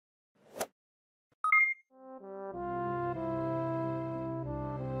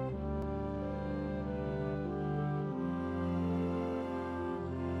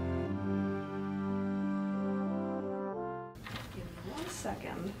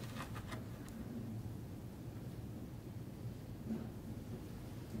second.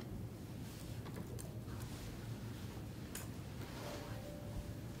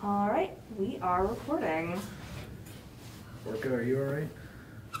 All right, we are recording. Orca, are you all right?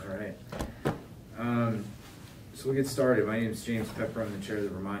 All right. So we'll get started. My name is James Pepper. I'm the chair of the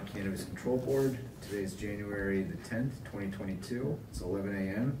Vermont Cannabis Control Board. Today is January the 10th, 2022. It's 11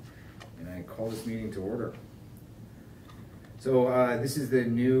 a.m. and I call this meeting to order. So this is the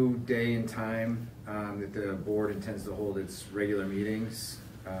new day and time that the board intends to hold its regular meetings.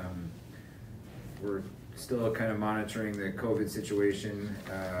 We're still kind of monitoring the COVID situation,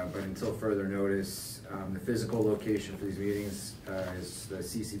 but until further notice, the physical location for these meetings is the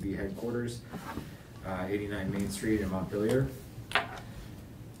CCB headquarters, 89 Main Street in Montpelier.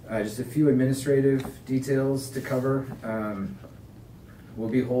 Just a few administrative details to cover. We'll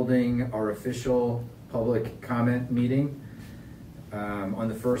be holding our official public comment meeting on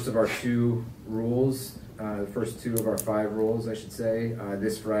the first of our two rules, the first two of our 5 rules, I should say,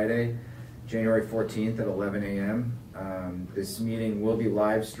 this Friday, January 14th at 11 a.m. This meeting will be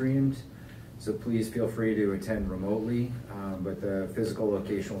live streamed, so please feel free to attend remotely, but the physical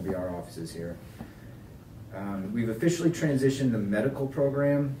location will be our offices here. We've officially transitioned the medical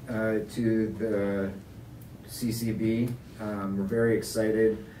program to the CCB. We're very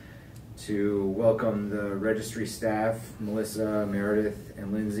excited to welcome the registry staff, Melissa, Meredith,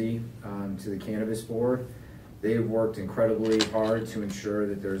 and Lindsay, to the Cannabis Board. They have worked incredibly hard to ensure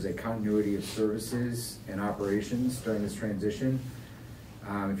that there's a continuity of services and operations during this transition.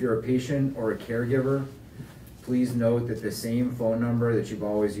 If you're a patient or a caregiver, please note that the same phone number that you've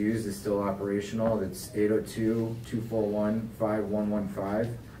always used is still operational. That's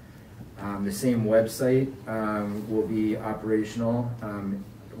 802-241-5115. The same website will be operational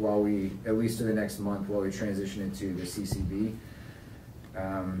while we, at least for the next month, while we transition into the CCB.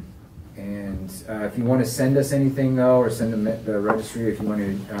 If you want to send us anything though, or send the registry, if you want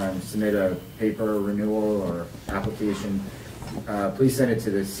to submit a paper renewal or application, please send it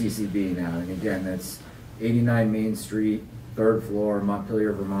to the CCB now. And again, that's 89 Main Street, 3rd floor,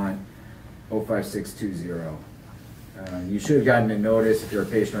 Montpelier, Vermont, 05620. You should have gotten a notice if you're a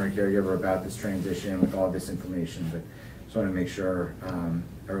patient or a caregiver about this transition with all this information, but just want to make sure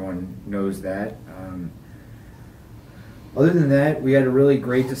everyone knows that. Other than that, we had a really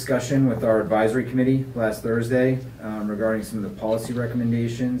great discussion with our advisory committee last Thursday regarding some of the policy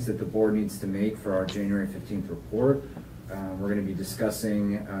recommendations that the board needs to make for our January 15th report. We're going to be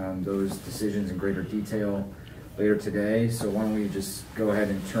discussing those decisions in greater detail later today, so why don't we just go ahead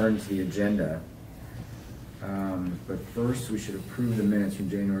and turn to the agenda. But first, we should approve the minutes from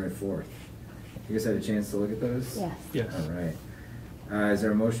January 4th. You guys had a chance to look at those? Yes. Yes. All right. Is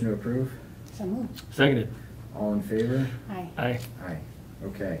there a motion to approve? So moved. Seconded. All in favor? Aye. Aye. Aye.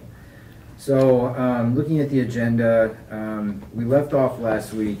 Okay. So looking at the agenda, we left off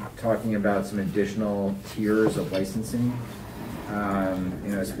last week talking about some additional tiers of licensing,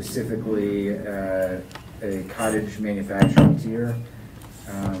 specifically a cottage manufacturing tier.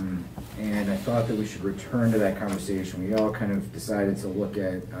 And I thought that we should return to that conversation. We all kind of decided to look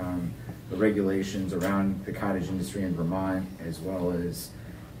at the regulations around the cottage industry in Vermont, as well as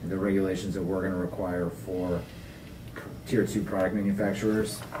the regulations that we're going to require for Tier 2 product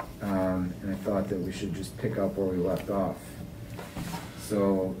manufacturers. And I thought that we should just pick up where we left off.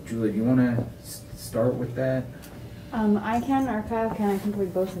 So, Julie, do you want to start with that? I can, or Kyle can. I think we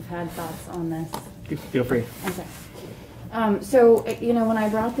both have had thoughts on this. Feel free. Okay. So, when I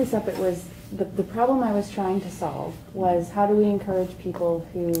brought this up, it was the problem I was trying to solve was how do we encourage people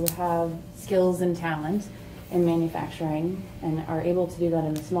who have skills and talent in manufacturing and are able to do that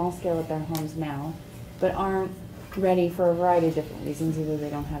in a small scale at their homes now, but aren't ready for a variety of different reasons. Either they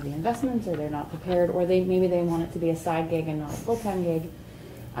don't have the investments, or they're not prepared, or maybe they want it to be a side gig and not a full-time gig,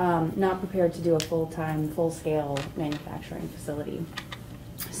 not prepared to do a full-time, full-scale manufacturing facility.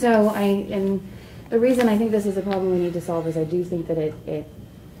 So and the reason I think this is a problem we need to solve is I do think that it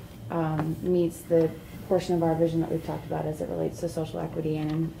meets the portion of our vision that we've talked about as it relates to social equity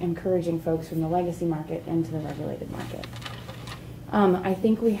and encouraging folks from the legacy market into the regulated market. I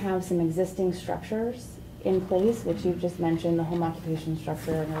think we have some existing structures in place, which you've just mentioned, the home occupation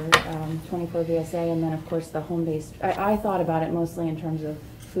structure under 24 VSA, and then of course the home-based. I thought about it mostly in terms of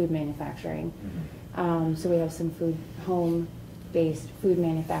food manufacturing. So we have some home-based food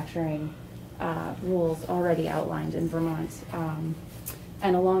manufacturing rules already outlined in Vermont,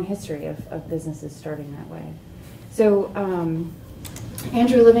 and a long history of businesses starting that way. So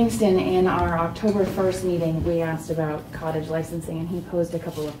Andrew Livingston, in our October 1st meeting, we asked about cottage licensing, and he posed a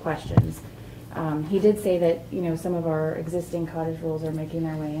couple of questions. He did say that, you know, some of our existing cottage rules are making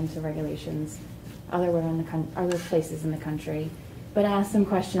their way into regulations other places in the country, but asked some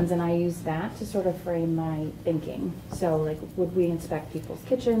questions, and I used that to sort of frame my thinking. So, like, would we inspect people's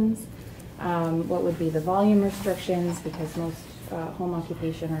kitchens? What would be the volume restrictions? Because most home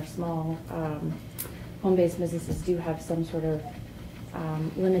occupation or small home-based businesses do have some sort of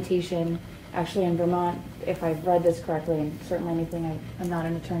limitation. Actually, in Vermont, if I've read this correctly, and certainly anything, I'm not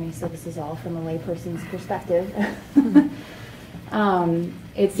an attorney, so this is all from a layperson's perspective.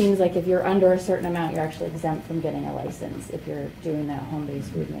 It seems like if you're under a certain amount, you're actually exempt from getting a license if you're doing that home-based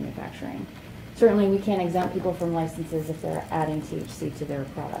food manufacturing. Certainly, we can't exempt people from licenses if they're adding THC to their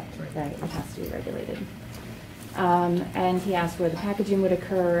product, right? It has to be regulated. And he asked where the packaging would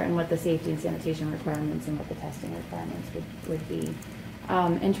occur and what the safety and sanitation requirements and what the testing requirements would be.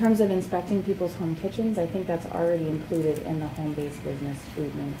 In terms of inspecting people's home kitchens, I think that's already included in the home-based business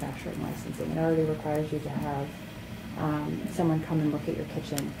food manufacturing licensing. It already requires you to have someone come and look at your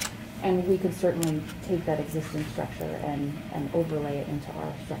kitchen. And we could certainly take that existing structure and overlay it into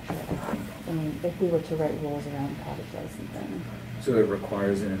our structure, I think. I mean, if we were to write rules around cottage licensing. So it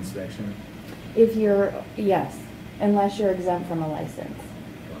requires an inspection? Yes, unless you're exempt from a license.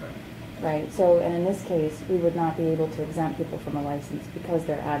 Right, so, and in this case, we would not be able to exempt people from a license because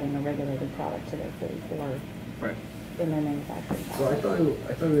they're adding a regulated product to their food or in their manufacturing process. So I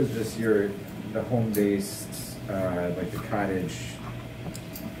thought it was just the home-based, like the cottage,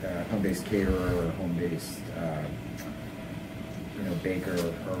 home-based caterer or home-based, baker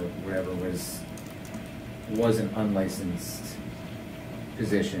or whatever was an unlicensed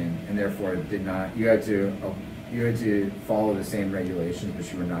position, and therefore did not. You had to follow the same regulations, but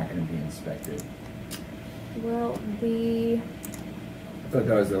you were not going to be inspected. Well, I thought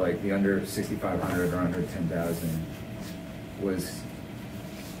that was the under 6,500 or under 10,000 was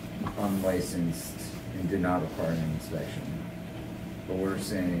unlicensed and did not require an inspection. But we're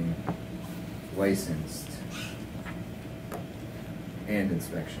saying licensed and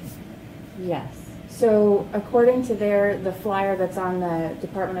inspection. Yes. So according to the flyer that's on the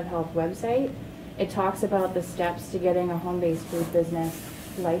Department of Health website, it talks about the steps to getting a home-based food business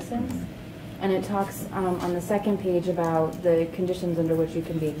license. And it talks on the second page about the conditions under which you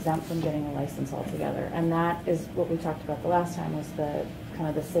can be exempt from getting a license altogether. And that is what we talked about the last time, was the kind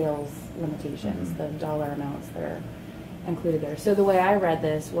of the sales limitations, the dollar amounts that are included there. So the way I read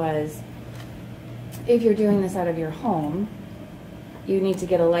this was, if you're doing this out of your home, you need to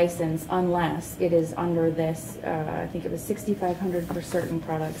get a license unless it is under this, I think it was 6,500 for certain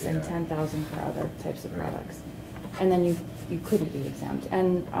products and 10,000 for other types of products. And then you couldn't be exempt.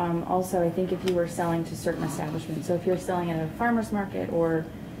 And also, I think if you were selling to certain establishments, so if you're selling at a farmer's market or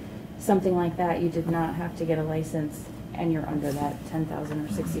something like that, you did not have to get a license and you're under that 10,000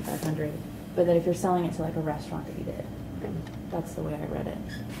 or 6,500. But that if you're selling it to like a restaurant, that you did. That's the way I read it.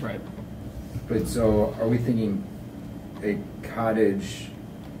 Right. But so are we thinking we're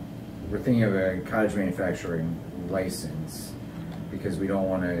thinking of a cottage manufacturing license because we don't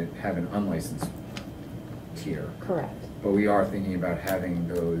want to have an unlicensed tier. Correct. But we are thinking about having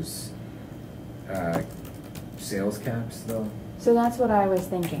those sales caps, though? So that's what I was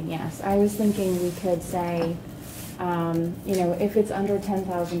thinking, yes. I was thinking we could say, if it's under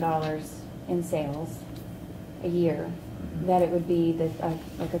 $10,000 in sales a year, that it would be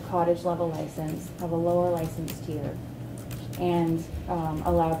like a cottage level license, have a lower license tier, and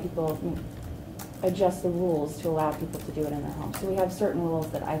allow people, adjust the rules to allow people to do it in their home. So we have certain rules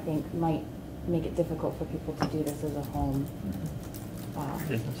that I think might make it difficult for people to do this as a home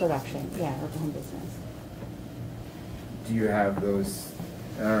production, or home business. Do you have those,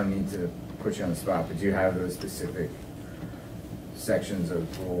 I don't need to put you on the spot, but do you have those specific sections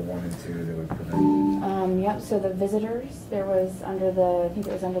of Rule 1 and 2 that would prevent it? Yep, so the visitors, I think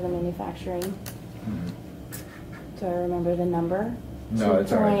it was under the manufacturing. Do I remember the number? No,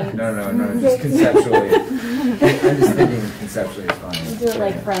 it's all right. No, just conceptually. I'm just thinking conceptually it's fine. We do it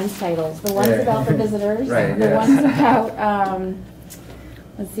like Friends titles. The ones about the visitors, right, the ones about,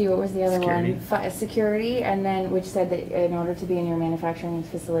 let's see, what was the other Security. one? Security, and then which said that in order to be in your manufacturing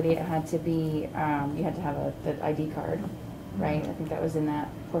facility, it had to be, you had to have the ID card, right? I think that was in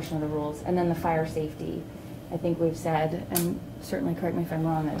that portion of the rules. And then the fire safety. I think we've said, and certainly correct me if I'm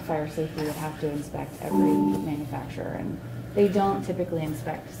wrong, that fire safety would have to inspect every manufacturer, and they don't typically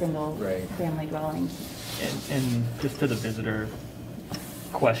inspect single family dwellings. And just to the visitor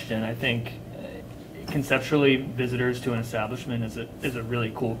question, I think conceptually visitors to an establishment is a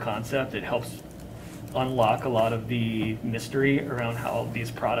really cool concept. It helps unlock a lot of the mystery around how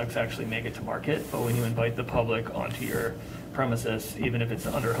these products actually make it to market. But when you invite the public onto your premises, even if it's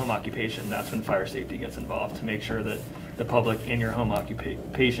under home occupation, that's when fire safety gets involved to make sure that the public in your home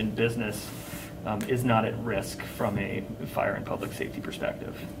occupation business is not at risk from a fire and public safety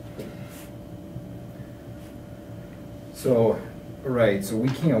perspective. So, right, so we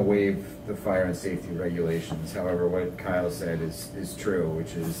can't waive the fire and safety regulations. However, what Kyle said is true,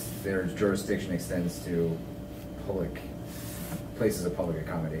 which is their jurisdiction extends to public places of public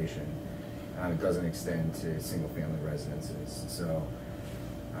accommodation. It doesn't extend to single-family residences. So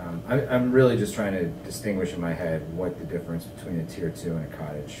I'm really just trying to distinguish in my head what the difference between a tier 2 and a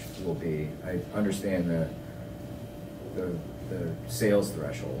cottage will be. I understand the sales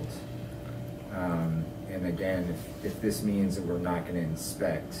threshold. And again, if this means that we're not going to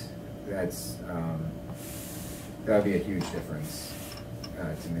inspect, that would be a huge difference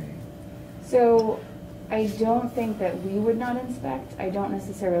to me. So I don't think that we would not inspect. I don't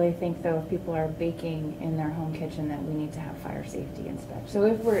necessarily think, though, if people are baking in their home kitchen that we need to have fire safety inspect. So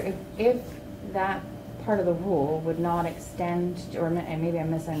if that part of the rule would not extend, or and maybe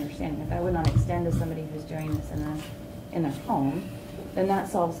I'm misunderstanding, if that would not extend to somebody who's doing this in their home, then that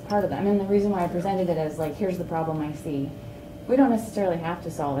solves part of that. I mean, the reason why I presented it as like, here's the problem I see. We don't necessarily have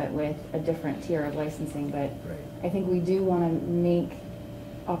to solve it with a different tier of licensing, but Right. I think we do want to make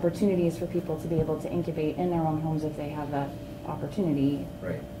opportunities for people to be able to incubate in their own homes if they have that opportunity,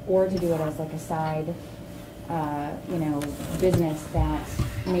 Right. or to do it as like a side, business that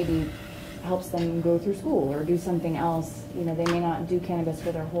maybe helps them go through school or do something else. You know, they may not do cannabis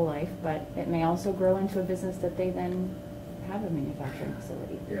for their whole life, but it may also grow into a business that they then have a manufacturing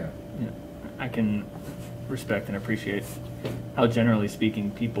facility. Yeah. Yeah, I can respect and appreciate how, generally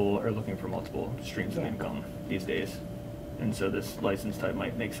speaking, people are looking for multiple streams of Yeah. income these days. And so this license type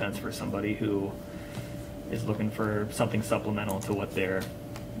might make sense for somebody who is looking for something supplemental to what their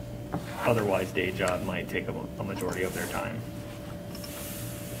otherwise day job might take a majority of their time.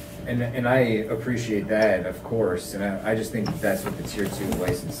 And I appreciate that, of course, and I just think that's what the tier 2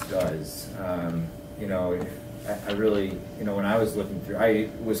 license does. I really, when I was looking through, I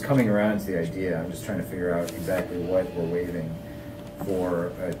was coming around to the idea. I'm just trying to figure out exactly what we're waiving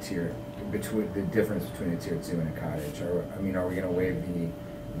for a tier, between the difference between a tier 2 and a cottage. Are we going to waive the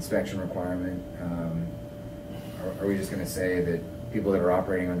inspection requirement? Are we just going to say that people that are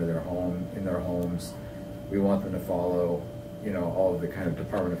operating in their homes, we want them to follow, all of the kind of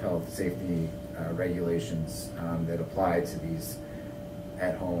Department of Health safety regulations that apply to these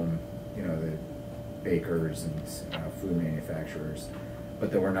at-home, the bakers and food manufacturers,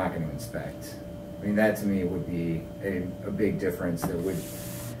 but that we're not going to inspect. I mean, that to me would be a big difference that would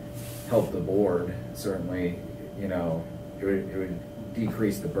help the board. Certainly, it would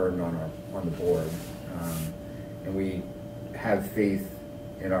decrease the burden on the board, and we have faith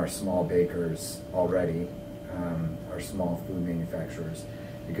in our small bakers already, our small food manufacturers,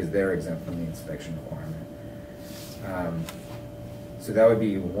 because they're exempt from the inspection requirement. So that would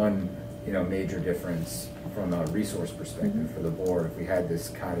be one major difference from a resource perspective for the board. If we had this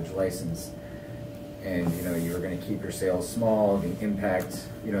cottage license and you were going to keep your sales small, the impact,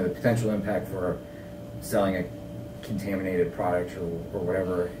 the potential impact for selling a contaminated product or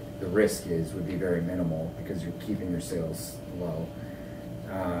whatever the risk is would be very minimal because you're keeping your sales low.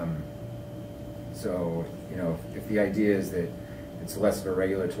 So if the idea is that it's less of a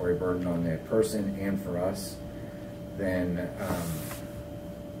regulatory burden on the person and for us, then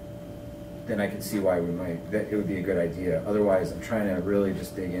I can see why that it would be a good idea. Otherwise, I'm trying to really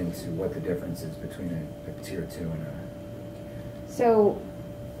just dig into what the difference is between a tier 2 and a...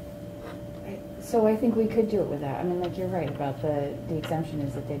 So I think we could do it with that. I mean, like, you're right about the exemption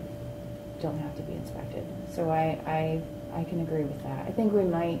is that they don't have to be inspected. So I can agree with that. I think we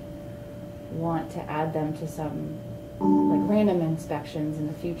might want to add them to some like random inspections in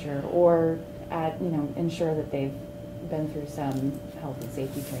the future, or ensure that they've been through some health and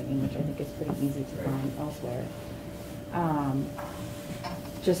safety training, which I think is pretty easy to find elsewhere.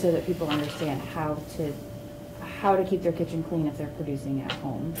 Just so that people understand how to keep their kitchen clean if they're producing at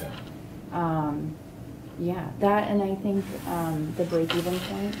home. That, and I think the break-even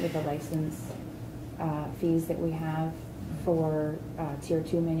point with the license fees that we have for tier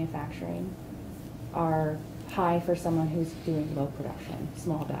 2 manufacturing are high for someone who's doing low production,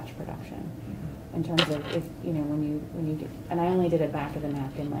 small batch production. In terms of when you get, and I only did it back of the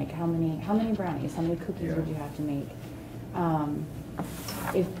napkin, like how many brownies, how many cookies would you have to make?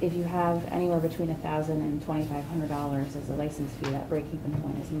 If you have anywhere between $1,000 and $2,500 as a license fee, that break-even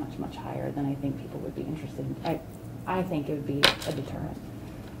point is much higher than I think people would be interested in. I think it would be a deterrent.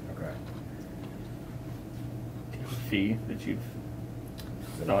 Okay. Fee that you've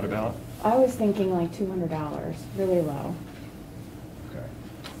thought about? I was thinking like $200, really low.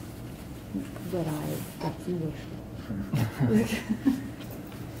 but that's negotiable.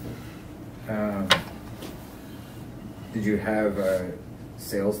 Did you have a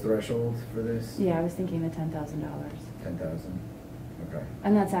sales threshold for this? Yeah, I was thinking the $10,000. 10,000. Okay.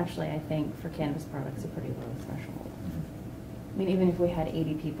 And that's actually, I think, for cannabis products, a pretty low threshold. I mean, even if we had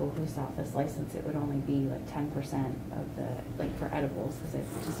 80 people who sought this license, it would only be like 10% of the, like for edibles, because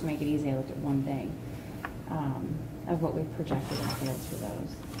just to make it easy, I looked at one thing, of what we've projected in sales for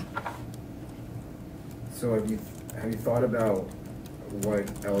those. So have you thought about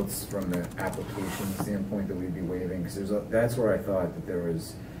what else from the application standpoint that we'd be waiving? Because that's where I thought that there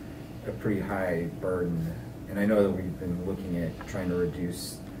was a pretty high burden, and I know that we've been looking at trying to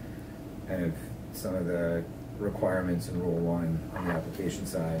reduce kind of some of the requirements in Rule 1 on the application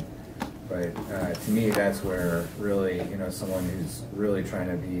side. But to me, that's where really, someone who's really trying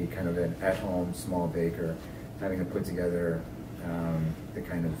to be kind of an at-home small baker, having to put together the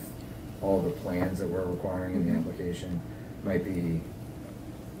kind of all the plans that we're requiring in the application might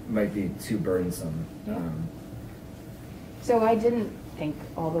be too burdensome. Yeah. So I didn't think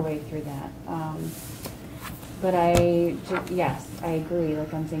all the way through that. But yes, I agree.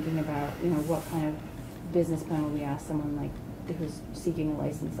 Like I'm thinking about, what kind of business plan would we ask someone like who's seeking a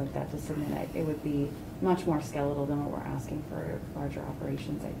license like that to submit? It would be much more skeletal than what we're asking for larger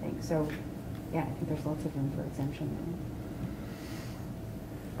operations, I think. So, yeah, I think there's lots of room for exemption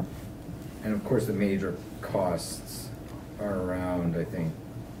there. And of course, the major costs are around, I think,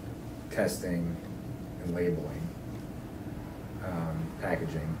 testing and labeling,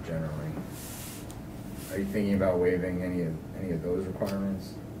 packaging generally. Are you thinking about waiving any of those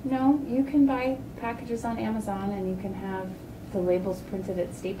requirements? No, you can buy packages on Amazon and you can have the labels printed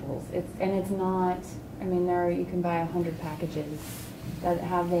at Staples. It's not, I mean, you can buy 100 packages that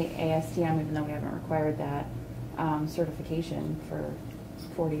have the ASTM, even though we haven't required that, certification for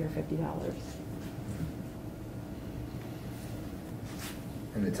 $40 or $50.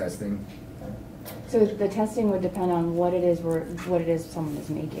 And the testing? So the testing would depend on what it is someone is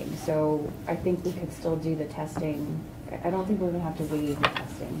making. So I think we could still do the testing. I don't think we're gonna have to waive the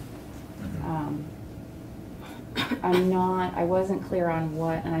testing. I wasn't clear on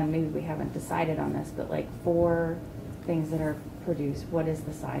what, and maybe we haven't decided on this, but like for things that are produced, what is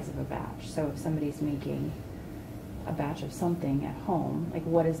the size of a batch? So if somebody's making a batch of something at home, like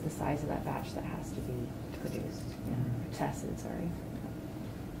what is the size of that batch that has to be produced, tested, sorry.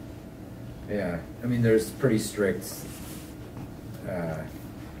 Yeah, I mean, there's pretty strict,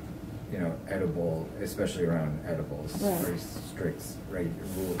 edible, especially around edibles, right. Very strict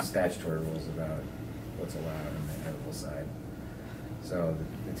statutory rules about what's allowed on the edible side. So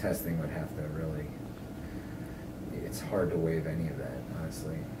the testing would have to really, it's hard to waive any of that,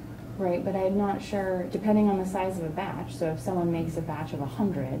 honestly. Right, but I'm not sure, depending on the size of a batch, so if someone makes a batch of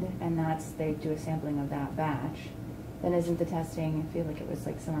 100 and they do a sampling of that batch, then isn't the testing, I feel like it was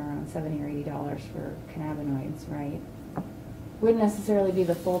like somewhere around $70 or $80 for cannabinoids, right? Wouldn't necessarily be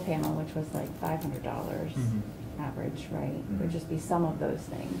the full panel, which was like $500 average, right? It would just be some of those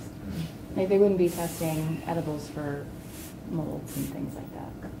things. Like they wouldn't be testing edibles for molds and things like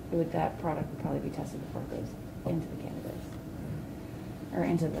that. That product would probably be tested before it goes into the cannabis or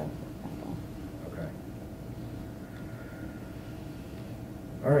into the edible. Okay.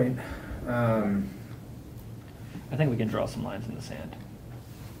 All right. I think we can draw some lines in the sand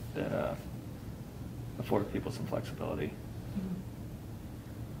that afford people some flexibility.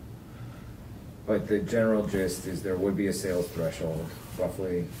 But the general gist is there would be a sales threshold,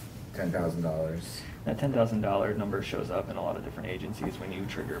 roughly $10,000. That $10,000 number shows up in a lot of different agencies when you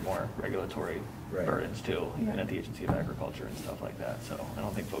trigger more regulatory Right. burdens too, even Yeah. at the Agency of Agriculture and stuff like that. So I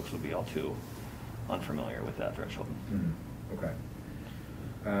don't think folks would be all too unfamiliar with that threshold. Okay.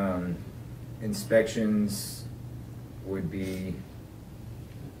 Inspections would be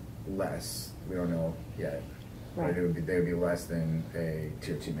less. We don't know yet. Right. But they would be less than a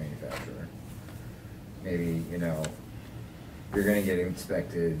tier 2 manufacturer. Maybe, you're gonna get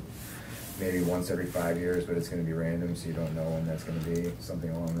inspected maybe once every 5 years, but it's gonna be random, so you don't know when that's gonna be,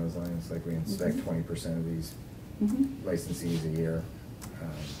 something along those lines. Like we inspect 20% of these licensees a year.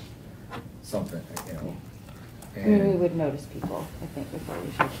 Something, I mean, we would notice people, I think, before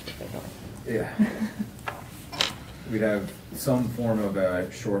we should official. Yeah. We'd have some form of a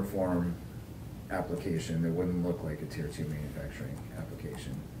short form application that wouldn't look like a tier 2 manufacturing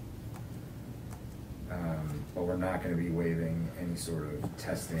application. But we're not going to be waiving any sort of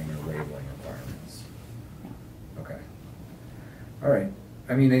testing or labeling requirements. Okay. All right.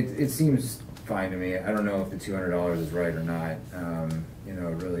 I mean, it seems fine to me. I don't know if the $200 is right or not.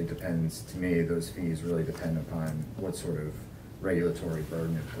 It really depends. To me, those fees really depend upon what sort of regulatory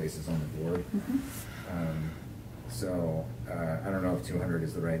burden it places on the board. So I don't know if 200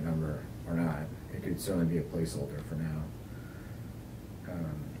 is the right number or not. It could certainly be a placeholder for now.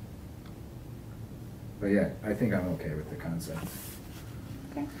 But yeah, I think I'm okay with the concept.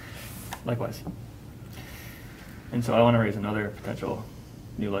 Okay. Likewise. And so I want to raise another potential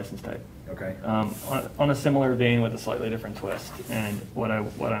new license type. Okay. On a similar vein with a slightly different twist. And what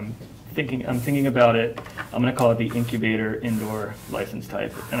I'm thinking about it, I'm going to call it the incubator indoor license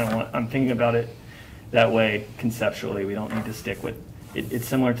type. And I'm thinking about it that way conceptually. We don't need to stick with it. It's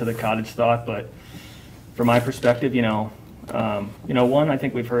similar to the cottage thought, but from my perspective, one, I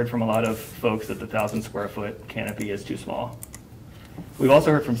think we've heard from a lot of folks that the 1,000 square foot canopy is too small. We've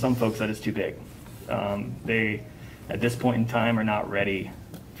also heard from some folks that it's too big. They, at this point in time, are not ready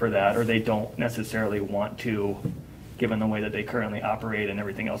for that, or they don't necessarily want to, given the way that they currently operate and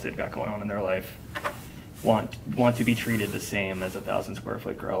everything else they've got going on in their life, want to be treated the same as a 1,000 square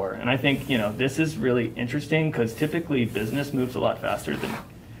foot grower. And I think, this is really interesting because typically business moves a lot faster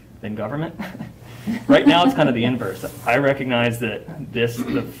than government. Right now, it's kind of the inverse. I recognize that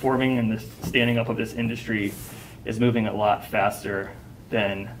the forming and the standing up of this industry is moving a lot faster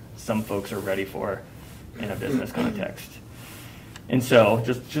than some folks are ready for in a business context. And so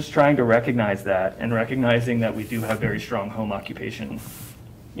just trying to recognize that and recognizing that we do have very strong home occupation,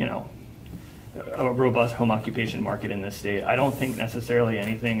 a robust home occupation market in this state. I don't think necessarily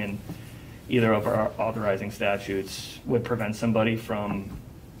anything in either of our authorizing statutes would prevent somebody from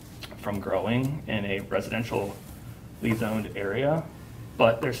growing in a residentially zoned area,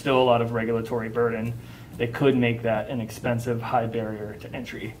 but there's still a lot of regulatory burden that could make that an expensive, high barrier to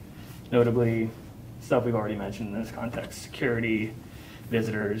entry. Notably, stuff we've already mentioned in this context: security,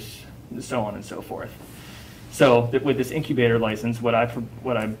 visitors, so on and so forth. So with this incubator license, what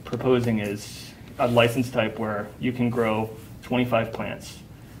I'm proposing is a license type where you can grow 25 plants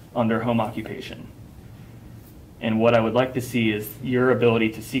under home occupation. And what I would like to see is your ability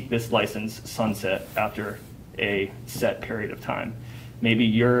to seek this license sunset after a set period of time. Maybe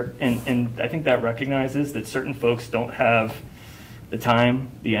and I think that recognizes that certain folks don't have the time,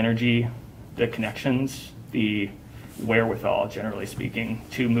 the energy, the connections, the wherewithal, generally speaking,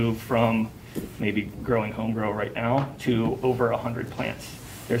 to move from maybe growing home grow right now to over 100 plants.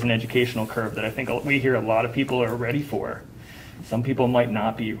 There's an educational curve that I think we hear a lot of people are ready for. Some people might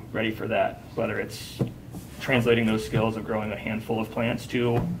not be ready for that, whether it's translating those skills of growing a handful of plants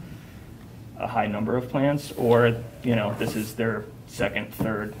to a high number of plants, or this is their second,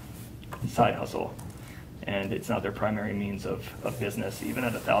 third side hustle, and it's not their primary means of business. Even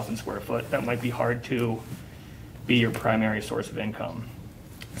at 1,000 square foot, that might be hard to be your primary source of income.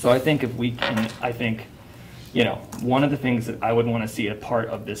 So I think if we can, one of the things that I would want to see a part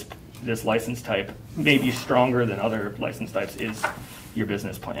of this license type, maybe stronger than other license types, is your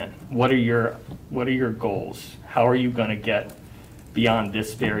business plan. What are your goals? How are you going to get beyond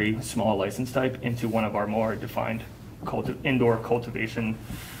this very small license type into one of our more defined indoor cultivation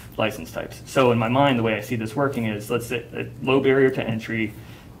license types? So in my mind, the way I see this working is, let's say a low barrier to entry.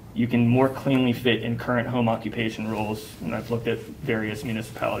 You can more cleanly fit in current home occupation rules, and I've looked at various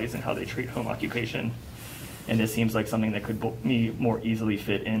municipalities and how they treat home occupation, and this seems like something that could more easily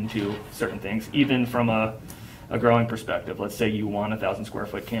fit into certain things, even from a growing perspective. Let's say you want 1,000 square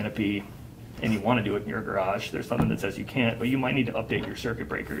foot canopy and you want to do it in your garage. There's something that says you can't, but you might need to update your circuit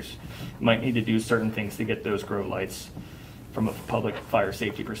breakers. You might need to do certain things to get those grow lights from a public fire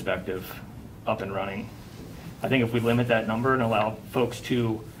safety perspective up and running. I think if we limit that number and allow folks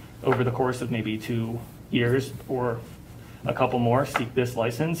to, over the course of maybe 2 years or a couple more, seek this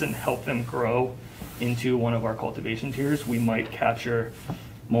license and help them grow into one of our cultivation tiers, we might capture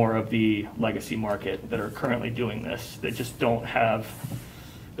more of the legacy market that are currently doing this, that just don't have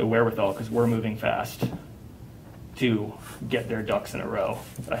the wherewithal, because we're moving fast, to get their ducks in a row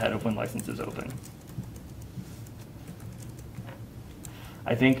ahead of when licenses open.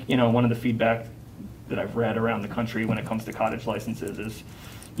 I think, one of the feedback that I've read around the country when it comes to cottage licenses is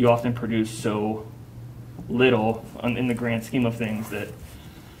you often produce so little in the grand scheme of things that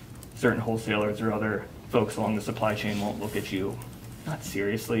certain wholesalers or other folks along the supply chain won't look at you, not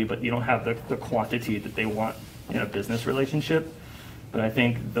seriously, but you don't have the quantity that they want in a business relationship. But I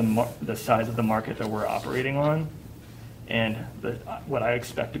think the size of the market that we're operating on and what I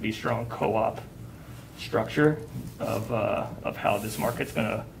expect to be strong co-op structure of how this market's going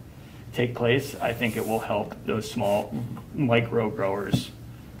to take place, I think it will help those small micro growers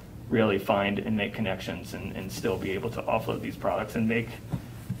really find and make connections and still be able to offload these products and make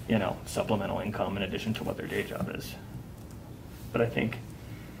supplemental income in addition to what their day job is. But I think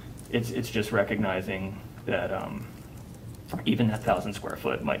it's just recognizing that even that 1,000 square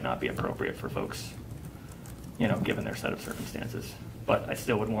foot might not be appropriate for folks, you know, given their set of circumstances. But I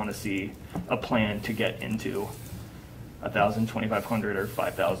still would want to see a plan to get into 1,000, 2,500, or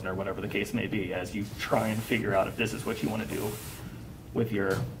 5,000, or whatever the case may be, as you try and figure out if this is what you want to do with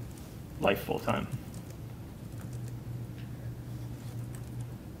your life full time.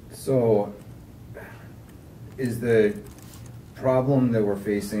 So, is the problem that we're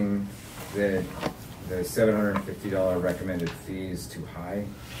facing that the $750 recommended fee is too high?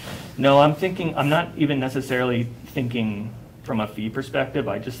 No, I'm not even necessarily thinking from a fee perspective.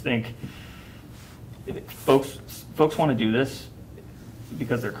 I just think folks want to do this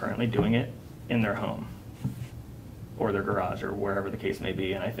because they're currently doing it in their home or their garage or wherever the case may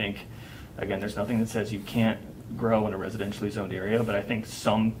be. And I think, again, there's nothing that says you can't grow in a residentially zoned area, but I think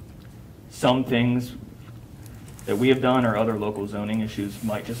some things that we have done or other local zoning issues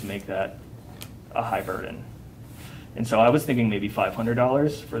might just make that a high burden. And so I was thinking maybe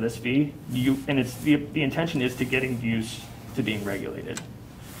 $500 for this fee. And it's the intention is to getting used to being regulated.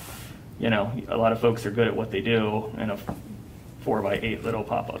 You know, a lot of folks are good at what they do in a 4x8 little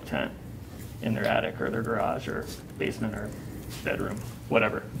pop-up tent in their attic or their garage or basement or bedroom,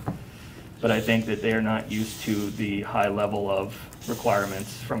 whatever. But I think that they are not used to the high level of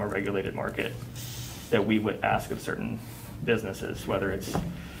requirements from a regulated market that we would ask of certain businesses, whether it's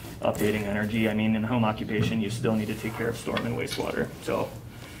updating energy. I mean, in home occupation, you still need to take care of storm and wastewater. So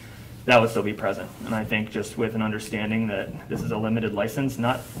that would still be present. And I think just with an understanding that this is a limited license,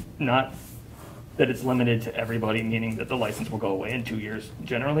 not that it's limited to everybody, meaning that the license will go away in 2 years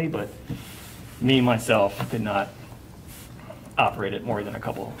generally, but me, myself, could not operate it more than a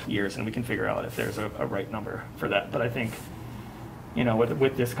couple years, and we can figure out if there's a right number for that. But I think, you know,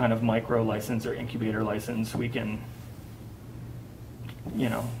 with this kind of micro license or incubator license, we can, you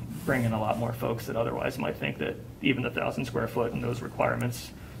know, bring in a lot more folks that otherwise might think that even the 1,000 square foot and those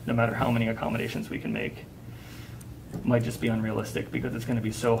requirements, no matter how many accommodations we can make, might just be unrealistic because it's going to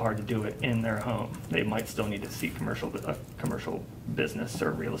be so hard to do it in their home. They might still need to seek commercial business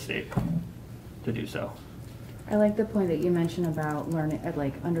or real estate to do so. I like the point that you mentioned about learning,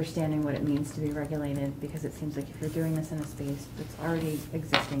 like understanding what it means to be regulated, because it seems like if you're doing this in a space that's already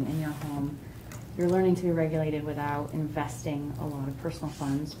existing in your home, you're learning to be regulated without investing a lot of personal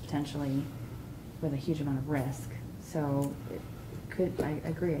funds, potentially with a huge amount of risk. So I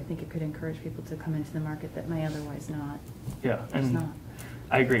agree, I think it could encourage people to come into the market that may otherwise not. Yeah, and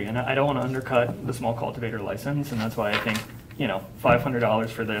I agree, and I don't want to undercut the small cultivator license, and that's why I think, you know, $500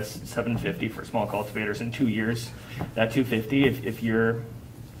 for this, $750 for small cultivators in 2 years. That $250, if you're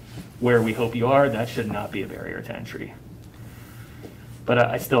where we hope you are, that should not be a barrier to entry. But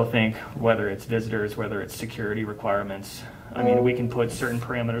I still think whether it's visitors, whether it's security requirements, I mean, we can put certain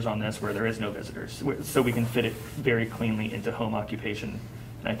parameters on this where there is no visitors, so we can fit it very cleanly into home occupation.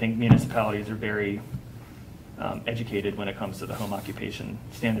 And I think municipalities are very educated when it comes to the home occupation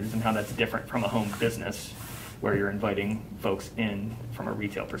standards and how that's different from a home business where you're inviting folks in from a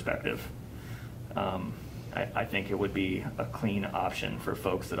retail perspective. I think it would be a clean option for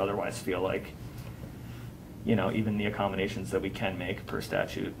folks that otherwise feel like, you know, even the accommodations that we can make per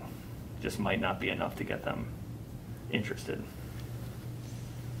statute just might not be enough to get them interested.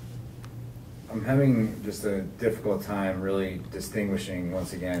 I'm having just a difficult time really distinguishing,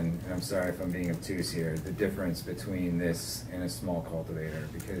 once again, and I'm sorry if I'm being obtuse here, the difference between this and a small cultivator,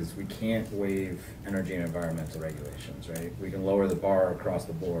 because we can't waive energy and environmental regulations, right? We can lower the bar across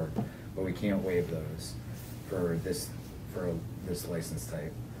the board, but we can't waive those for this license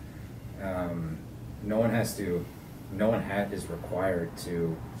type. No one is required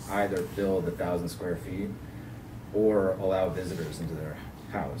to either build 1,000 square feet or allow visitors into their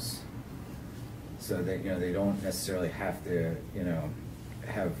house. So that, you know, they don't necessarily have to, you know,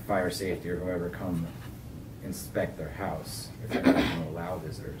 have fire safety or whoever come inspect their house if they're not going to allow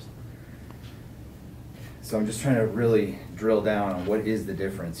visitors. So I'm just trying to really drill down on what is the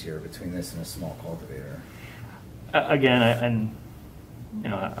difference here between this and a small cultivator. Again, you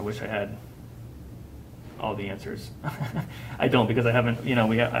know, I wish I had all the answers. I don't, because I haven't, you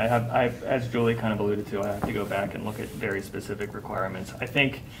know, as Julie kind of alluded to, I have to go back and look at very specific requirements. I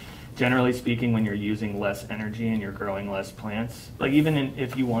think, generally speaking, when you're using less energy and you're growing less plants, like even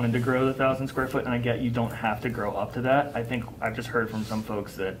if you wanted to grow the 1,000 square foot, and I get you don't have to grow up to that, I think I've just heard from some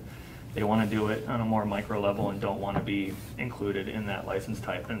folks that they want to do it on a more micro level and don't want to be included in that license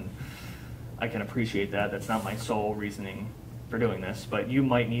type. And I can appreciate that. That's not my sole reasoning for doing this, but you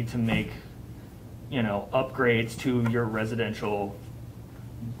might need to make, you know, upgrades to your residential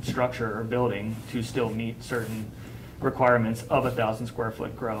structure or building to still meet certain requirements of 1,000 square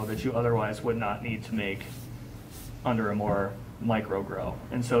foot grow that you otherwise would not need to make under a more micro grow.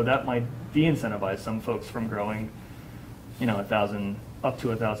 And so that might de-incentivize some folks from growing, you know, up to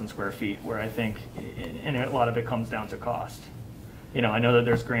 1,000 square feet, where I think, and a lot of it comes down to cost. You know, I know that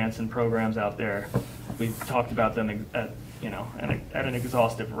there's grants and programs out there. We've talked about them at, you know, at an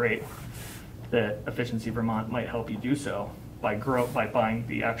exhaustive rate, that Efficiency Vermont might help you do so by buying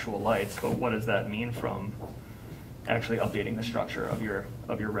the actual lights. But what does that mean from actually updating the structure of your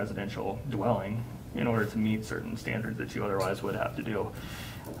residential dwelling in order to meet certain standards that you otherwise would have to do?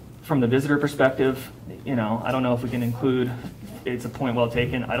 From the visitor perspective, you know, I don't know if we can include, it's a point well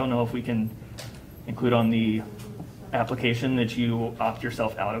taken, I don't know if we can include on the application that you opt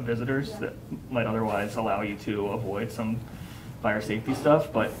yourself out of visitors that might otherwise allow you to avoid some fire safety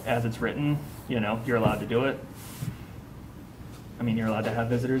stuff, but as it's written, you know, you're allowed to do it. I mean, you're allowed to have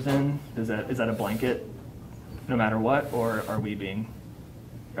visitors in. Is that a blanket no matter what, or are we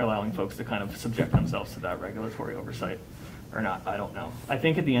allowing folks to kind of subject themselves to that regulatory oversight or not? I don't know. I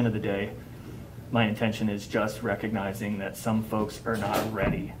think at the end of the day, my intention is just recognizing that some folks are not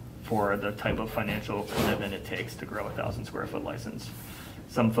ready for the type of financial commitment it takes to grow a 1,000 square foot license.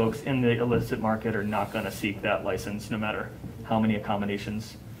 Some folks in the illicit market are not going to seek that license no matter how many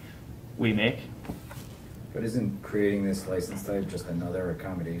accommodations we make. But isn't creating this license type just another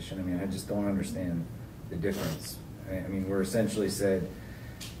accommodation? I mean, I just don't understand the difference. I mean, we're essentially said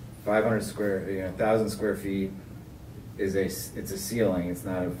 500 square, you know, 1,000 square feet is it's a ceiling, it's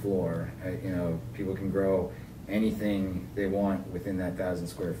not a floor. You know, people can grow anything they want within that 1,000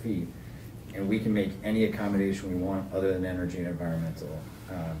 square feet, and we can make any accommodation we want other than energy and environmental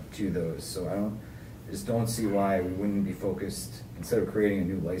to those. So I just don't see why we wouldn't be focused, instead of creating a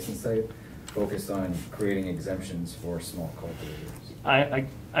new license type, focused on creating exemptions for small cultivators.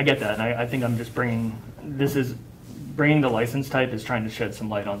 I get that, and I think I'm just bringing the license type is trying to shed some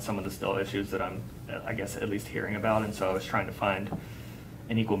light on some of the still issues that I'm, I guess, at least hearing about, and so I was trying to find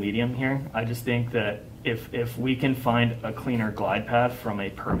an equal medium here. I just think that if we can find a cleaner glide path from a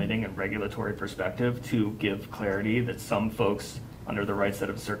permitting and regulatory perspective to give clarity that some folks, under the right set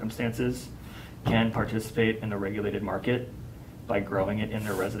of circumstances, can participate in the regulated market by growing it in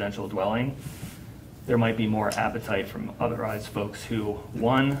their residential dwelling, there might be more appetite from otherwise folks who,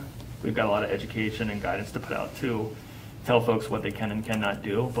 one, we've got a lot of education and guidance to put out, to tell folks what they can and cannot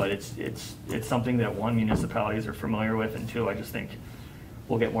do, but it's something that, one, municipalities are familiar with, and two, I just think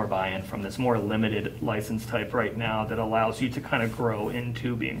we'll get more buy-in from this more limited license type right now that allows you to kind of grow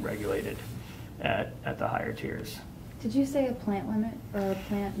into being regulated at the higher tiers. Did you say a plant limit or a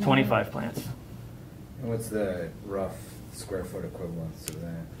plant number? 25 plants. And what's the rough square foot equivalence of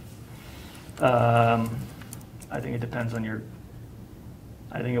that? I think it depends on your,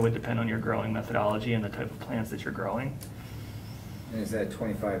 I think it would depend on your growing methodology and the type of plants that you're growing. And is that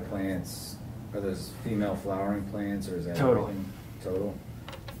 25 plants, are those female flowering plants, or is that Total. everything? Total?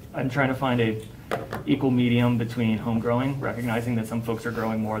 I'm trying to find a equal medium between home growing, recognizing that some folks are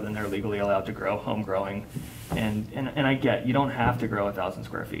growing more than they're legally allowed to grow, home growing. And I get, you don't have to grow 1,000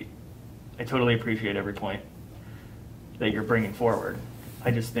 square feet. I totally appreciate every point that you're bringing forward.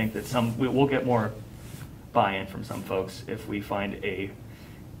 I just think that we'll get more buy-in from some folks if we find a,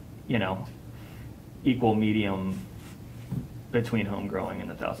 you know, equal medium between home growing and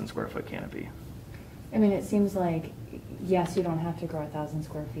the 1,000 square foot canopy. I mean, it seems like, yes, you don't have to grow 1,000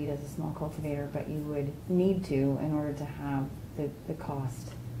 square feet as a small cultivator, but you would need to in order to have the cost,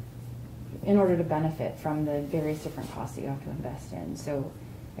 in order to benefit from the various different costs that you have to invest in. So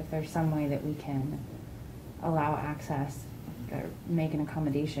if there's some way that we can allow access or make an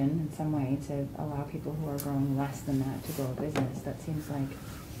accommodation in some way to allow people who are growing less than that to grow a business, that seems like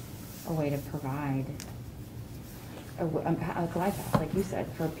a way to provide a glide path, like you said,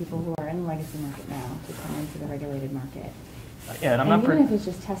 for people who are in the legacy market now to come into the regulated market. Yeah, and I'm and not. Even if it's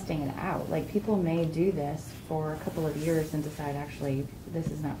just testing it out, like people may do this for a couple of years and decide, actually, this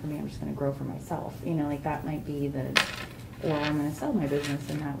is not for me. I'm just going to grow for myself. You know, like that might be or I'm going to sell my business,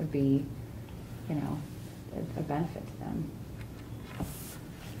 and that would be, you know, a benefit to them.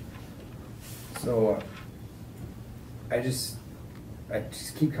 So I just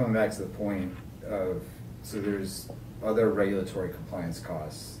keep coming back to the point of, so there's other regulatory compliance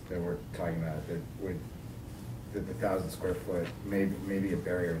costs that we're talking about that the 1,000 square foot may be a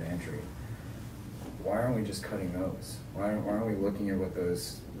barrier to entry. Why aren't we just cutting those? Why aren't we looking at what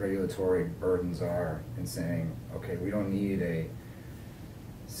those regulatory burdens are and saying, okay, we don't need a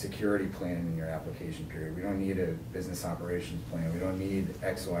security plan in your application period. We don't need a business operations plan. We don't need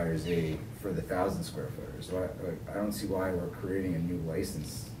X, Y, or Z for the 1,000 square footers. So I don't see why we're creating a new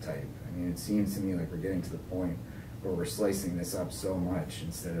license type. I mean, it seems to me like we're getting to the point where we're slicing this up so much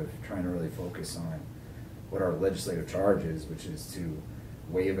instead of trying to really focus on what our legislative charge is, which is to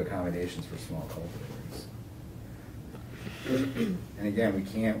waive accommodations for small cultivators. And again, we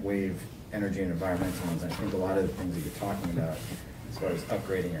can't waive energy and environmental ones. I think a lot of the things that you're talking about, as far as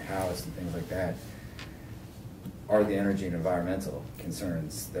upgrading your house and things like that, are the energy and environmental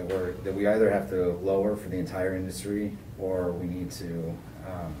concerns that we either have to lower for the entire industry, or we need to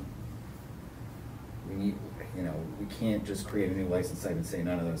we can't just create a new license type and say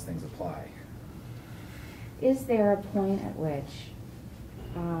none of those things apply. Is there a point at which,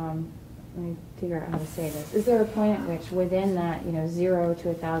 let me figure out how to say this, is there a point at which within that, 0 to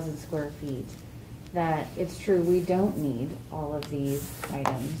 1,000 square feet, that it's true we don't need all of these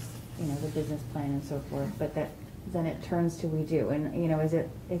items, the business plan and so forth, but that then it turns to we do? And, is it,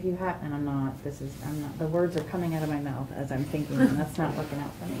 if you have, and I'm not, the words are coming out of my mouth as I'm thinking, and that's not working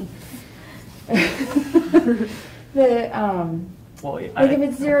out for me. If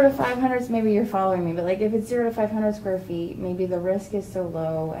it's 0 to 500, maybe you're following me, but like if it's 0 to 500 square feet, maybe the risk is so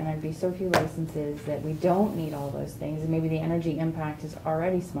low and there'd be so few licenses that we don't need all those things, and maybe the energy impact is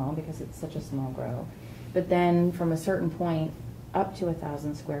already small because it's such a small grow. But then from a certain point up to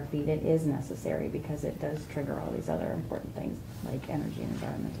 1,000 square feet, it is necessary because it does trigger all these other important things like energy and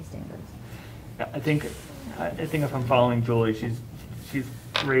environmental standards. I think if I'm following Julie, she's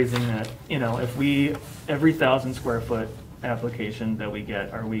raising that, if every 1,000 square foot application that we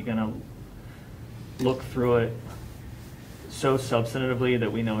get, are we gonna look through it so substantively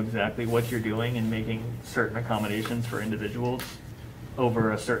that we know exactly what you're doing and making certain accommodations for individuals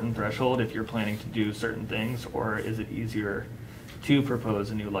over a certain threshold if you're planning to do certain things? Or is it easier to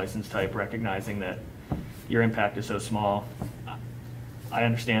propose a new license type, recognizing that your impact is so small? I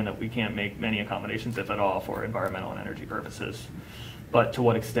understand that we can't make many accommodations, if at all, for environmental and energy purposes, but to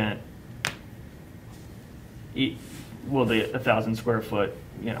what extent will the 1,000 square foot,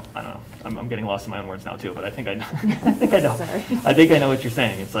 I don't know, I'm getting lost in my own words now too, but I think I know. I think I know. Sorry. I think I know what you're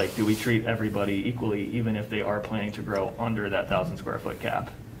saying. It's like, do we treat everybody equally, even if they are planning to grow under that 1,000 square foot cap,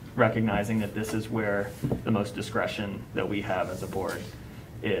 recognizing that this is where the most discretion that we have as a board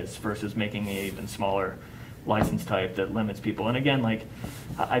is, versus making an even smaller license type that limits people? And again, like,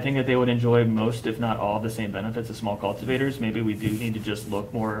 I think that they would enjoy most, if not all, the same benefits as small cultivators. Maybe we do need to just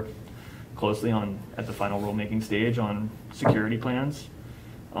look more closely at the final rulemaking stage on security plans,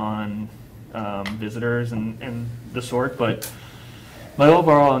 on visitors and the sort. But my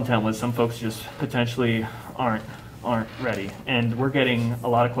overall intent was some folks just potentially aren't ready. And we're getting a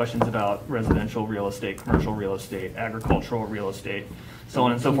lot of questions about residential real estate, commercial real estate, agricultural real estate, so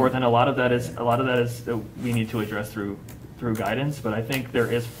on and so forth. And a lot of that is we need to address through guidance. But I think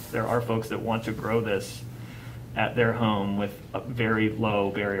there are folks that want to grow this at their home with a very low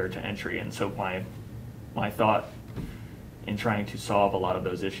barrier to entry. And so my thought in trying to solve a lot of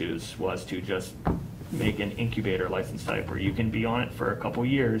those issues was to just make an incubator license type where you can be on it for a couple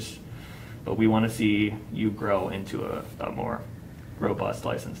years, but we want to see you grow into a more robust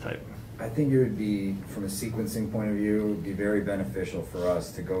license type. I think it would be, from a sequencing point of view, it would be very beneficial for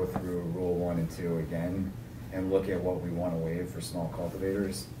us to go through Rule 1 and 2 again and look at what we want to waive for small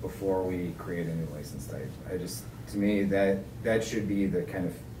cultivators before we create a new license type. To me, that should be the kind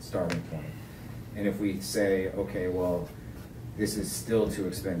of starting point. And if we say, okay, well, this is still too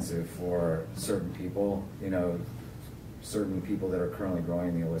expensive for certain people, certain people that are currently growing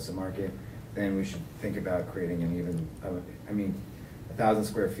in the illicit market, then we should think about creating an even, 1,000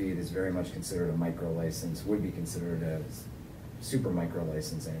 square feet is very much considered a micro license, would be considered a super micro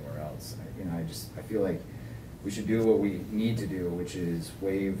license anywhere else. I feel like we should do what we need to do, which is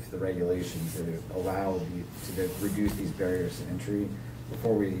waive the regulations that reduce these barriers to entry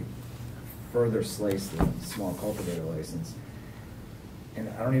before we further slice the small cultivator license. And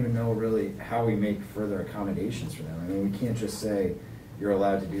I don't even know really how we make further accommodations for them. We can't just say you're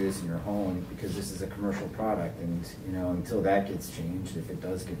allowed to do this in your home because this is a commercial product, and until that gets changed, if it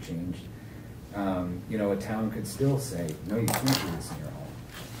does get changed, a town could still say, no, you can't do this in your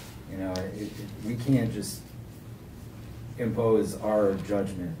home. We can't just impose our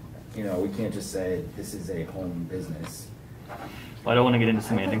judgment. We can't just say this is a home business. Well, I don't want to get into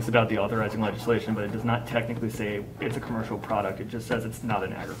semantics about the authorizing legislation, but it does not technically say it's a commercial product. It just says it's not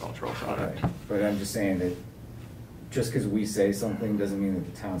an agricultural product. Right. But I'm just saying that just because we say something doesn't mean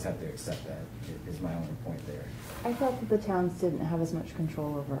that the towns have to accept that, is my only point there. I thought that the towns didn't have as much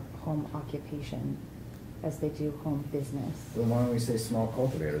control over home occupation as they do home business. Well, why don't we say small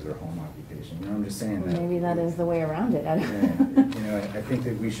cultivators are home occupation? I'm just saying that. Maybe that is the way around it. I think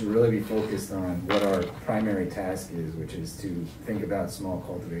that we should really be focused on what our primary task is, which is to think about small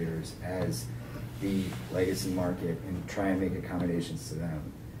cultivators as the legacy market and try and make accommodations to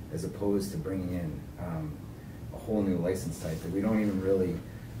them. as opposed to bringing in a whole new license type that we don't even really,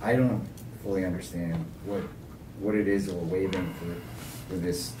 I don't fully understand what it is that we're waiving for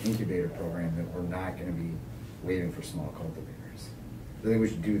this incubator program that we're not going to be waiving for small cultivators. I think we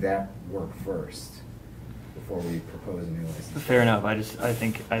should do that work first before we propose a new license. Fair enough. I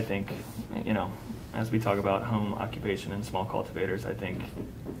think, you know, as we talk about home occupation and small cultivators, I think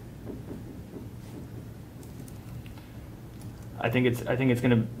it's going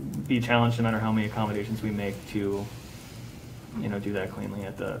to be challenged no matter how many accommodations we make to, you know, do that cleanly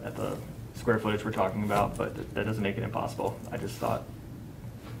at the square footage we're talking about, but that doesn't make it impossible. I just thought.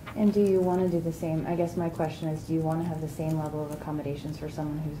 And do you want to do the same? I guess my question is, do you want to have the same level of accommodations for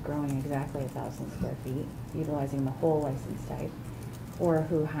someone who's growing exactly 1,000 square feet, utilizing the whole license type, or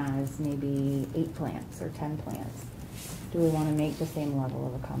who has maybe 8 plants or 10 plants? Do we want to make the same level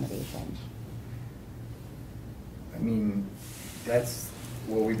of accommodation? I mean, that's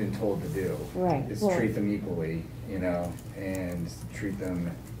what we've been told to do. Right. Is Well, treat them equally, you know, and treat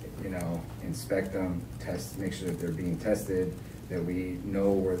them, you know, inspect them, test, make sure that they're being tested, that we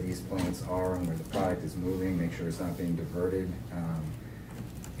know where these plants are and where the product is moving, make sure it's not being diverted.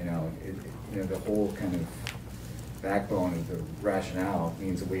 You know, the whole kind of backbone of the rationale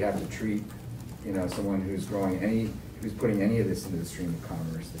means that we have to treat, you know, someone who's who's putting any of this into the stream of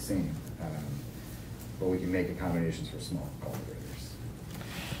commerce the same. But we can make accommodations for small cultivators.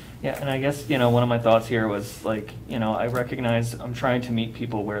 Yeah, and I guess, you know, one of my thoughts here was like, you know, I recognize I'm trying to meet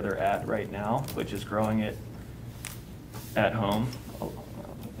people where they're at right now, which is growing it at home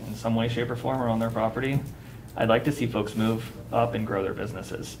in some way, shape, or form or on their property. I'd like to see folks move up and grow their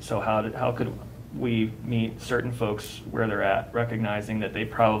businesses. So how could we meet certain folks where they're at, recognizing that they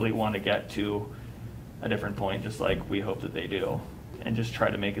probably want to get to a different point, just like we hope that they do, and just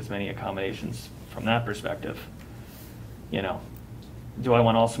try to make as many accommodations from that perspective. You know, do I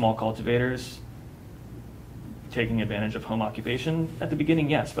want all small cultivators taking advantage of home occupation? At the beginning,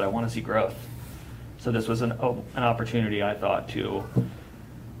 yes, but I want to see growth. So this was an opportunity, I thought, to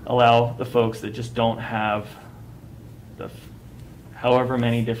allow the folks that just don't have the however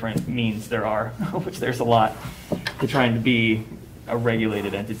many different means there are, which there's a lot, to trying to be a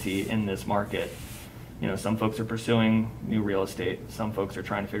regulated entity in this market. You know, some folks are pursuing new real estate. Some folks are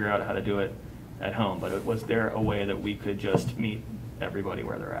trying to figure out how to do it at home. But was there a way that we could just meet everybody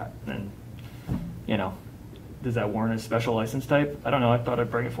where they're at? And, you know, does that warrant a special license type? I don't know. I thought I'd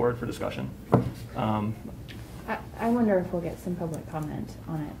bring it forward for discussion. I wonder if we'll get some public comment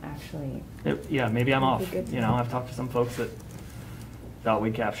on it, actually. Yeah, maybe I'm That'd off. be good to You know, know. I've talked to some folks that thought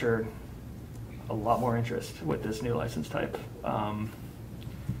we'd capture a lot more interest with this new license type.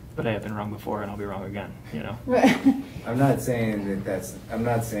 But I have been wrong before, and I'll be wrong again, you know? I'm not saying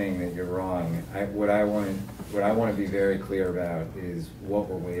that you're wrong. What I want to be very clear about is what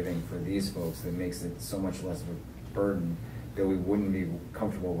we're waiving for these folks that makes it so much less of a burden that we wouldn't be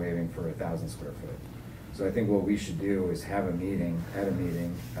comfortable waiving for 1,000 square foot. So I think what we should do is have a meeting,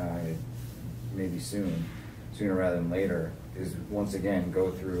 maybe sooner rather than later, is once again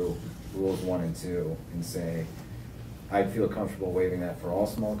go through rules 1 and 2 and say, I'd feel comfortable waiving that for all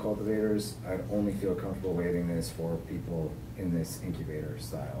small cultivators. I'd only feel comfortable waiving this for people in this incubator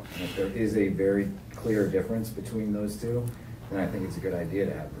style. And if there is a very clear difference between those two, then I think it's a good idea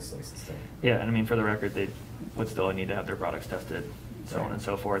to have this license type. Yeah, and I mean, for the record, they would still need to have their products tested, so on and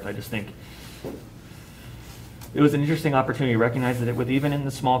so forth. I just think it was an interesting opportunity to recognize that with even in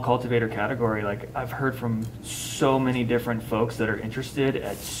the small cultivator category, like I've heard from so many different folks that are interested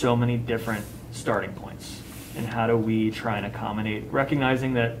at so many different starting points. And how do we try and accommodate,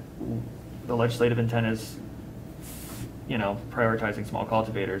 recognizing that the legislative intent is, you know, prioritizing small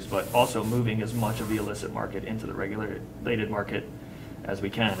cultivators, but also moving as much of the illicit market into the regulated market as we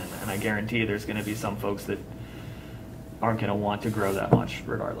can. And I guarantee there's going to be some folks that aren't going to want to grow that much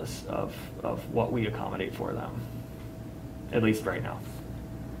regardless of what we accommodate for them, at least right now.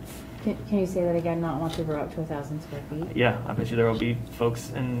 Can you say that again? Not want to grow up to 1,000 square feet? Yeah, I bet you there will be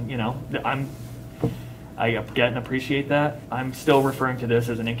folks, and you know, I get and appreciate that. I'm still referring to this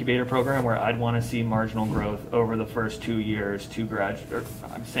as an incubator program where I'd want to see marginal growth over the first 2 years to graduate.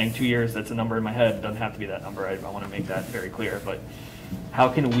 I'm saying 2 years, that's a number in my head. It doesn't have to be that number. I want to make that very clear. But how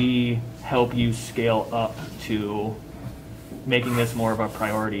can we help you scale up to making this more of a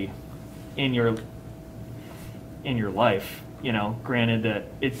priority in your life? You know, granted that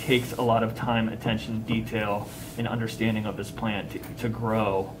it takes a lot of time, attention, detail, and understanding of this plant to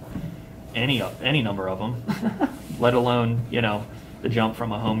grow any number of them, let alone, you know, the jump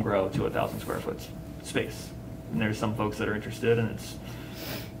from a home grow to 1,000 square foot space. And there's some folks that are interested, and it's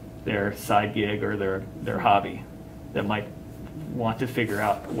their side gig or their hobby that might want to figure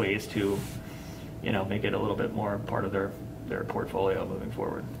out ways to, make it a little bit more part of their portfolio moving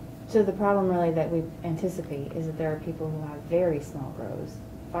forward. So the problem really that we anticipate is that there are people who have very small grows,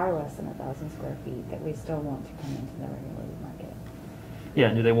 far less than 1,000 square feet, that we still want to come into the regulated market. Yeah,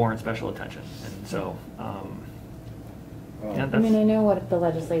 and do they warrant special attention? And so, I mean, I know what the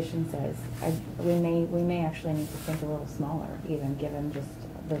legislation says. We may actually need to think a little smaller, even given just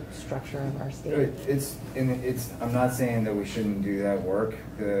the structure of our state. I'm not saying that we shouldn't do that work.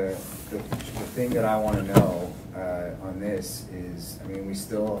 The thing that I want to know on this is, I mean, we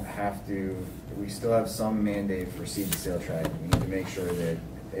still have some mandate for seed to sale tracking. We need to make sure that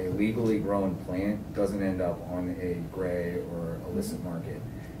a legally grown plant doesn't end up on a gray or illicit market.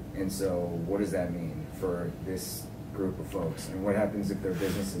 And so what does that mean for this group of folks? And what happens if their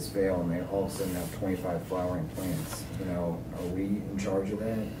businesses fail and they all of a sudden have 25 flowering plants? Are we in charge of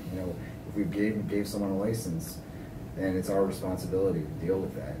that? If we gave someone a license, then it's our responsibility to deal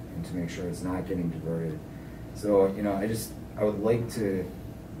with that and to make sure it's not getting diverted. So, I would like to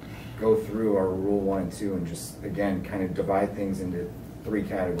go through our Rule 1 and 2 and just, again, kind of divide things into 3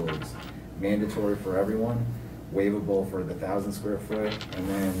 categories. Mandatory for everyone, waivable for the 1,000 square foot, and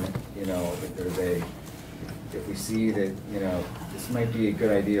then, if we see that, this might be a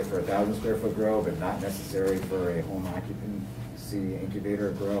good idea for a 1,000 square foot grow, but not necessary for a home occupancy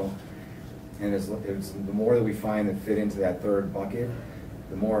incubator grow. And the more that we find that fit into that third bucket,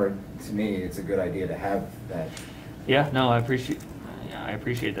 the more, to me, it's a good idea to have that. Yeah, no, I appreciate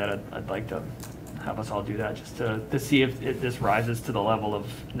that. I'd like to have us all do that just to see if this rises to the level of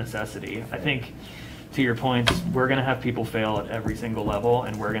necessity. I think, to your points, we're going to have people fail at every single level,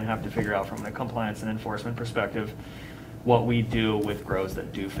 and we're going to have to figure out from a compliance and enforcement perspective what we do with grows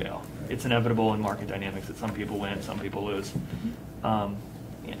that do fail. It's inevitable in market dynamics that some people win, some people lose.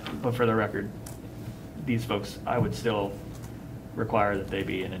 But for the record, these folks, I would still require that they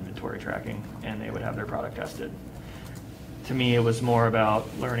be in inventory tracking and they would have their product tested. To me, it was more about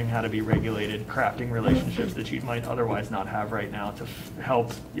learning how to be regulated, crafting relationships that you might otherwise not have right now to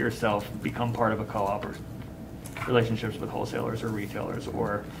help yourself become part of a co-op or relationships with wholesalers or retailers,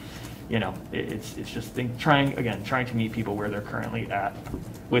 or, it's just trying to meet people where they're currently at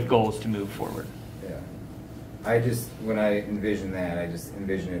with goals to move forward. Yeah. When I envision that, I just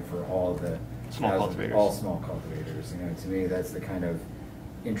envision it for all the small cultivators. All small cultivators. To me, that's the kind of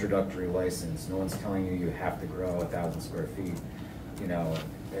introductory license. No one's telling you have to grow 1,000 square feet.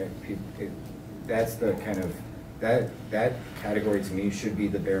 That's the kind of that category to me should be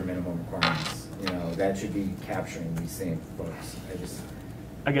the bare minimum requirements. That should be capturing these same folks.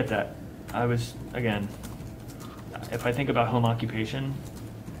 I get that. If I think about home occupation,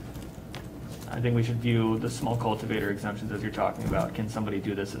 I think we should view the small cultivator exemptions as you're talking about. Can somebody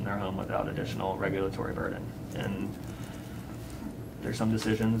do this in their home without additional regulatory burden? And there's some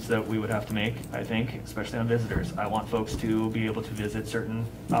decisions that we would have to make, I think, especially on visitors. I want folks to be able to visit certain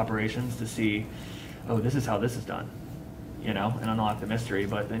operations to see, oh, this is how this is done, and unlock the mystery.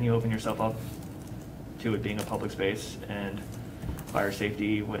 But then you open yourself up to it being a public space, and fire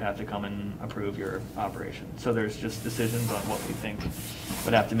safety would have to come and approve your operation. So there's just decisions on what we think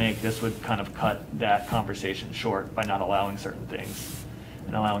would have to make. This would kind of cut that conversation short by not allowing certain things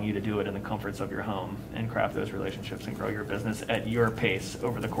and allowing you to do it in the comforts of your home and craft those relationships and grow your business at your pace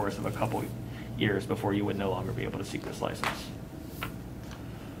over the course of a couple years before you would no longer be able to seek this license.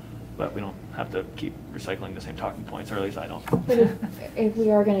 But we don't have to keep recycling the same talking points, or at least I don't. But if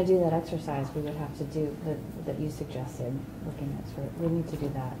we are going to do that exercise, we would have to do that you suggested, looking at we need to do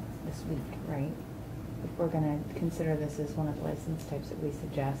that this week, right? If we're going to consider this as one of the license types that we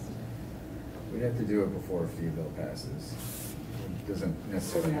suggest. We'd have to do it before a fee bill passes. It doesn't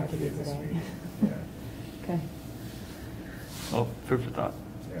necessarily have to be this week. Yeah. Okay. Well, food for thought.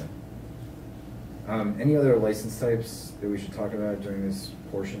 Yeah. Any other license types that we should talk about during this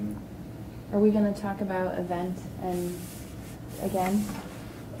portion? Are we going to talk about event and again?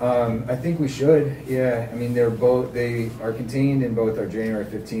 I think we should. Yeah. I mean, they are contained in both our January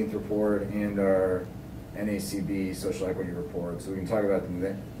 15th report and our NACB social equity report. So we can talk about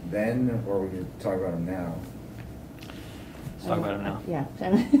them then, or we can talk about them now. Let's talk about it now. Yeah.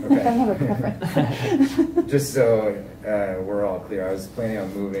 Okay. I have a preference. Just so we're all clear, I was planning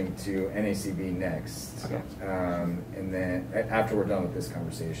on moving to NACB next. Okay. And then after we're done with this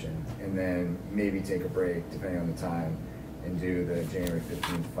conversation, and then maybe take a break depending on the time and do the January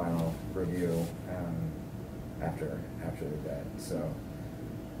 15th final review after that. So,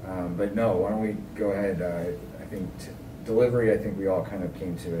 but no, why don't we go ahead? I think delivery, I think we all kind of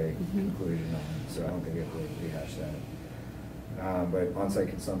came to a conclusion on, so I don't think we have to rehash that. But on-site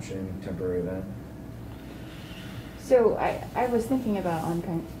consumption, temporary event? So I was thinking about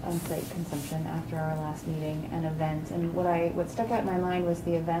on-site consumption after our last meeting and event, and what stuck out in my mind was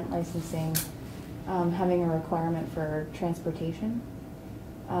the event licensing having a requirement for transportation,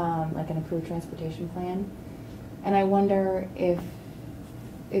 like an approved transportation plan. And I wonder if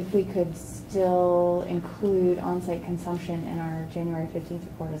we could still include on-site consumption in our January 15th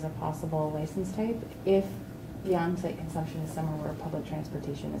report as a possible license type if the on-site consumption is somewhere where public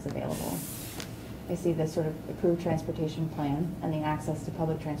transportation is available. I see this sort of approved transportation plan, and the access to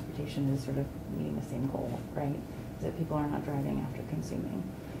public transportation is sort of meeting the same goal, right? That people are not driving after consuming.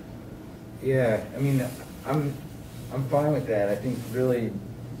 Yeah, I mean, I'm fine with that. I think really,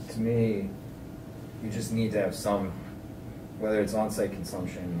 to me, you just need to have some, whether it's on-site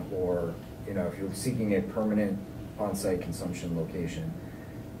consumption or, you know, if you're seeking a permanent on-site consumption location,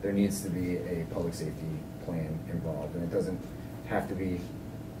 there needs to be a public safety plan involved, and it doesn't have to be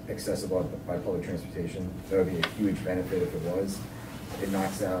accessible by public transportation. That would be a huge benefit if it was. It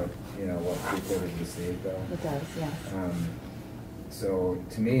knocks out, you know, what, 3/4 of the state though. It does, yes. So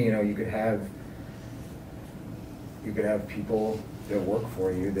to me, you know, you could have people that work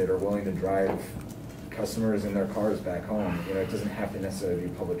for you that are willing to drive customers in their cars back home. You know, it doesn't have to necessarily be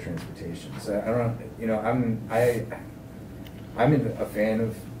public transportation. So I don't, you know, I'm a fan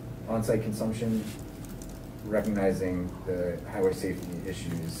of on-site consumption, recognizing the highway safety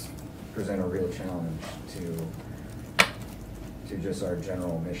issues present a real challenge to just our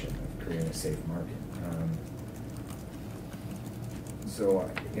general mission of creating a safe market. So,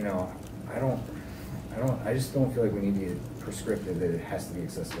 you know, I just don't feel like we need to be prescriptive that it has to be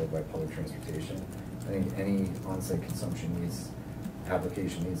accessible by public transportation. I think any on-site consumption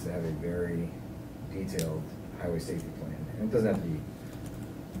application needs to have a very detailed highway safety plan. And it doesn't have to be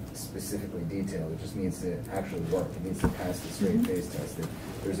specifically detailed, it just needs to actually work. It needs to pass the straight face test. That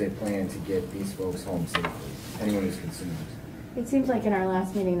there's a plan to get these folks home safely, anyone who's consumed. It seems like in our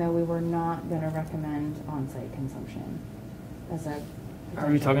last meeting, though, we were not going to recommend on-site consumption as a. Are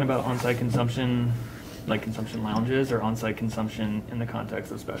we talking about on-site consumption, like consumption lounges, or on-site consumption in the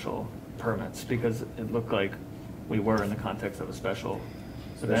context of special permits? Because it looked like we were in the context of a special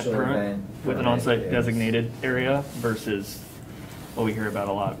event permit with an on-site designated area versus what we hear about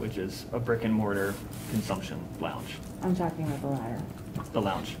a lot, which is a brick and mortar consumption lounge. I'm talking about the latter. The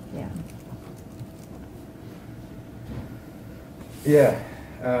lounge. Yeah.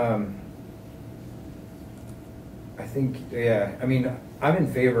 Yeah. I think, yeah, I mean, I'm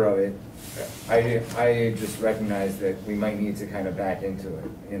in favor of it. I just recognize that we might need to kind of back into it,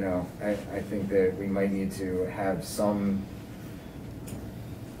 you know. I think that we might need to have some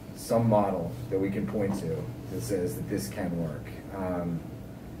model that we can point to that says that this can work,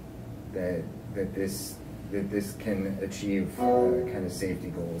 that this can achieve kind of safety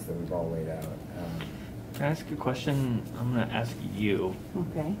goals that we've all laid out. Can I ask you a question? I'm going to ask you.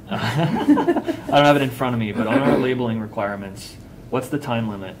 Okay. I don't have it in front of me, but on our labeling requirements, what's the time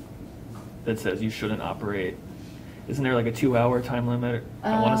limit that says you shouldn't operate? Isn't there like a 2-hour time limit?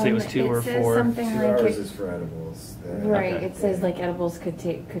 I want to say it was 2 or 4. It says something 2 like hours is for edibles. Right. Okay. It says like edibles could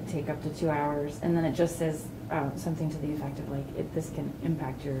take up to 2 hours, and then it just says something to the effect of like this can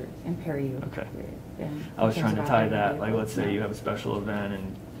impair you. Okay. in I was terms trying to of tie operating that, like vehicles. let's say you have a special event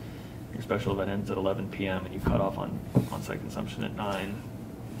and your special event ends at 11 p.m. and you cut off on-site consumption at 9.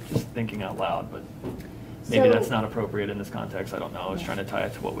 Just thinking out loud, but maybe So- that's not appropriate in this context. I don't know. I was trying to tie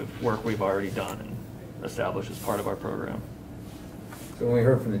it to what work we've already done and established as part of our program. So when we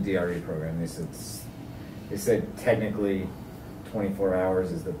heard from the DRE program, they said technically 24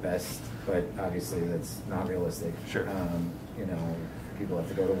 hours is the best, but obviously that's not realistic. Sure. You know, people have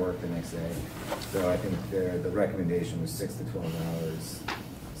to go to work the next day. So I think the recommendation was 6 to 12 hours,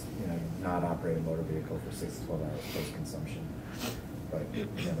 you know, not operate a motor vehicle for 6 to 12 hours post-consumption. But it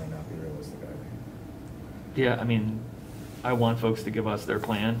might not be realistic either. Yeah, I mean, I want folks to give us their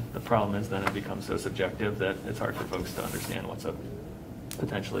plan. The problem is then it becomes so subjective that it's hard for folks to understand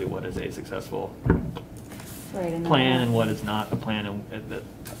potentially what is a successful Right, and plan and what is not a plan, and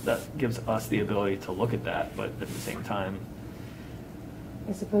that gives us the ability to look at that, but at the same time,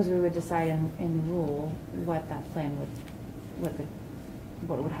 I suppose we would decide in rule what that plan what it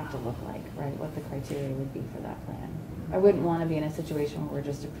would have to look like, right? What the criteria would be for that plan. I wouldn't want to be in a situation where we're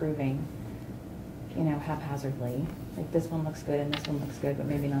just approving, you know, haphazardly. Like this one looks good and this one looks good, but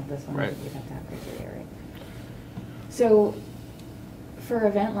maybe not this one. Right. We'd have to have criteria, right? So for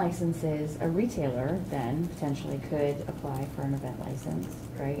event licenses, a retailer then potentially could apply for an event license,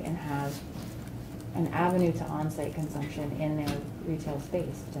 right? And have an avenue to on-site consumption in their retail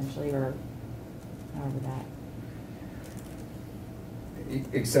space potentially, or however that.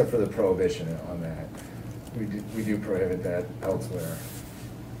 Except for the prohibition on that. We do prohibit that elsewhere.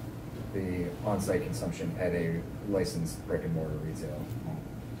 The on-site consumption at a licensed brick and mortar retail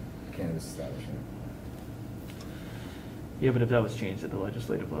cannabis establishment. Yeah, but if that was changed at the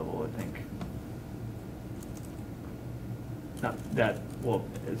legislative level, I think, not that, well,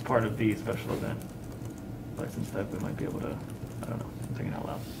 as part of the special event license type, we might be able to, I don't know, I'm thinking out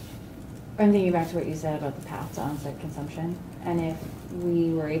loud. I'm thinking back to what you said about the path to on-site consumption, and if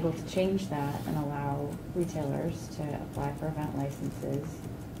we were able to change that and allow retailers to apply for event licenses,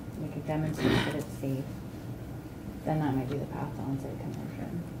 we could demonstrate that it's safe, then that might be the path to on-site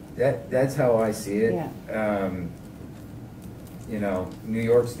consumption. That's how I see it. Yeah. You know, New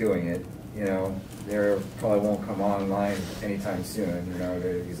York's doing it. You know, they probably won't come online anytime soon. You know,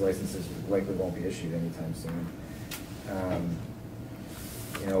 these licenses likely won't be issued anytime soon.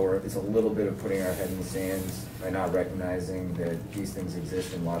 You know, it's a little bit of putting our head in the sand by not recognizing that these things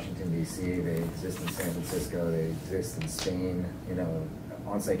exist in Washington, D.C., they exist in San Francisco, they exist in Spain. You know,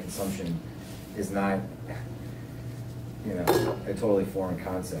 on-site consumption is not, you know, a totally foreign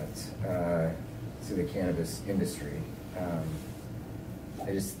concept to the cannabis industry.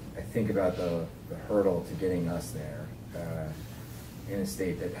 I think about the hurdle to getting us there in a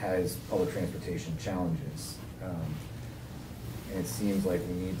state that has public transportation challenges. And it seems like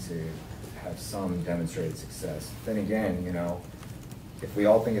we need to have some demonstrated success. Then again, you know, if we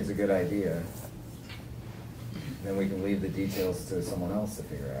all think it's a good idea, then we can leave the details to someone else to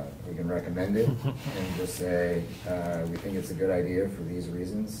figure out. We can recommend it and just say, we think it's a good idea for these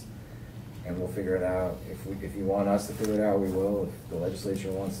reasons, and we'll figure it out. If you want us to figure it out, we will. If the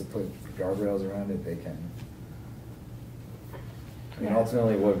legislature wants to put guardrails around it, they can. I mean,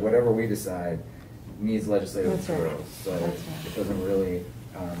 ultimately, whatever we decide needs legislative approval. So it doesn't really,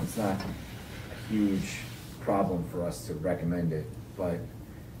 it's not a huge problem for us to recommend it, but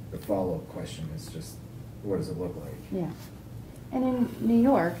the follow-up question is just, what does it look like? Yeah. And in New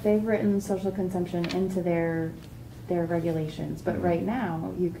York, they've written social consumption into their regulations, but right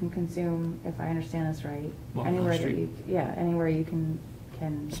now you can consume, if I understand this right, Well, anywhere that street. anywhere you can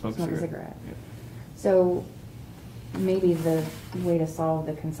Smoke smoke a cigarette. cigarette. Yeah. So maybe the way to solve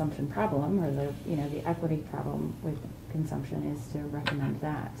the consumption problem, or the equity problem with consumption, is to recommend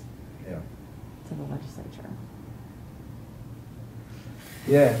that Yeah. to the legislature.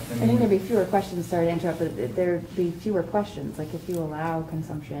 Yeah, I think there'd be fewer questions, sorry to interrupt, but there'd be fewer questions. Like if you allow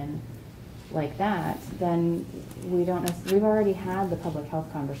consumption like that, then we've already had the public health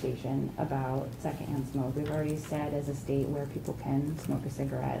conversation about secondhand smoke. We've already said as a state where people can smoke a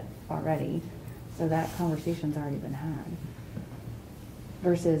cigarette already. So that conversation's already been had.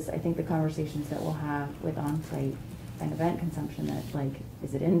 Versus, I think, the conversations that we'll have with on-site and event consumption, that like,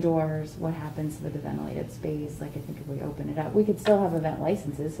 is it indoors? What happens to the ventilated space? Like, I think if we open it up, we could still have event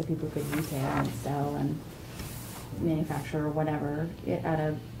licenses so people could retail and sell and manufacture or whatever at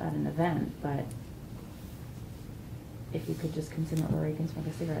an event, but if you could just consume it where you can smoke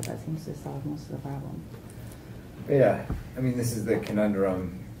a cigarette, that seems to solve most of the problem. Yeah, I mean, this is the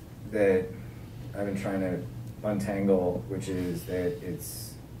conundrum that I've been trying to untangle, which is that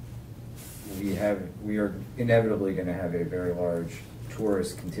we are inevitably going to have a very large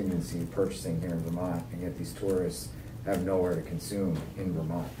tourist contingency purchasing here in Vermont, and yet these tourists have nowhere to consume in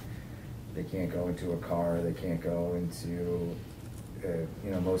Vermont. They can't go into a car, they can't go into,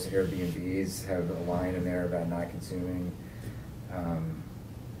 most Airbnbs have a line in there about not consuming.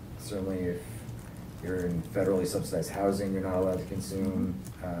 Certainly if you're in federally subsidized housing, you're not allowed to consume.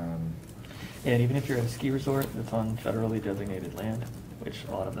 And even if you're at a ski resort that's on federally designated land, which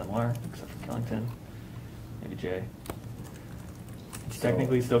a lot of them are, except for Killington, maybe Jay, it's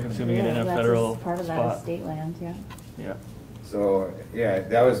technically still consuming it in a that's federal part of spot. that is state land, yeah. Yeah. So, yeah,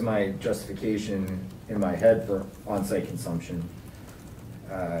 that was my justification in my head for on-site consumption.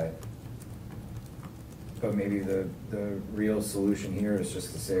 But maybe the real solution here is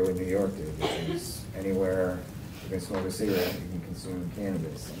just to say what New York did, which is anywhere you can smoke a cigarette, you can consume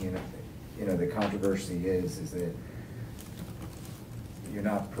cannabis. I mean, the controversy is that you're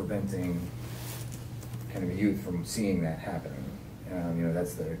not preventing kind of youth from seeing that happening.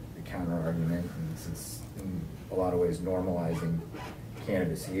 That's the counter argument, and since in a lot of ways normalizing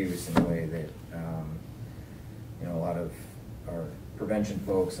cannabis use in a way that a lot of our prevention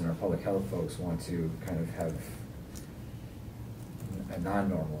folks and our public health folks want to kind of have a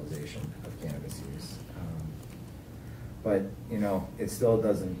non-normalization of cannabis use. But it still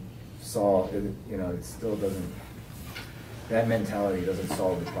doesn't solve, it still doesn't, that mentality doesn't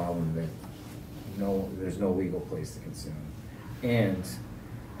solve the problem that there's no legal place to consume. And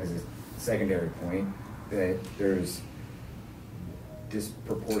as a secondary point, that there's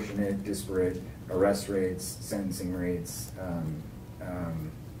disproportionate, disparate arrest rates, sentencing rates.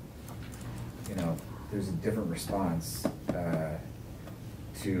 You know, there's a different response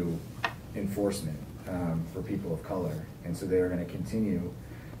to enforcement for people of color, and so they're going to continue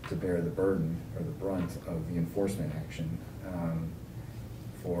to bear the burden or the brunt of the enforcement action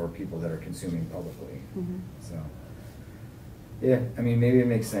for people that are consuming publicly. Mm-hmm. So, yeah, I mean, maybe it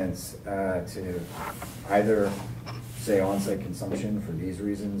makes sense to either say on-site consumption for these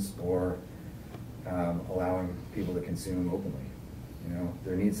reasons, or allowing people to consume openly. You know,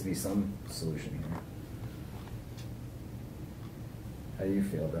 there needs to be some solution here. How do you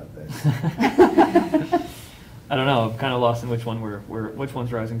feel about this? I don't know. I'm kind of lost in which one which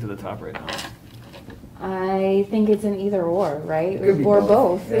one's rising to the top right now. I think it's an either or, right? It could be Or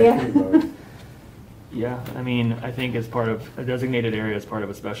both. Yeah, it could be both. Yeah, I mean, I think as part of a designated area, as part of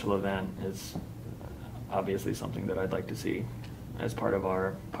a special event, is obviously something that I'd like to see as part of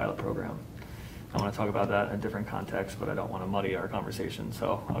our pilot program. I want to talk about that in a different context, but I don't want to muddy our conversation,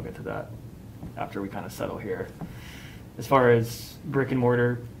 so I'll get to that after we kind of settle here. As far as brick and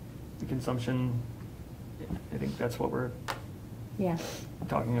mortar consumption, I think that's what we're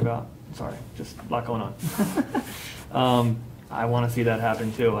talking about. Sorry, just a lot going on. I want to see that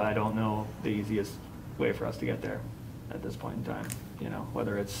happen too. I don't know the easiest way for us to get there at this point in time. You know,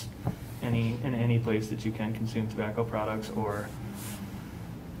 whether it's in any place that you can consume tobacco products, or,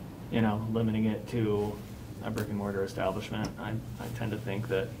 you know, limiting it to a brick and mortar establishment. I tend to think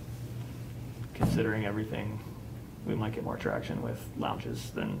that, considering everything, we might get more traction with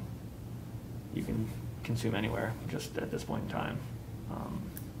lounges than you can consume anywhere, just at this point in time.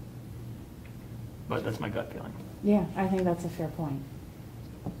 But that's my gut feeling. Yeah, I think that's a fair point.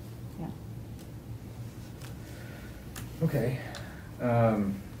 Yeah. Okay.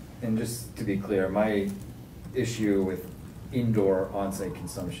 And just to be clear, my issue with indoor on-site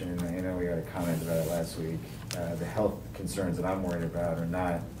consumption, I know we got a comment about it last week, the health concerns that I'm worried about are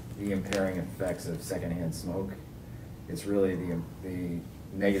not the impairing effects of secondhand smoke. It's really the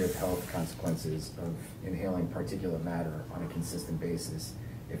negative health consequences of inhaling particulate matter on a consistent basis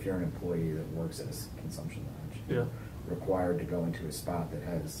if you're an employee that works at a consumption lounge. Yeah. You're required to go into a spot that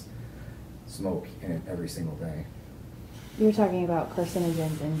has smoke in it every single day. You're talking about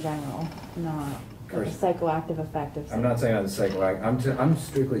carcinogens in general, not the psychoactive effect of. I'm not saying on the psychoactive. I'm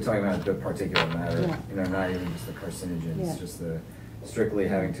strictly talking about the particulate matter. Yeah. You know, not even just the carcinogens. Yeah. Just the strictly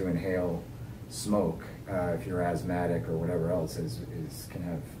having to inhale smoke if you're asthmatic or whatever else can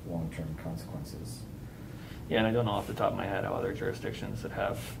have long-term consequences. Yeah, and I don't know off the top of my head how other jurisdictions that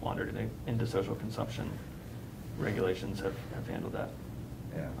have wandered into social consumption regulations have handled that.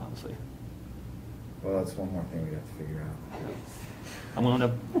 Yeah. Honestly. Well, that's one more thing we have to figure out. I'm willing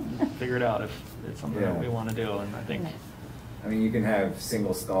to figure it out if it's something that we want to do, and I think. I mean, you can have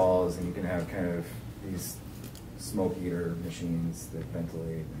single stalls, and you can have kind of these smoke eater machines that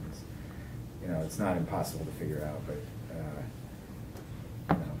ventilate, and you know, it's not impossible to figure out, but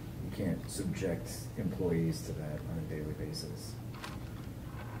you know, you can't subject employees to that on a daily basis.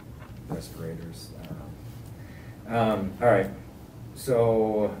 Respirators, I don't know. All right,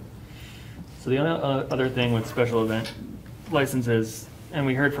 so the other thing with special event licenses, and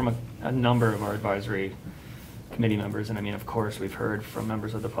we heard from a number of our advisory committee members, and I mean, of course, we've heard from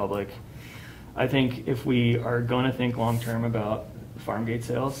members of the public. I think if we are going to think long-term about farm gate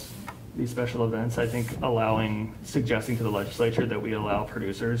sales, these special events, I think suggesting to the legislature that we allow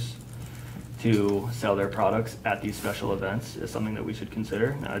producers to sell their products at these special events is something that we should consider,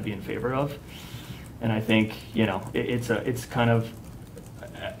 and I'd be in favor of. And I think, you know, it's kind of,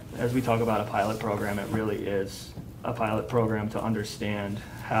 as we talk about a pilot program, it really is a pilot program to understand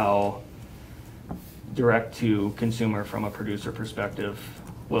how direct to consumer from a producer perspective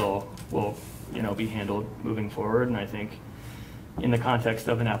will you know, be handled moving forward. And I think in the context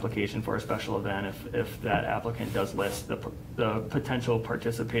of an application for a special event, if that applicant does list the potential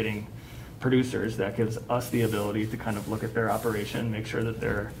participating producers, that gives us the ability to kind of look at their operation, make sure that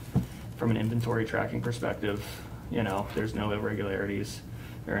they're, from an inventory tracking perspective, you know, there's no irregularities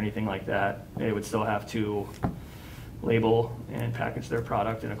or anything like that. They would still have to label and package their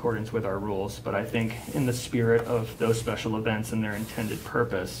product in accordance with our rules. But I think in the spirit of those special events and their intended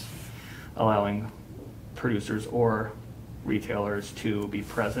purpose, allowing producers or retailers to be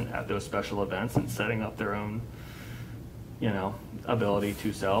present at those special events and setting up their own, you know, ability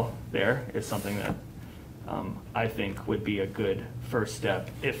to sell there is something that I think would be a good first step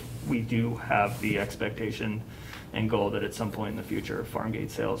if we do have the expectation and goal that at some point in the future, farm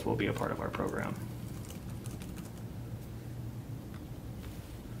gate sales will be a part of our program.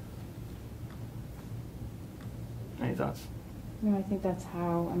 Any thoughts? No, I think that's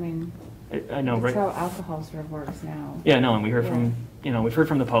how, I mean, I know, that's right? how alcohol sort of works now. Yeah, no, and we heard Yeah. from, we've heard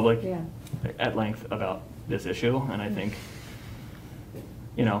from the public Yeah. at length about this issue, and I think,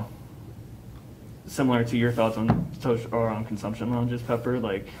 similar to your thoughts on social or on consumption lounges, Pepper,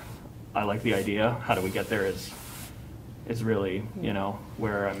 like, I like the idea. How do we get there is really,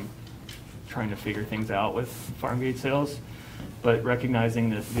 where I'm trying to figure things out with farm gate sales. But recognizing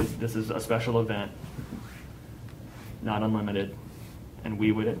that this is a special event, not unlimited, and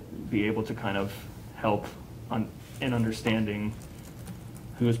we would be able to kind of help in understanding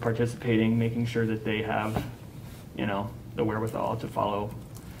who is participating, making sure that they have, the wherewithal to follow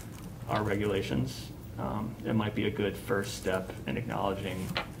our regulations. It might be a good first step in acknowledging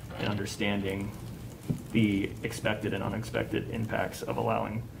and understanding the expected and unexpected impacts of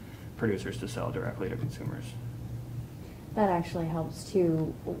allowing producers to sell directly to consumers. That actually helps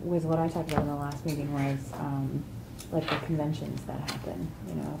too with what I talked about in the last meeting was like the conventions that happen,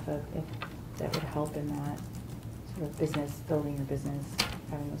 if that would help in that sort of business, building your business,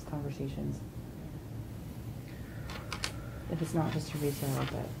 having those conversations. If it's not just a retailer,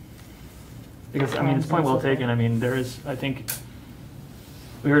 but. Because, it's point well taken. There is, I think,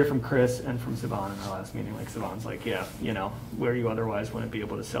 we heard it from Chris and from Siobhan in our last meeting. Like, Siobhan's like, yeah, where you otherwise wouldn't be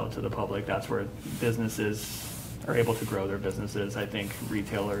able to sell to the public, that's where businesses are able to grow their businesses. I think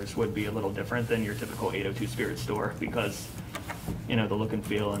retailers would be a little different than your typical 802 spirit store because, the look and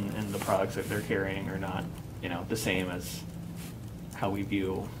feel and the products that they're carrying are not, the same as how we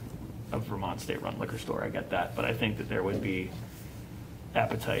view a Vermont state-run liquor store. I get that. But I think that there would be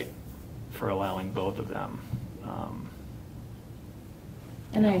appetite for allowing both of them.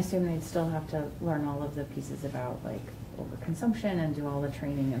 And I assume they'd still have to learn all of the pieces about like overconsumption and do all the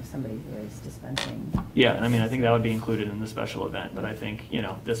training of somebody who is dispensing. Yeah, and I think that would be included in the special event, but I think,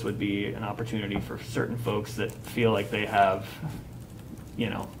 this would be an opportunity for certain folks that feel like they have,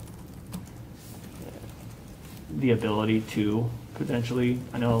 the ability to potentially,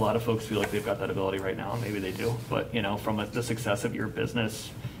 I know a lot of folks feel like they've got that ability right now, and maybe they do, but, from the success of your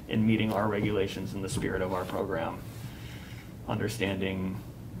business in meeting our regulations in the spirit of our program, understanding,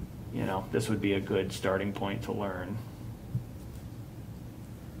 this would be a good starting point to learn.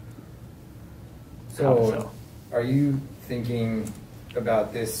 So, are you thinking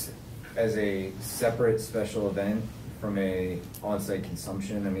about this as a separate special event from a on-site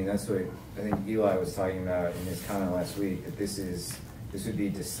consumption? That's what I think Eli was talking about in his comment last week, that this would be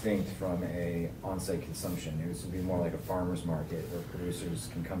distinct from a on-site consumption. This would be more like a farmer's market where producers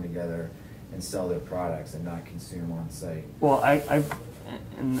can come together and sell their products and not consume on-site. Well, I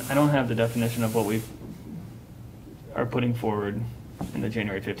don't have the definition of what we are putting forward in the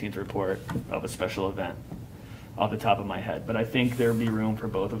January 15th report of a special event off the top of my head, but I think there'd be room for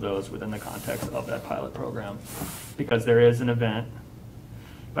both of those within the context of that pilot program, because there is an event,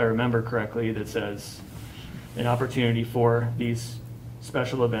 if I remember correctly, that says an opportunity for these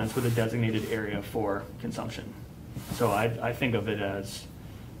special events with a designated area for consumption. So I think of it as,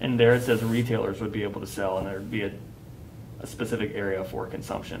 and there it says retailers would be able to sell, and there'd be a specific area for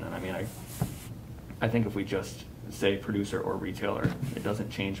consumption. And I think if we just say producer or retailer, it doesn't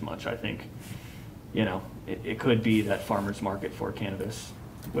change much. I think, it could be that farmer's market for cannabis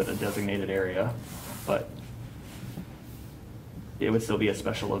with a designated area, but it would still be a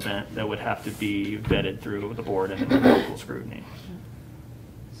special event that would have to be vetted through the board and local scrutiny.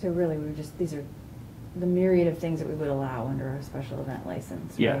 So really, these are the myriad of things that we would allow under a special event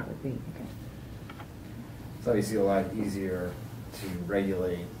license. Yeah. Right, would be, okay. It's obviously a lot easier to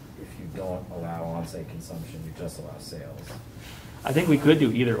regulate if you don't allow on-site consumption, you just allow sales. I think we could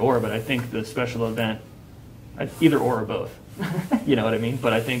do either or, but I think the special event, either or both. You know what I mean?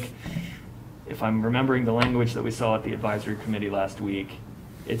 But I think if I'm remembering the language that we saw at the advisory committee last week,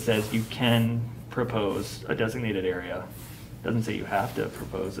 it says you can propose a designated area. It doesn't say you have to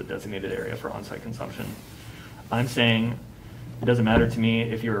propose a designated area for on-site consumption. I'm saying it doesn't matter to me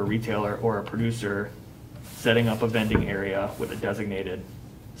if you're a retailer or a producer setting up a vending area with a designated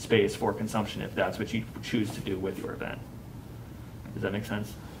space for consumption if that's what you choose to do with your event. Does that make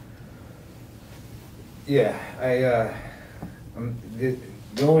sense? Yeah,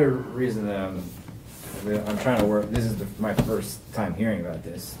 the only reason that I'm trying to work, this is my first time hearing about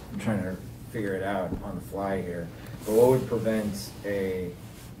this. I'm trying to figure it out on the fly here. But what would prevent a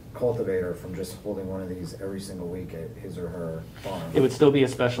cultivator from just holding one of these every single week at his or her farm? It would still be a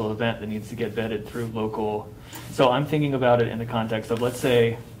special event that needs to get vetted through local. So I'm thinking about it in the context of, let's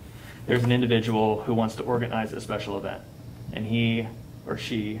say there's an individual who wants to organize a special event, and he or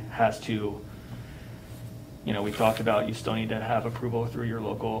she has to You know, we talked about you still need to have approval through your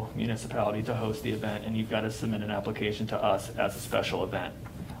local municipality to host the event, and you've got to submit an application to us as a special event.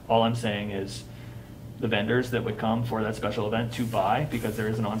 All I'm saying is the vendors that would come for that special event to buy, because there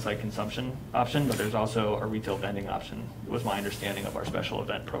is an on-site consumption option, but there's also a retail vending option, was my understanding of our special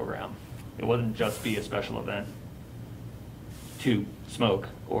event program. It wouldn't just be a special event to smoke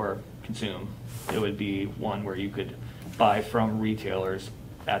or consume. It would be one where you could buy from retailers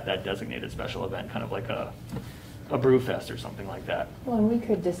at that designated special event, kind of like a brew fest or something like that. Well, and we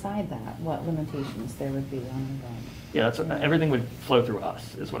could decide that, what limitations there would be on an event. Yeah, that's everything would flow through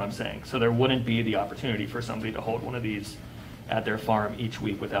us, is what I'm saying. So there wouldn't be the opportunity for somebody to hold one of these at their farm each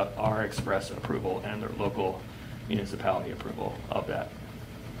week without our express approval and their local municipality approval of that.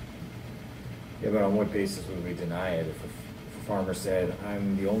 Yeah, but on what basis would we deny it? If a farmer said,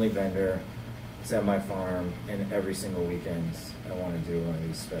 I'm the only vendor, it's at my farm, and every single weekend I want to do one of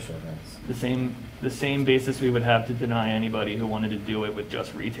these special events. The same basis we would have to deny anybody who wanted to do it with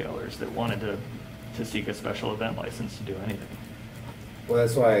just retailers that wanted to seek a special event license to do anything. Well,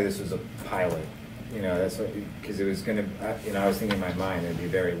 that's why this was a pilot. You know, that's what, because it was going to, you know, I was thinking in my mind it'd be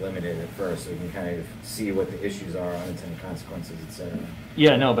very limited at first, so we can kind of see what the issues are, unintended consequences, et cetera.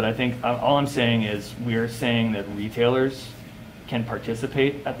 Yeah, no, but I think all I'm saying is we're saying that retailers can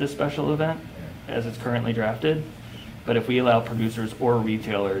participate at this special event as it's currently drafted. But if we allow producers or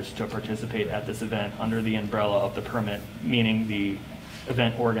retailers to participate at this event under the umbrella of the permit, meaning the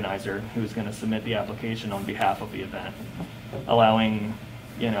event organizer who's going to submit the application on behalf of the event, allowing,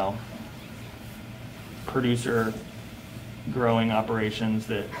 you know, producer growing operations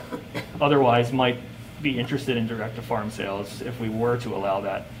that otherwise might be interested in direct-to-farm sales, if we were to allow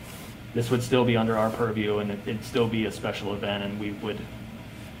that, this would still be under our purview, and it'd still be a special event, and we would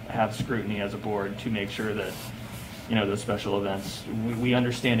have scrutiny as a board to make sure that, you know, those special events, we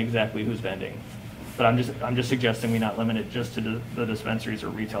understand exactly who's vending. But I'm just suggesting we not limit it just to the dispensaries or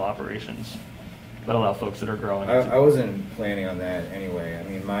retail operations, but allow folks that are growing. I wasn't planning on that anyway. I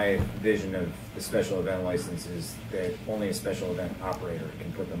mean, my vision of the special event license is that only a special event operator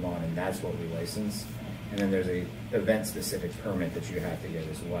can put them on, and that's what we license. And then there's a event-specific permit that you have to get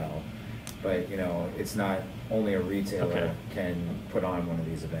as well. But, you know, it's not only a retailer can put on one of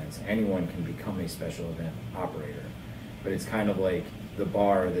these events. Anyone can become a special event operator. But it's kind of like the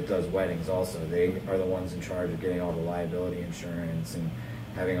bar that does weddings also. They are the ones in charge of getting all the liability insurance and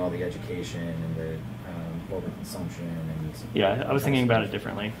having all the education and the overconsumption. And yeah, I was thinking about it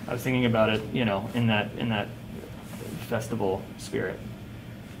differently. I was thinking about it, you know, in that festival spirit,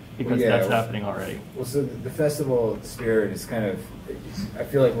 because that's happening already. Well, so the festival spirit is kind of, I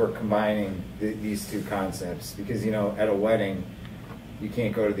feel like we're combining these two concepts, because, you know, at a wedding, you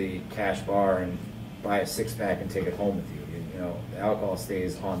can't go to the cash bar and buy a six-pack and take it home with you. You know, the alcohol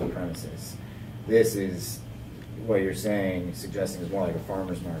stays on the premises. This is what you're suggesting is more like a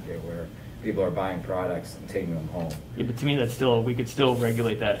farmer's market where people are buying products and taking them home. Yeah, but to me, we could still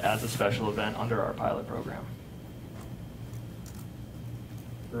regulate that as a special event under our pilot program.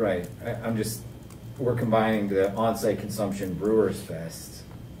 Right. We're combining the on-site consumption Brewers Fest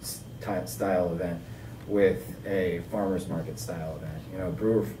style event with a farmer's market style event. You know,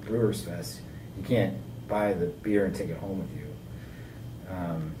 Brewers Fest, you can't buy the beer and take it home with you.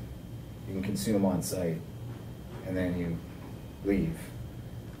 You can consume on site, and then you leave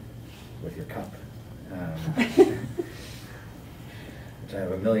with your cup. Which I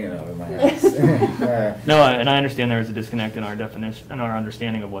have a million of in my house. No, and I understand there is a disconnect in our definition and our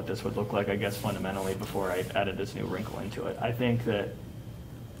understanding of what this would look like, I guess, fundamentally, before I added this new wrinkle into it. I think that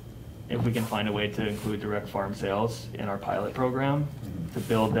if we can find a way to include direct farm sales in our pilot program, to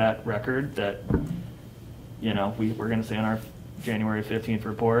build that record that, you know, we're going to say in our January 15th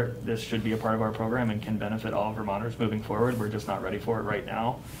report, this should be a part of our program and can benefit all Vermonters moving forward. We're just not ready for it right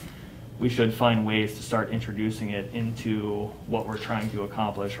now. We should find ways to start introducing it into what we're trying to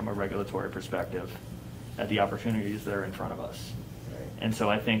accomplish from a regulatory perspective at the opportunities that are in front of us. Right. And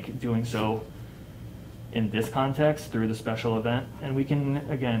so I think doing so in this context through the special event, and we can,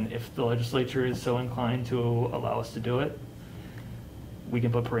 again, if the legislature is so inclined to allow us to do it, we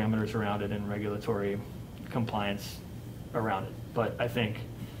can put parameters around it and regulatory compliance around it. But I think,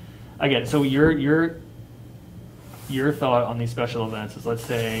 again, so your thought on these special events is, let's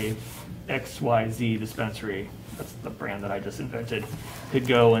say XYZ dispensary, that's the brand that I just invented, could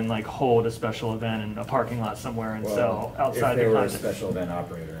go and like hold a special event in a parking lot somewhere and sell outside the context. If they were a special event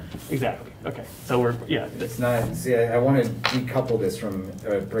operator. Exactly. Okay. So It's not, see, I want to decouple this from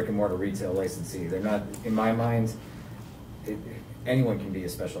a brick and mortar retail licensee. They're not, in my mind, anyone can be a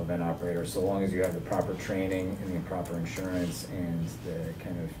special event operator so long as you have the proper training and the proper insurance and the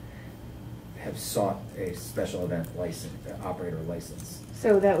kind of have sought a special event license, operator license.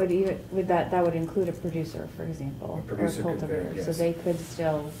 So that would that would include a producer, for example, A producer or a could cultivator. vary, yes. So they could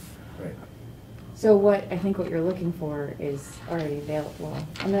still. Right. So I think what you're looking for is already available. Well,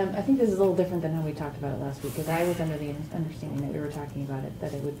 I mean, I think this is a little different than how we talked about it last week, because I was under the understanding that we were talking about it,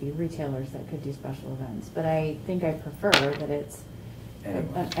 that it would be retailers that could do special events. But I think I prefer that it's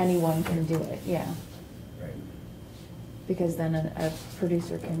anyone can do it, yeah. Right. Because then a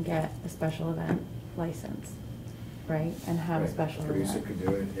producer can get a special event license, right? And have a Right. special Producer event. could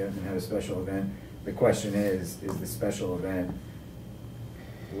do it, yeah, and have a special event. The question is the special event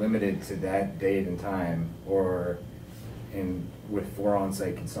limited to that date and time, or for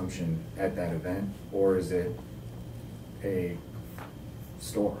on-site consumption at that event, or is it a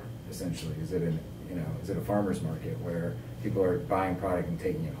store, essentially? Is it is it a farmer's market where people are buying product and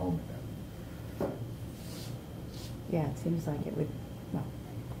taking it home with them? Yeah, it seems like it would, well,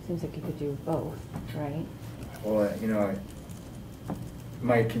 it seems like you could do both, right? Well,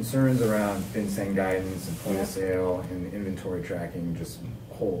 my concerns around FinCEN guidance and point of sale and inventory tracking just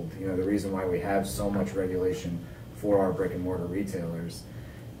hold. The reason why we have so much regulation for our brick and mortar retailers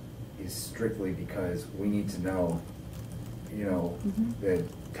is strictly because we need to know, that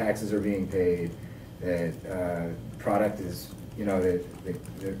taxes are being paid, that product is, that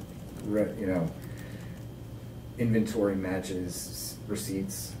inventory matches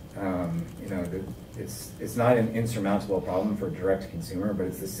receipts. It's not an insurmountable problem for direct to consumer, but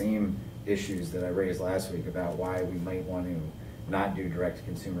it's the same issues that I raised last week about why we might want to not do direct to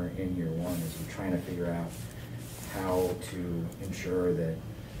consumer in year one, is we're trying to figure out how to ensure that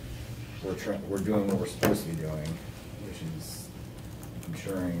we're doing what we're supposed to be doing, which is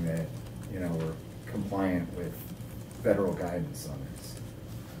ensuring that we're compliant with federal guidance on this.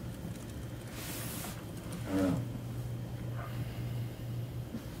 I don't know.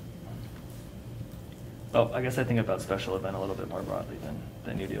 Well, I guess I think about special event a little bit more broadly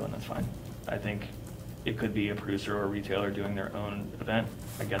than you do, and that's fine. I think it could be a producer or a retailer doing their own event.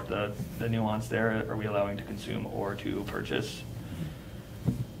 I get the nuance there. Are we allowing to consume or to purchase?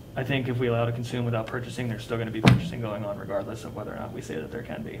 I think if we allow to consume without purchasing, there's still going to be purchasing going on regardless of whether or not we say that there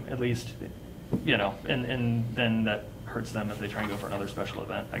can be. At least, and then that hurts them if they try and go for another special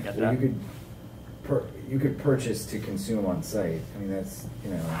event. I get Well, that. you could purchase to consume on site. I mean, that's,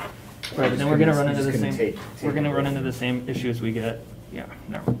 Right, but then we're gonna run into the couldn't same, take we're gonna it. run into the same issues we get, yeah,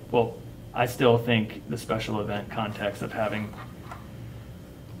 no. Well, I still think the special event context of having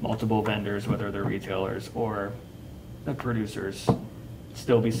multiple vendors, whether they're retailers or the producers,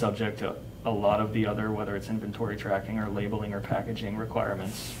 still be subject to a lot of the other, whether it's inventory tracking or labeling or packaging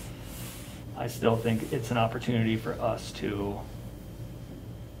requirements. I still think it's an opportunity for us to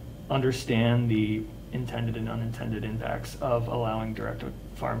understand the intended and unintended impacts of allowing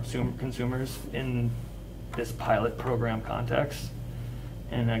direct-to-farm consumers in this pilot program context.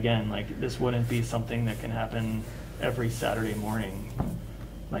 And again, like, this wouldn't be something that can happen every Saturday morning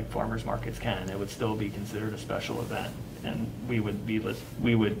like farmers markets can. It would still be considered a special event, and we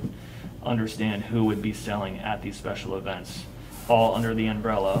would understand who would be selling at these special events, all under the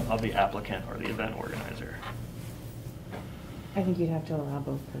umbrella of the applicant or the event organizer. I think you'd have to allow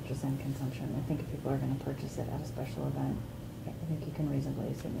both purchase and consumption. I think if people are going to purchase it at a special event, I think you can reasonably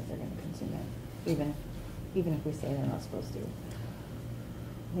assume that they're going to consume it, even if we say they're not supposed to.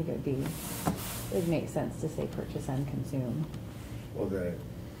 I think it would make sense to say purchase and consume. Well,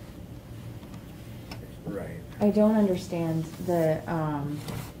 right. I don't understand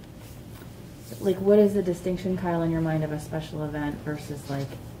what is the distinction, Kyle, in your mind of a special event versus like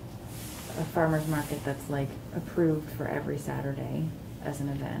a farmer's market that's like approved for every Saturday as an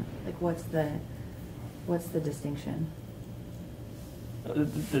event? Like, what's the distinction?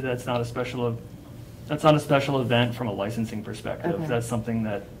 That's not a special event from a licensing perspective. Okay. That's something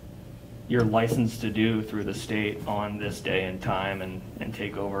that you're licensed to do through the state on this day and time and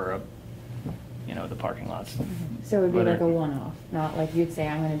take over the parking lots. So it would be Whether- like a one-off, not like you'd say,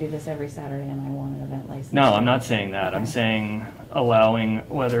 I'm going to do this every Saturday and I want an event license. No, I'm not saying that. I'm Okay. saying allowing,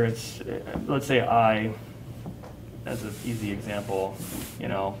 whether it's, let's say I, as an easy example,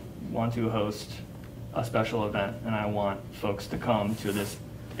 want to host a special event and I want folks to come to this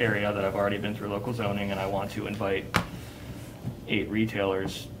area that I've already been through local zoning, and I want to invite 8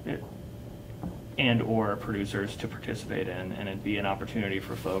 retailers and or producers to participate in, and it'd be an opportunity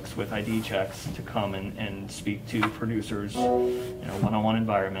for folks with ID checks to come and speak to producers in a one-on-one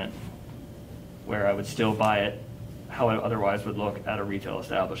environment where I would still buy it how it otherwise would look at a retail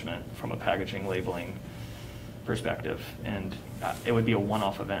establishment from a packaging, labeling perspective. And it would be a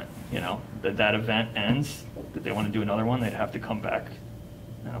one-off event, that event ends, that they want to do another one, they'd have to come back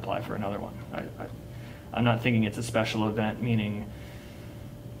and apply for another one. I'm not thinking it's a special event, meaning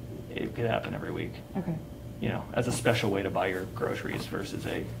it could happen every week. Okay. You know, as a special way to buy your groceries versus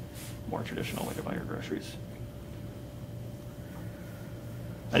a more traditional way to buy your groceries.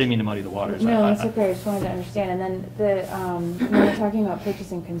 I didn't mean to muddy the waters. No, it's okay. I just wanted to understand. And then when we're talking about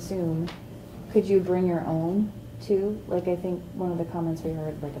purchase and consume, could you bring your own too? Like I think one of the comments we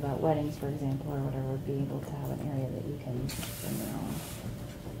heard, like about weddings, for example, or whatever, would be able to have an area that you can bring your own.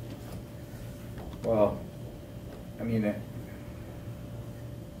 Well, I mean,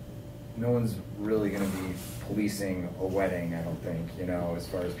 no one's really going to be policing a wedding, I don't think, you know, as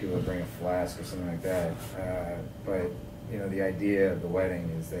far as people that bring a flask or something like that. But, you know, the idea of the wedding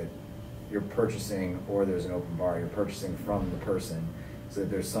is that you're purchasing, or there's an open bar, you're purchasing from the person, so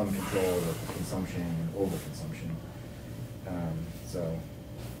that there's some control over consumption and overconsumption. So.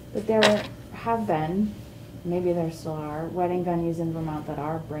 But there have been, maybe there still are, wedding venues in Vermont that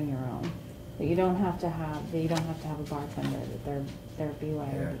are bring your own. That you don't have to have a bartender, that they're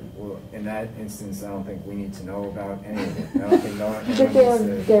BYOB. Yeah, well, in that instance, I don't think we need to know about any of it. I don't think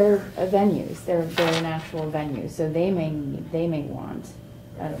But they're venues, they're an actual venue, so they may want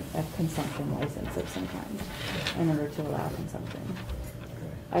a consumption license of some kind in order to allow consumption.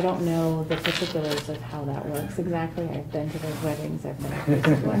 I don't know the particulars of how that works exactly. I've been to those weddings, I've never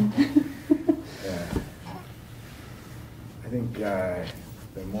tasted one. Yeah. I think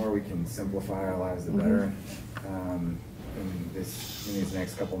the more we can simplify our lives, the better. In these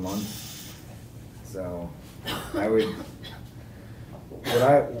next couple months. So,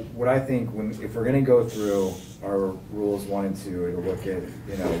 what I think if we're going to go through our rules 1 and 2 to look at,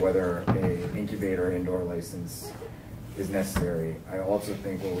 you know, whether a incubator indoor license is necessary, I also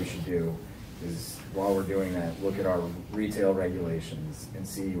think what we should do is, while we're doing that, look at our retail regulations and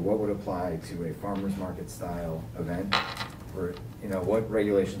see what would apply to a farmer's market style event, or, you know, what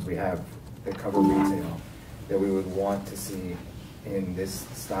regulations we have that cover retail that we would want to see in this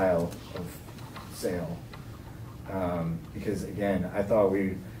style of sale. Because again, I thought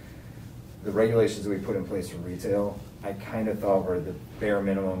the regulations that we put in place for retail, I kind of thought were the bare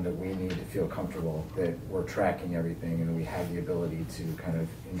minimum that we need to feel comfortable that we're tracking everything and we have the ability to kind of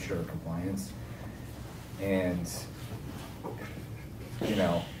ensure compliance. And, you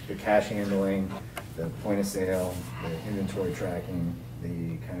know, the cash handling, the point of sale, the inventory tracking,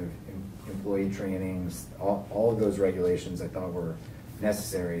 the kind of employee trainings, all of those regulations I thought were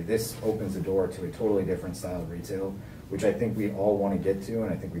necessary. This opens the door to a totally different style of retail, which I think we all want to get to,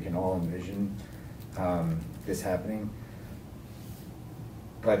 and I think we can all envision this happening.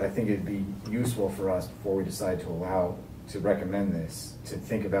 But I think it'd be useful for us, before we decide to recommend this, to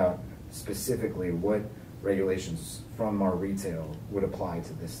think about specifically what regulations from our retail would apply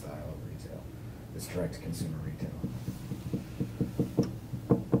to this style of retail, this direct-to-consumer retail.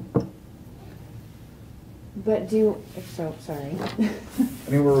 But sorry. I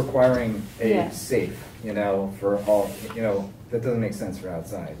mean, we're requiring a safe, you know, for all, you know, that doesn't make sense for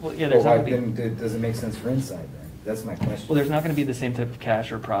outside. Well, yeah, there's not gonna be, does it make sense for inside then? That's my question. well, there's not going to be the same type of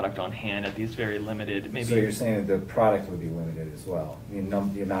cash or product on hand at these very limited, maybe. So you're saying that the product would be limited as well? I mean,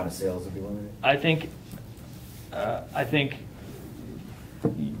 the amount of sales would be limited? I think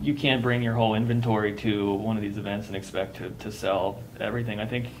you can't bring your whole inventory to one of these events and expect to sell everything. I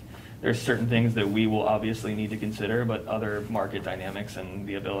think there's certain things that we will obviously need to consider, but other market dynamics and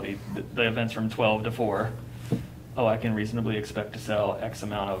the ability, the events from 12 to 4, I can reasonably expect to sell X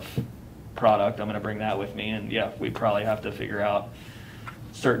amount of product. I'm going to bring that with me, and yeah, we probably have to figure out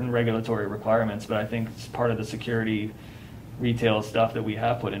certain regulatory requirements, but I think it's part of the security retail stuff that we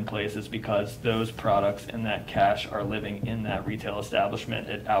have put in place is because those products and that cash are living in that retail establishment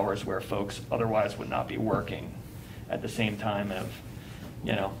at hours where folks otherwise would not be working at the same time of,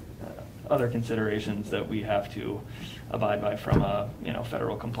 you know, other considerations that we have to abide by from a, you know,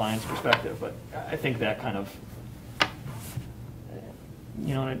 federal compliance perspective. But I think that kind of,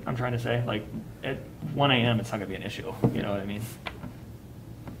 you know what I'm trying to say? Like at 1 a.m. it's not going to be an issue. You know what I mean?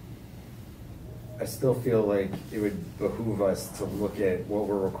 I still feel like it would behoove us to look at what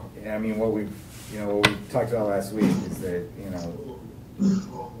what we talked about last week is that, you know,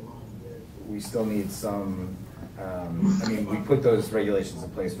 we still need some, I mean, we put those regulations in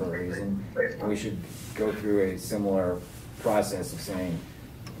place for a reason, and we should go through a similar process of saying,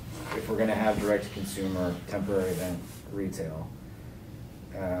 if we're gonna have direct-to-consumer temporary event retail,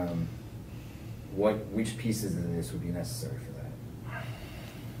 which pieces of this would be necessary for that?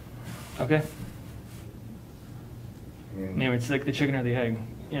 Okay. I mean, Maybe it's like the chicken or the egg,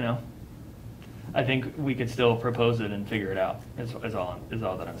 you know. I think we could still propose it and figure it out. Is all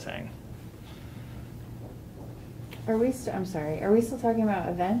that I'm saying. Are we, I'm sorry, are we still talking about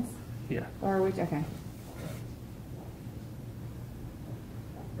events? Yeah. Or are we, okay.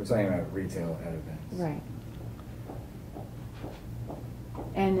 We're talking about retail at events. Right.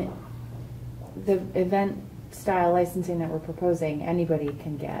 And the event style licensing that we're proposing, anybody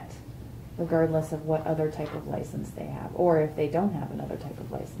can get, regardless of what other type of license they have. Or if they don't have another type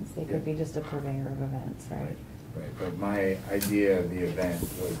of license, they could be just a purveyor of events, right? Right, but my idea of the event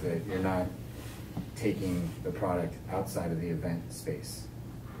was that you're not taking the product outside of the event space.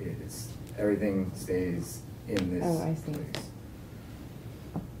 It's, everything stays in this Oh, I see. place.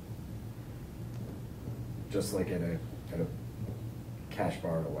 Just like at a cash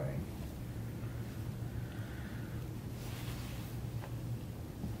bar at a wedding.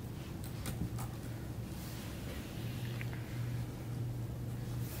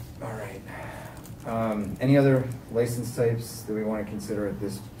 All right. Any other license types that we want to consider at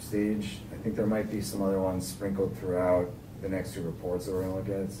this stage? I think there might be some other ones sprinkled throughout the next two reports that we're going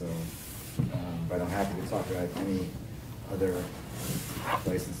to look at. So, but I'm happy to talk about any other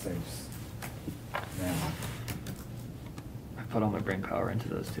license types now. I put all my brain power into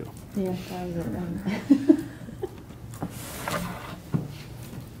those two. Yeah, that was it.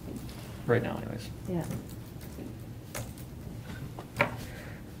 Right now, anyways. Yeah.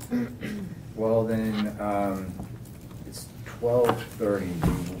 Well, then, it's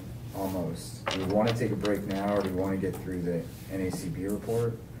 12:30 almost. Do we want to take a break now, or do we want to get through the NACB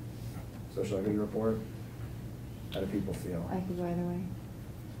report, social equity report? How do people feel? I could go either way.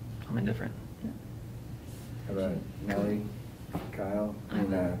 I'm indifferent. How about Nellie, Kyle,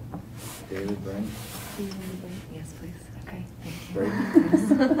 and David, Brent? Do you want to break? Yes, please. Okay, thank you. Break?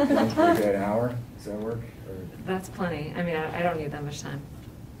 Break at an hour? Does that work? Or That's plenty. I mean, I don't need that much time.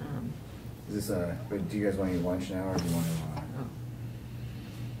 is this but do you guys want to eat lunch now, or do you want to?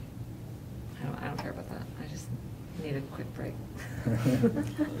 Oh. I don't care about that. I just need a quick break.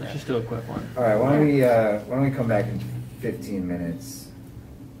 Let's just do a quick one. All right, why don't we come back in 15 minutes,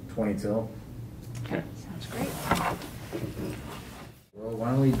 20 till? Okay. Sounds great. Well,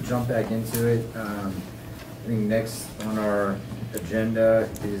 why don't we jump back into it? I think next on our agenda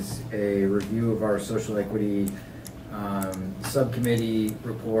is a review of our social equity subcommittee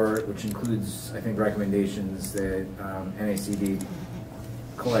report, which includes, I think, recommendations that NACD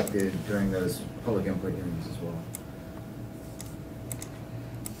collected during those public input hearings as well.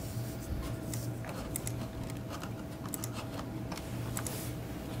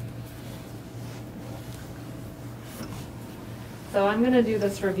 So I'm going to do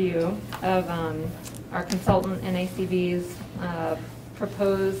this review of our consultant NACB's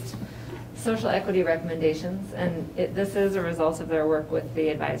proposed social equity recommendations, and this is a result of their work with the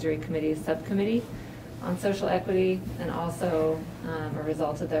advisory committee's subcommittee on social equity, and also a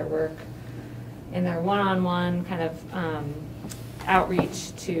result of their work in their one-on-one kind of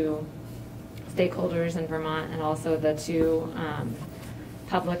outreach to stakeholders in Vermont, and also the two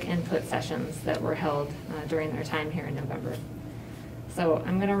public input sessions that were held during their time here in November. So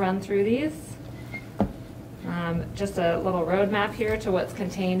I'm going to run through these. Just a little roadmap here to what's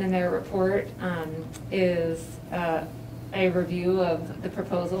contained in their report is a review of the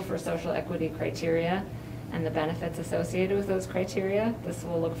proposal for social equity criteria and the benefits associated with those criteria. This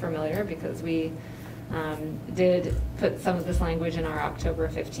will look familiar because we did put some of this language in our October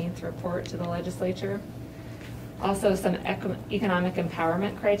 15th report to the legislature. Also some economic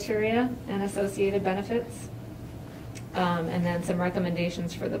empowerment criteria and associated benefits. And then some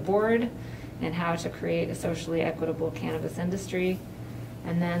recommendations for the board and how to create a socially equitable cannabis industry,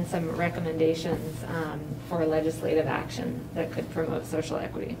 and then some recommendations for legislative action that could promote social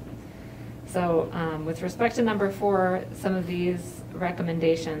equity. So with respect to number 4, some of these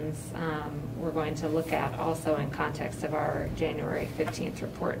recommendations we're going to look at also in context of our January 15th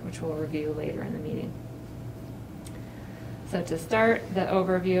report, which we'll review later in the meeting. So to start, the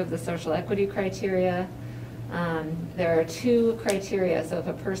overview of the social equity criteria. There are 2 criteria, so if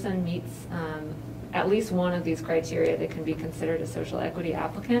a person meets at least one of these criteria, they can be considered a social equity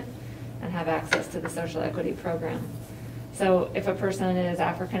applicant and have access to the social equity program. So if a person is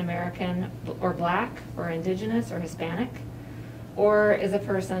African American or Black or Indigenous or Hispanic, or is a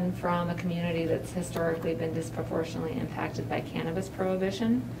person from a community that's historically been disproportionately impacted by cannabis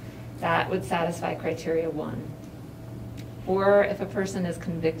prohibition, that would satisfy criteria 1. Or if a person is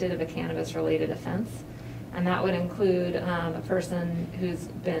convicted of a cannabis-related offense, and that would include a person who's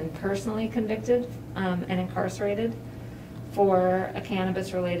been personally convicted and incarcerated for a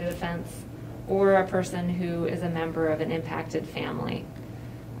cannabis-related offense, or a person who is a member of an impacted family.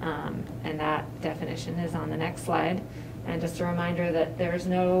 And that definition is on the next slide. And just a reminder that there's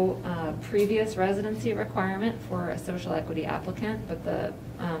no previous residency requirement for a social equity applicant, but the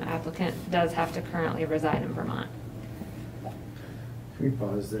applicant does have to currently reside in Vermont. Can we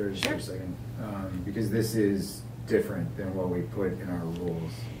pause there just for Sure. a second? Because this is different than what we put in our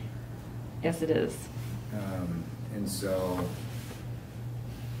rules. Yes, it is. And so,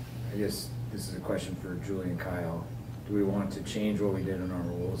 I guess this is a question for Julie and Kyle. Do we want to change what we did in our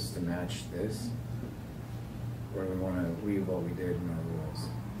rules to match this? Or do we want to leave what we did in our rules?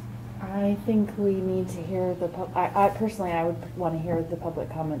 I think we need to hear I personally, I would want to hear the public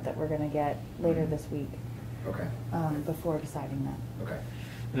comment that we're going to get later this week, Okay. before deciding that. Okay.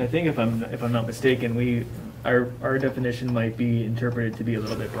 And I think if I'm not mistaken, our definition might be interpreted to be a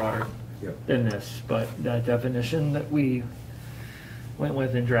little bit broader Yep. than this, but that definition that we went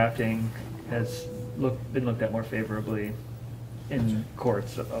with in drafting has been looked at more favorably in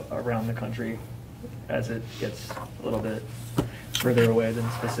courts around the country as it gets a little bit further away than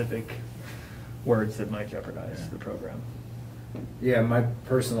specific words that might jeopardize the program. Yeah, my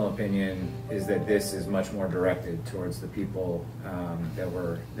personal opinion is that this is much more directed towards the people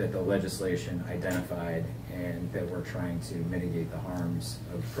that the legislation identified and that we're trying to mitigate the harms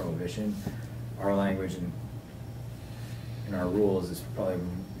of prohibition. Our language in our rules is probably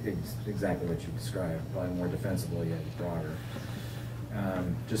exactly what you described, probably more defensible yet broader.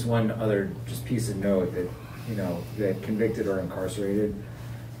 Just one other piece of note that, that convicted or incarcerated,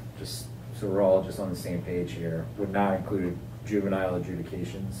 just so we're all just on the same page here, would not include juvenile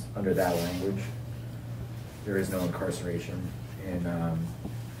adjudications under that language. There is no incarceration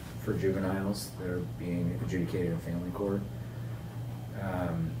for juveniles. They're being adjudicated in family court.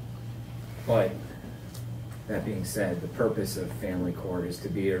 But that being said, the purpose of family court is to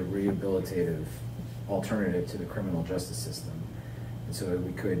be a rehabilitative alternative to the criminal justice system. And so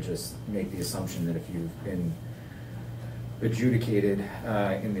we could just make the assumption that if you've been adjudicated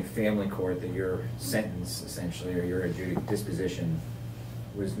in the family court, that your sentence essentially, or your disposition,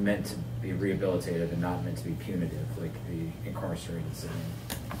 was meant to be rehabilitative and not meant to be punitive, like the incarcerated sitting.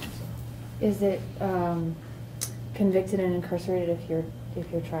 So. Is it convicted and incarcerated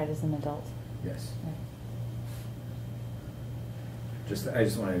if you're tried as an adult? Yes. Right. I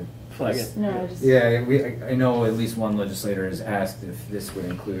just want to Flag it. No, I just. Yeah, I know at least one legislator has asked if this would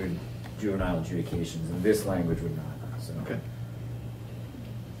include juvenile adjudications, and this language would not. So. Okay.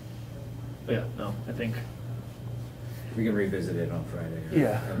 Yeah, no, I think, We can revisit it on Friday.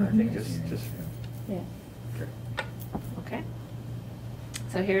 Yeah, I think just- Yeah. Okay. Okay.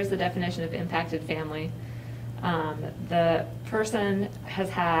 So here's the definition of impacted family. The person has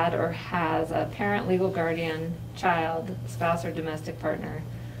had or has a parent, legal guardian, child, spouse, or domestic partner,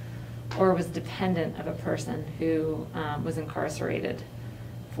 or was dependent of a person who was incarcerated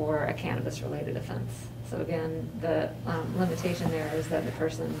for a cannabis-related offense. So again, the limitation there is that the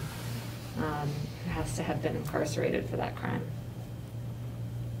person has to have been incarcerated for that crime.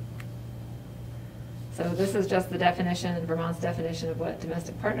 So this is just the definition, Vermont's definition of what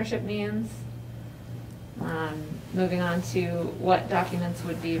domestic partnership means. Moving on to what documents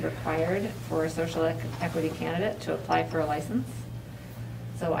would be required for a social equity candidate to apply for a license.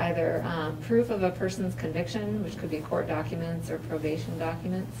 So either proof of a person's conviction, which could be court documents or probation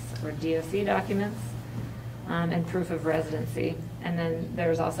documents or DOC documents, and proof of residency. And then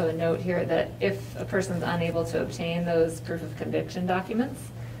there's also a note here that if a person's unable to obtain those proof of conviction documents,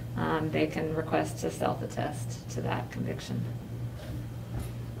 they can request to self-attest to that conviction.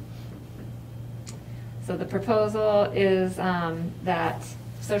 So the proposal is that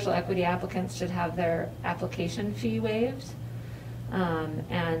social equity applicants should have their application fee waived.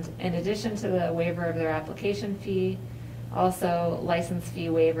 And in addition to the waiver of their application fee, also license fee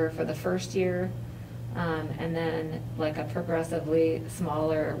waiver for the first year, and then like a progressively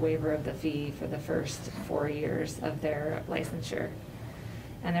smaller waiver of the fee for the first 4 years of their licensure.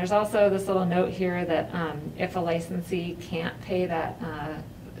 And there's also this little note here that if a licensee can't pay that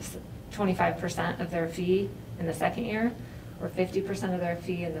 25% of their fee in the second year, or 50% of their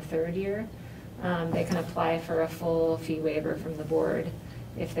fee in the third year, they can apply for a full fee waiver from the board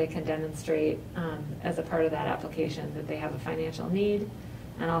if they can demonstrate as a part of that application that they have a financial need,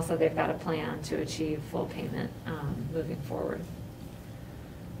 and also they've got a plan to achieve full payment moving forward.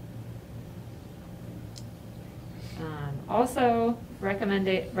 Also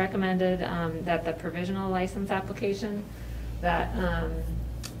recommended that the provisional license application, that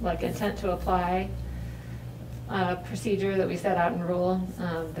like intent to apply procedure that we set out in rule,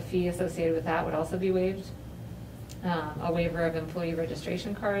 the fee associated with that would also be waived. A waiver of employee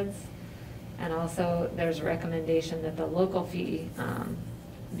registration cards, and also there's a recommendation that the local fee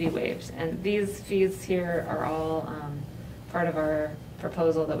be waived. And these fees here are all part of our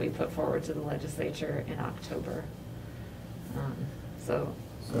proposal that we put forward to the legislature in October. So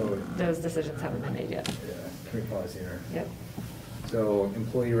those decisions haven't been made yet. Yeah, can we pause here? Yep. So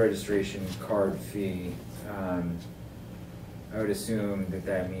employee registration card fee, I would assume that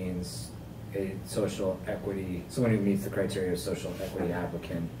that means a social equity, someone who meets the criteria of social equity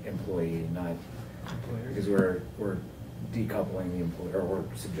applicant employee, not, because we're decoupling the employee, or we're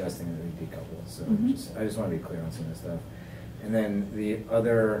suggesting that we decouple. So I just want to be clear on some of this stuff. And then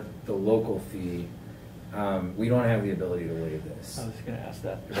the local fee, we don't have the ability to waive this. I was going to ask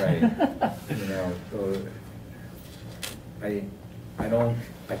that. Right. You know,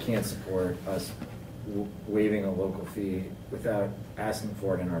 I can't support us waiving a local fee without asking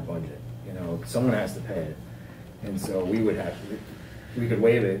for it in our budget. You know, someone has to pay it. And so we could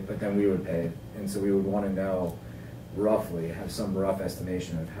waive it, but then we would pay it. And so we would want to know roughly, have some rough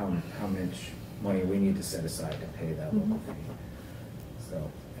estimation of how much money we need to set aside to pay that local fee.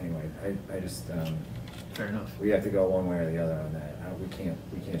 So anyway, I just, fair enough. we have to go one way or the other on that. We can't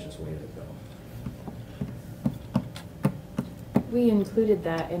just waive it though. We included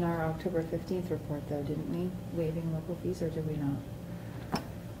that in our October 15th report though, didn't we? Waiving local fees, or did we not?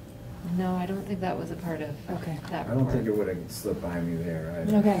 No, I don't think that was a part of Okay. that report. I don't think it would have slipped by me there.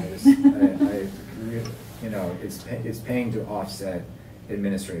 Okay. You know, it's paying to offset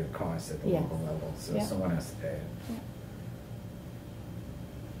administrative costs at the Yes. local level, so Yeah. someone has to pay it. Yeah.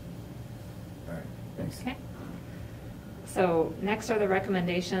 All right, thanks. Okay. So next are the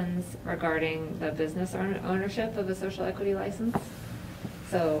recommendations regarding the business ownership of a social equity license.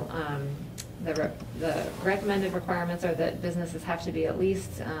 So the recommended requirements are that businesses have to be at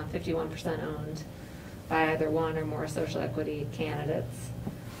least 51% owned by either one or more social equity candidates.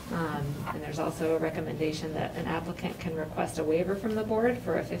 And there's also a recommendation that an applicant can request a waiver from the board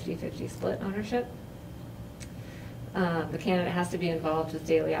for a 50-50 split ownership. The candidate has to be involved with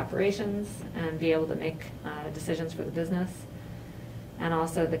daily operations and be able to make decisions for the business. And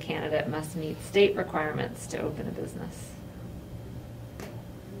also the candidate must meet state requirements to open a business.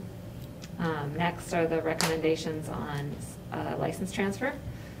 Next are the recommendations on license transfer.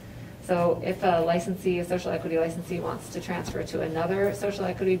 So if a licensee, a social equity licensee, wants to transfer to another social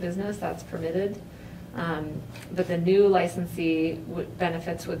equity business, that's permitted. But the new licensee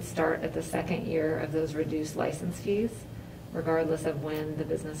benefits would start at the second year of those reduced license fees, regardless of when the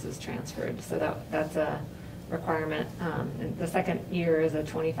business is transferred. So that's a requirement. And the second year is a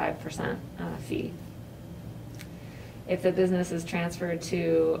 25% fee. If the business is transferred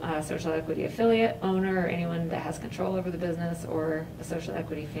to a social equity affiliate, owner, or anyone that has control over the business, or a social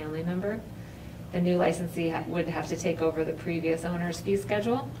equity family member, the new licensee would have to take over the previous owner's fee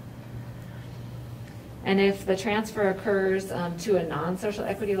schedule. And if the transfer occurs to a non-social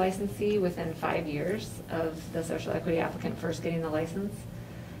equity licensee within 5 years of the social equity applicant first getting the license,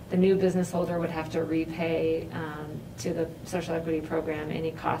 the new business holder would have to repay to the social equity program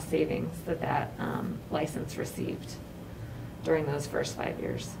any cost savings that license received during those first 5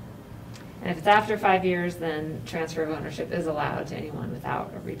 years. And if it's after 5 years, then transfer of ownership is allowed to anyone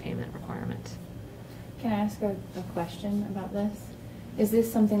without a repayment requirement. Can I ask a question about this? Is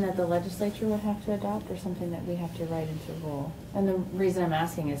this something that the legislature would have to adopt, or something that we have to write into rule? And the reason I'm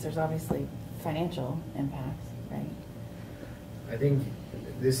asking is there's obviously financial impacts, right? I think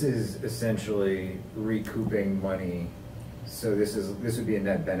this is essentially recouping money. So this would be a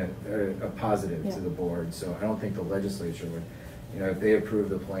net benefit, a positive Yeah. to the board. So I don't think the legislature would, you know, if they approve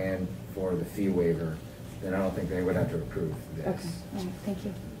the plan for the fee waiver, then I don't think they would have to approve this. Okay, all right, thank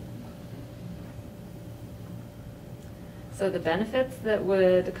you. So the benefits that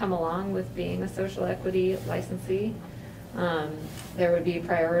would come along with being a social equity licensee, there would be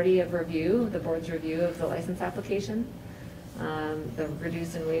priority of review, the board's review of the license application, the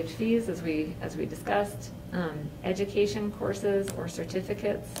reduced and waived fees as we discussed, education courses or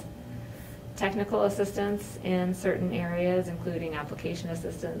certificates, technical assistance in certain areas, including application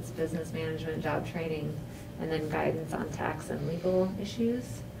assistance, business management, job training, and then guidance on tax and legal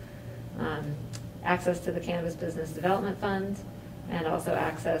issues. Access to the Cannabis Business Development Fund, and also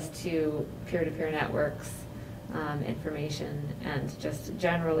access to peer-to-peer networks, information, and just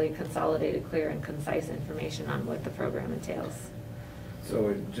generally consolidated, clear, and concise information on what the program entails. So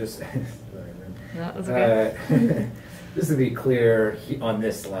it just, No, that's okay. just to be clear on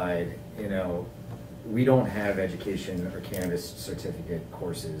this slide, you know, we don't have education or cannabis certificate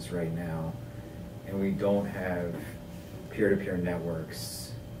courses right now, and we don't have peer-to-peer networks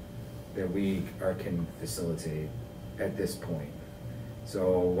that we can facilitate at this point.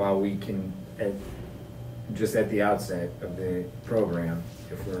 So while we can, just at the outset of the program,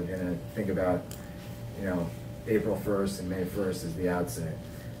 if we're gonna think about, you know, April 1st and May 1st is the outset.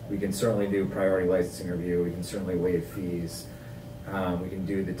 We can certainly do priority licensing review, we can certainly waive fees, we can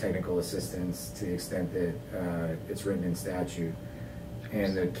do the technical assistance to the extent that it's written in statute.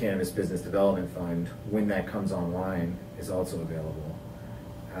 And the Cannabis Business Development Fund, when that comes online, is also available.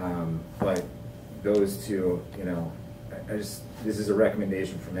 But those two, you know, this is a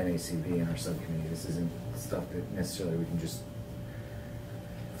recommendation from NACB in our subcommittee. This isn't stuff that necessarily we can just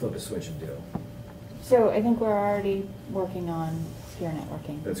flip a switch and do. So I think we're already working on peer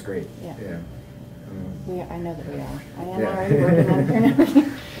networking. That's great. Yeah. Yeah. I know that we are. I am Yeah. already working on peer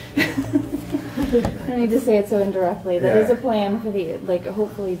networking. I don't need to say it so indirectly. That is a Yeah. plan for the, like,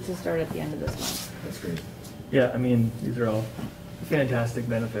 hopefully to start at the end of this month. That's great. Yeah, I mean, these are all fantastic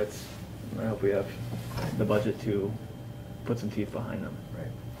benefits. I hope we have the budget to put some teeth behind them.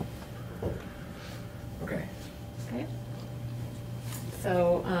 Right. Okay. Okay.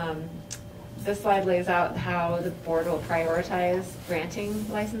 So this slide lays out how the board will prioritize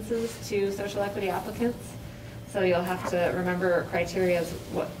granting licenses to social equity applicants. So you'll have to remember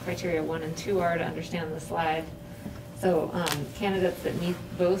what criteria 1 and 2 are to understand the slide. So candidates that meet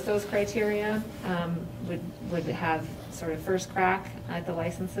both those criteria would have sort of first crack at the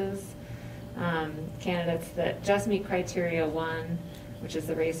licenses. Candidates that just meet criteria 1, which is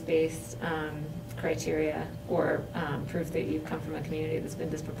the race-based criteria, or proof that you come from a community that's been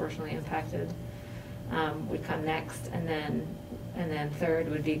disproportionately impacted, would come next, and then third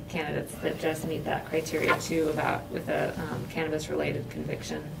would be candidates that just meet that criteria 2 with a cannabis-related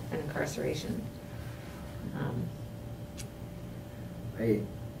conviction and incarceration.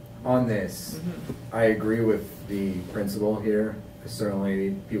 On this, I agree with the principle here.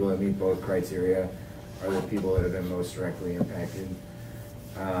 Certainly, people that meet both criteria are the people that have been most directly impacted.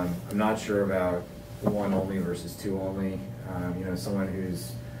 I'm not sure about 1 only versus 2 only. You know, someone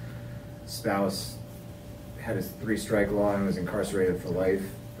whose spouse had a 3-strike law and was incarcerated for life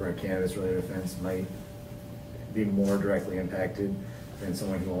for a cannabis-related offense might be more directly impacted than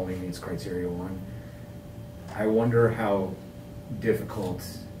someone who only meets criteria 1. I wonder how difficult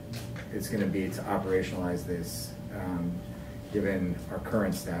it's going to be to operationalize this, given our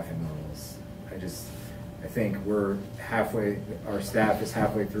current staffing levels. I think our staff is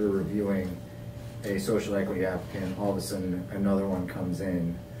halfway through reviewing a social equity applicant, all of a sudden another one comes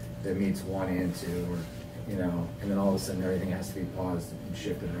in that meets 1 and 2, or, you know, and then all of a sudden everything has to be paused and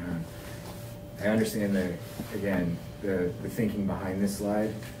shifted around. I understand the thinking behind this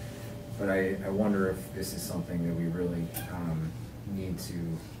slide, but I wonder if this is something that we really need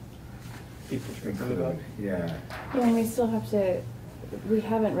to include. Yeah. Yeah, and we still have to, we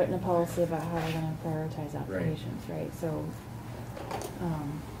haven't written a policy about how we're going to prioritize applications, right? So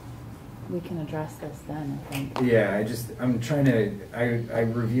we can address this then, I think. Yeah, I'm trying to, I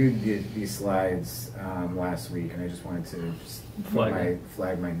reviewed these slides last week, and I just wanted to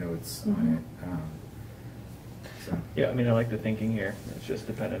flag my notes on it. So. Yeah, I mean, I like the thinking here. It's just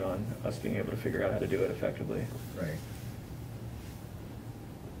dependent on us being able to figure out how to do it effectively. Right.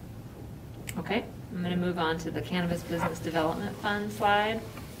 Okay, I'm going to move on to the Cannabis Business Development Fund slide.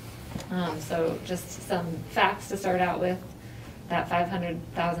 So just some facts to start out with. That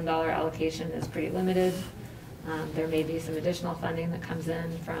 $500,000 allocation is pretty limited. There may be some additional funding that comes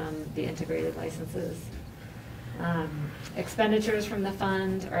in from the integrated licenses. Expenditures from the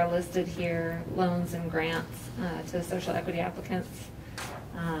fund are listed here: loans and grants to social equity applicants,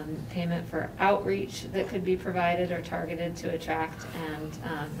 payment for outreach that could be provided or targeted to attract and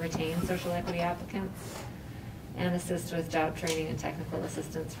retain social equity applicants, and assist with job training and technical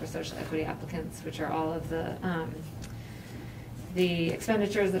assistance for social equity applicants, which are all of the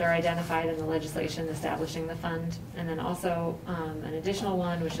expenditures that are identified in the legislation establishing the fund. And then also an additional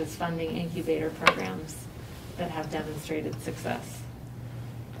one, which is funding incubator programs that have demonstrated success.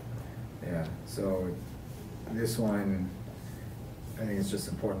 Yeah, so this one, I think it's just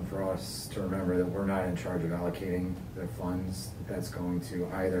important for us to remember that we're not in charge of allocating the funds. That's going to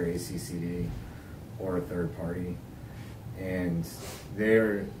either ACCD or a third party. And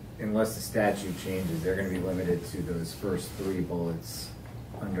unless the statute changes, they're going to be limited to those first 3 bullets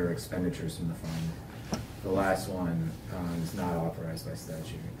under expenditures from the fund. The last one is not authorized by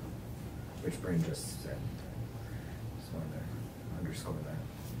statute, which Bryn just said. Just wanted to underscore that.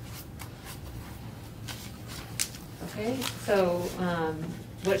 Okay, so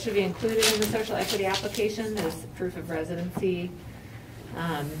what should be included in the social equity application is proof of residency,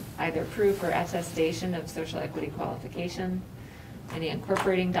 either proof or attestation of social equity qualification, any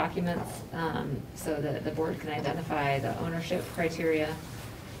incorporating documents so that the board can identify the ownership criteria,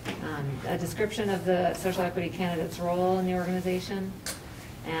 a description of the social equity candidate's role in the organization,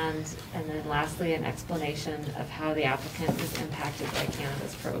 And then lastly, an explanation of how the applicant is impacted by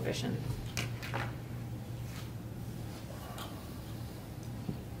cannabis prohibition.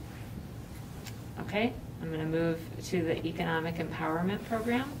 Okay, I'm going to move to the Economic Empowerment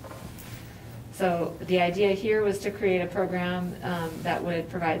Program. So the idea here was to create a program that would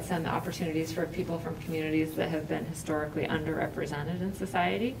provide some opportunities for people from communities that have been historically underrepresented in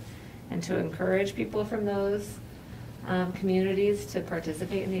society, and to encourage people from those communities to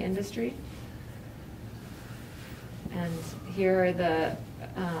participate in the industry. And here are the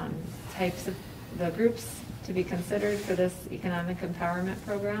types of the groups to be considered for this Economic Empowerment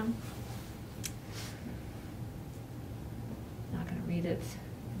Program. I'm not going to read it,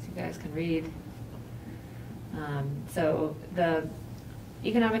 as you guys can read. So the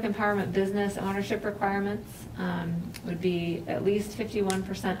Economic Empowerment business ownership requirements would be at least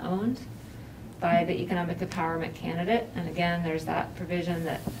 51% owned by the Economic Empowerment candidate. And again, there's that provision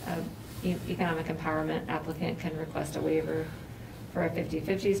that Economic Empowerment applicant can request a waiver for a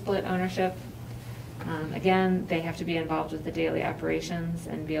 50-50 split ownership. Again, they have to be involved with the daily operations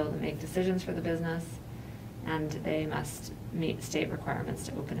and be able to make decisions for the business, and they must meet state requirements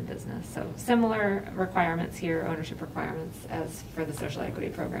to open a business. So similar requirements here, ownership requirements, as for the social equity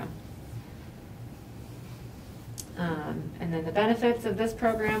program. And then the benefits of this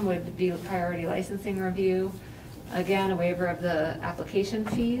program would be priority licensing review. Again, a waiver of the application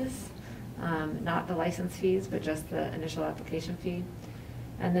fees, not the license fees, but just the initial application fee.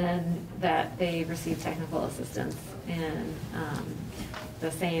 And then that they receive technical assistance in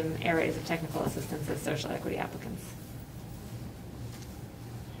the same areas of technical assistance as social equity applicants.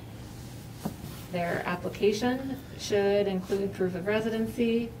 Their application should include proof of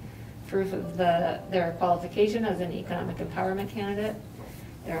residency, proof of their qualification as an economic empowerment candidate,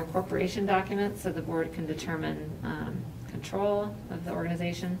 their incorporation documents so the board can determine control of the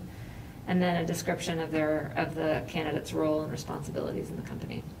organization, and then a description of the candidate's role and responsibilities in the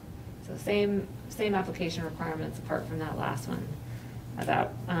company. So same application requirements apart from that last one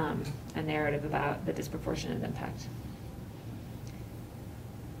about a narrative about the disproportionate impact.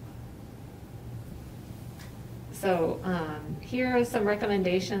 So here are some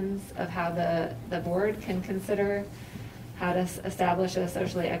recommendations of how the board can consider how to establish a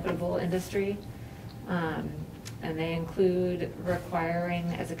socially equitable industry. And they include requiring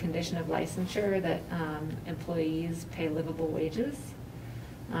as a condition of licensure that employees pay livable wages.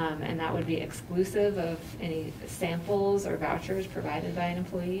 And that would be exclusive of any samples or vouchers provided by an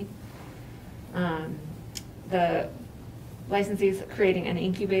employee. The licensees creating an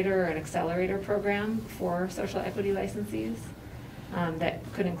incubator or an accelerator program for social equity licensees that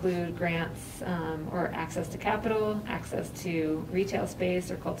could include grants or access to capital, access to retail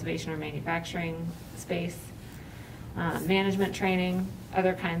space or cultivation or manufacturing space, management training,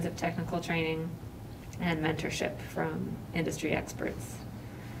 other kinds of technical training, and mentorship from industry experts.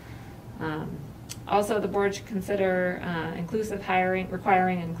 Also, the board should consider inclusive hiring,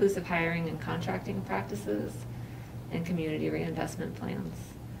 requiring inclusive hiring and contracting practices and community reinvestment plans.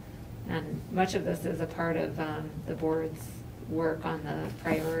 And much of this is a part of the board's work on the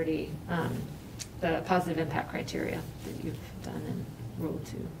priority, the positive impact criteria that you've done in Rule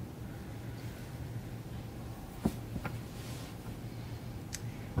 2.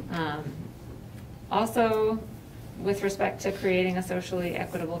 Also, with respect to creating a socially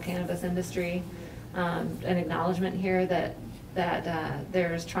equitable cannabis industry, an acknowledgement here that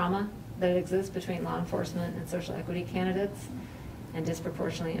there's trauma that exists between law enforcement and social equity candidates and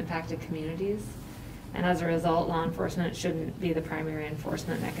disproportionately impacted communities. And as a result, law enforcement shouldn't be the primary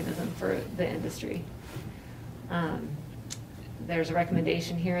enforcement mechanism for the industry. There's a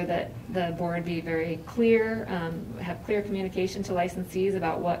recommendation here that the board be very clear, have clear communication to licensees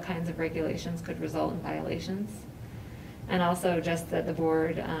about what kinds of regulations could result in violations. And also just that the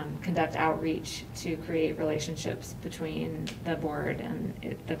board conduct outreach to create relationships between the board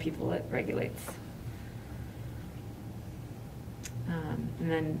and the people it regulates. And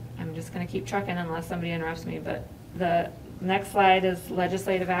then I'm just going to keep trucking unless somebody interrupts me, but the next slide is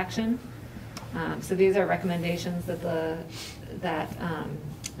legislative action. So these are recommendations that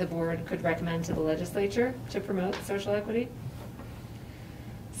the board could recommend to the legislature to promote social equity.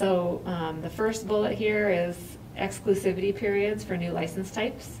 So the first bullet here is exclusivity periods for new license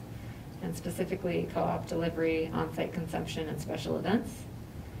types, and specifically co-op delivery, on-site consumption, and special events.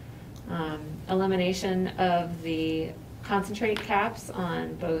 Elimination of the concentrate caps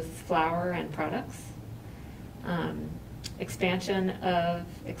on both flower and products. Expansion of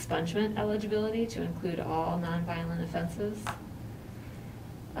expungement eligibility to include all nonviolent offenses.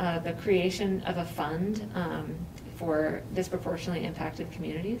 The creation of a fund for disproportionately impacted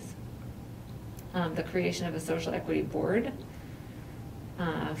communities, the creation of a social equity board,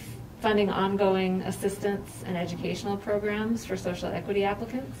 funding ongoing assistance and educational programs for social equity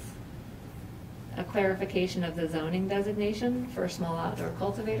applicants, a clarification of the zoning designation for small outdoor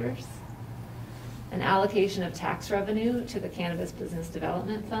cultivators, an allocation of tax revenue to the Cannabis Business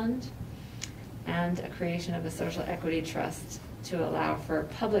Development Fund, and a creation of a social equity trust to allow for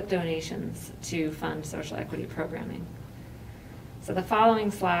public donations to fund social equity programming. So the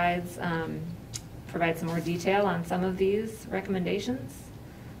following slides provide some more detail on some of these recommendations.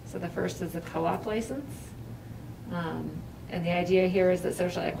 So the first is the co-op license. And the idea here is that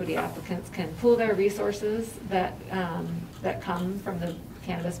social equity applicants can pool their resources that come from the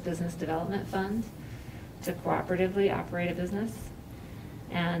Cannabis Business Development Fund to cooperatively operate a business.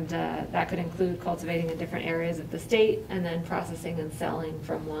 And that could include cultivating in different areas of the state and then processing and selling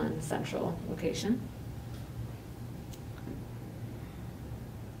from one central location.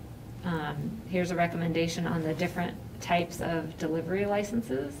 Here's a recommendation on the different types of delivery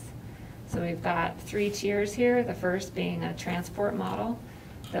licenses. So we've got 3 tiers here, the first being a transport model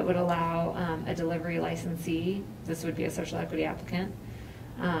that would allow a delivery licensee, this would be a social equity applicant,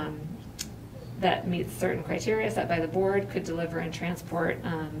 that meets certain criteria set by the board, could deliver and transport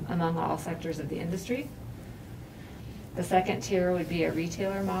among all sectors of the industry. The second tier would be a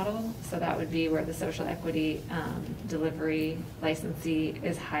retailer model, so that would be where the social equity delivery licensee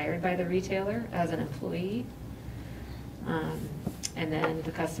is hired by the retailer as an employee. And then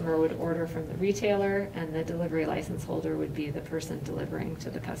the customer would order from the retailer, and the delivery license holder would be the person delivering to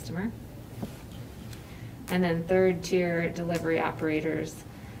the customer. And then third tier delivery operators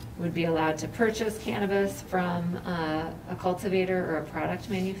would be allowed to purchase cannabis from a cultivator or a product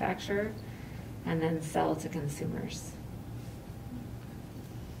manufacturer and then sell to consumers.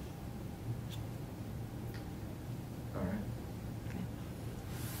 All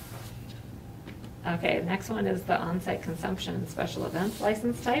right. Okay, next one is the on-site consumption special events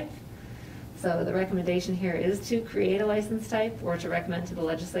license type. So the recommendation here is to create a license type, or to recommend to the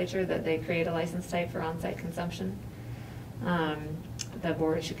legislature that they create a license type for on-site consumption. The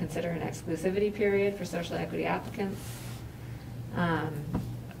board should consider an exclusivity period for social equity applicants.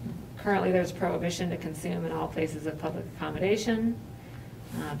 Currently, there's prohibition to consume in all places of public accommodation,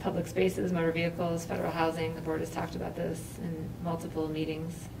 public spaces, motor vehicles, federal housing. The board has talked about this in multiple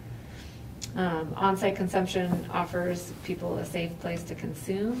meetings. On-site consumption offers people a safe place to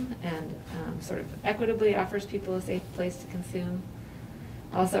consume, and sort of equitably offers people a safe place to consume.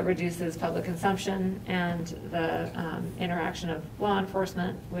 Also reduces public consumption and the interaction of law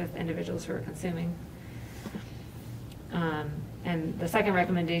enforcement with individuals who are consuming. And the second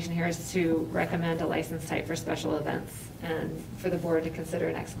recommendation here is to recommend a license type for special events, and for the board to consider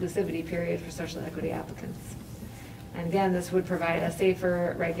an exclusivity period for social equity applicants. And again, this would provide a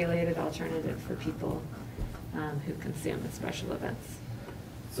safer, regulated alternative for people who consume at special events.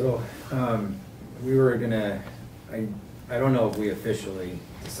 So, we were gonna, I don't know if we officially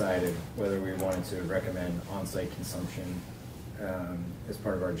decided whether we wanted to recommend on-site consumption as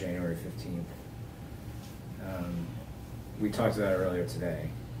part of our January 15th. We talked about it earlier today.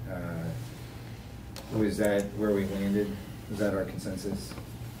 Was that where we landed? Was that our consensus?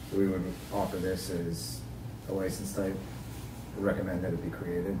 So we would offer this as a license type, recommend that it be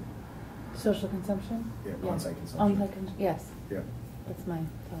created? Social consumption? Yeah, Yeah. on-site consumption. On-site yes. Yeah. That's my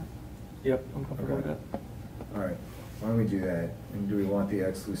thought. Yep, I'm comfortable with that. All right, why don't we do that? And do we want the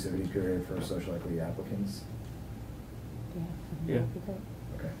exclusivity period for social equity applicants? Yeah. Yeah. That'd be great.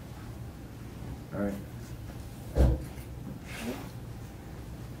 Okay. All right.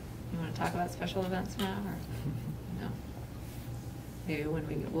 You want to talk about special events now, or no? Maybe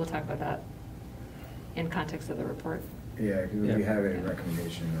we'll talk about that in context of the report. Yeah, 'cause Yeah. we have a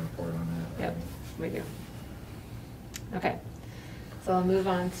recommendation and a report on that. Yep, we do. Okay, so I'll move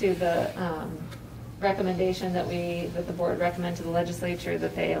on to the recommendation that the board recommend to the legislature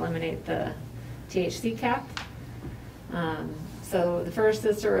that they eliminate the THC cap. So the first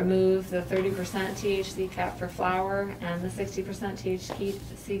is to remove the 30% THC cap for flower and the 60%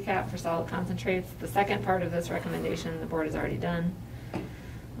 THC cap for solid concentrates. The second part of this recommendation the board has already done.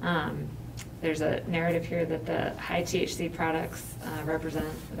 There's a narrative here that the high THC products represent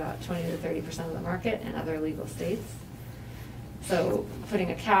about 20 to 30% of the market in other legal states. So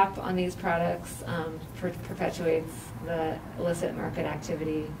putting a cap on these products perpetuates the illicit market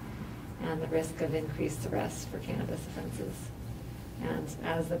activity and the risk of increased arrests for cannabis offenses. And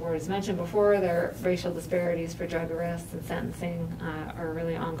as the board has mentioned before, there are racial disparities for drug arrests and sentencing are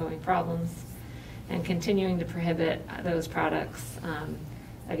really ongoing problems. And continuing to prohibit those products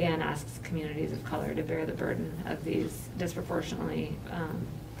again, asks communities of color to bear the burden of these disproportionately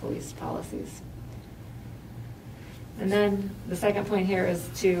policed policies. And then the second point here is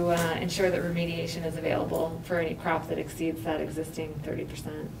to ensure that remediation is available for any crop that exceeds that existing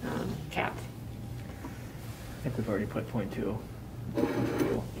 30% cap. I think we've already put point 2.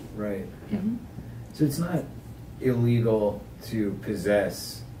 Right. Yep. So it's not illegal to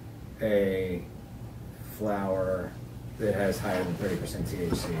possess a flower that has higher than 30%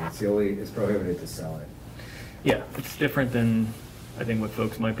 THC. It's prohibited to sell it. Yeah, it's different than, I think, what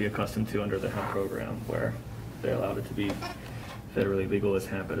folks might be accustomed to under the hemp program, where they allowed it to be federally legal as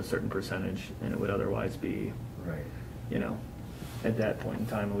hemp at a certain percentage, and it would otherwise be, Right. you know, at that point in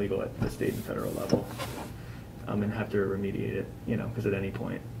time, illegal at the state and federal level, and have to remediate it, you know, because at any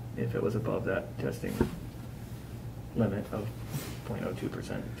point, if it was above that testing limit of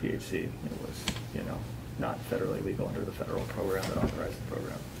 0.02% THC, it was, you know, not federally legal under the federal program that authorized the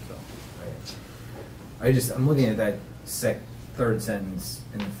program, so. Right. I'm looking at that third sentence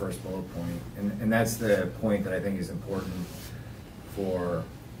in the first bullet point, and that's the point that I think is important for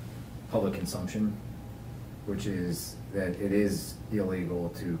public consumption, which is that it is illegal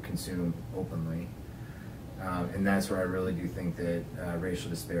to consume openly. And that's where I really do think that racial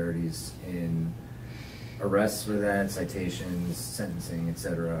disparities in arrests for that, citations, sentencing, et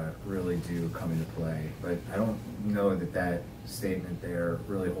cetera, really do come into play. But I don't know that that statement there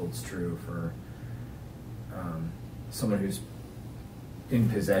really holds true for someone who's in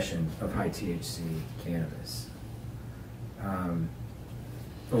possession of high THC cannabis.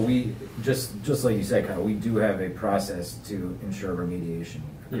 But we, just like you said, Kyle, we do have a process to ensure remediation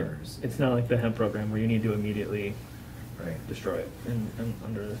occurs. It's not like the hemp program where you need to immediately Destroy it. and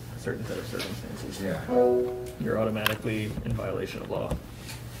under a certain set of circumstances. Yeah. You're automatically in violation of law.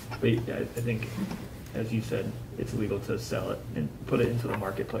 But I think, as you said, it's illegal to sell it and put it into the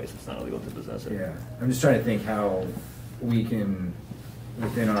marketplace. It's not illegal to possess it. Yeah. I'm just trying to think how we can,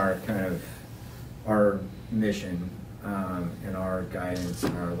 within our kind of our mission and our guidance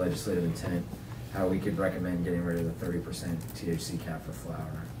and our legislative intent, how we could recommend getting rid of the 30% THC cap for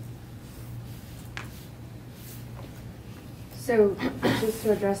flower. So, just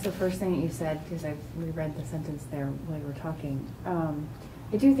to address the first thing that you said, because I reread the sentence there while you were talking,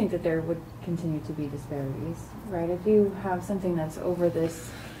 I do think that there would continue to be disparities, right? If you have something that's over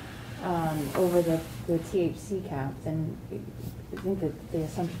this, over the THC cap, then I think that the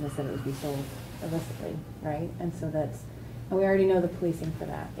assumption is that it would be sold illicitly, right? And so that's, and we already know the policing for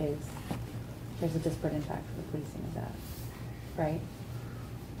that is, there's a disparate impact for the policing of that, right?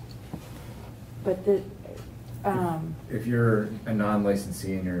 But the, if you're a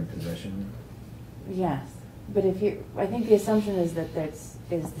non-licensee and you're in possession, yes, but if you, I think the assumption is that that's,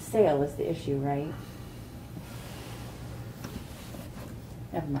 is the sale is the issue, right?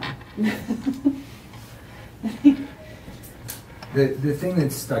 Never mind. the thing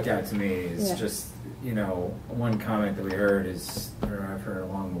that stuck out to me is Yeah. just, you know, one comment that we heard is, or I've heard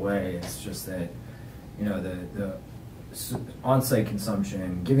along the way, is just that, you know, the on-site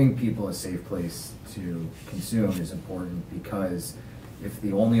consumption, giving people a safe place to consume is important, because if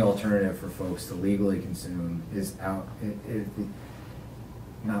the only alternative for folks to legally consume is out,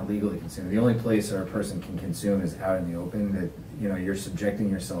 not legally consume, the only place where a person can consume is out in the open, that, you know, you're subjecting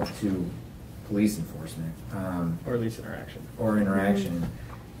yourself to police enforcement. Or at least interaction. Or interaction.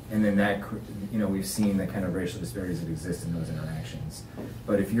 And then that, you know, we've seen the kind of racial disparities that exist in those interactions.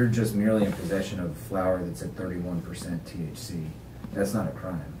 But if you're just merely in possession of flower that's at 31% THC, that's not a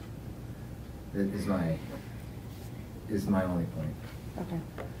crime. Is my only point. Okay.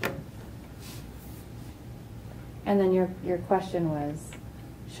 And then your question was,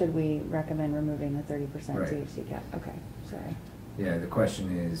 should we recommend removing the 30% Right. THC cap? Okay, sorry. Yeah, the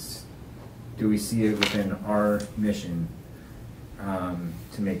question is, do we see it within our mission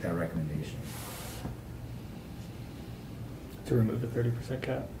to make that recommendation? To remove the 30%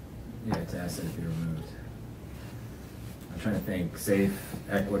 cap? Yeah, to ask that it be removed. I'm trying to think, safe,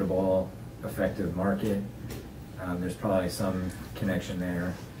 equitable, effective market. There's probably some connection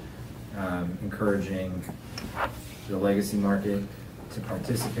there. Encouraging the legacy market to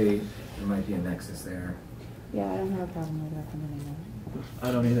participate. There might be a nexus there. Yeah, I don't have a problem with recommending that.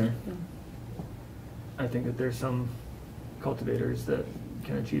 I don't either. Yeah. I think that there's some cultivators that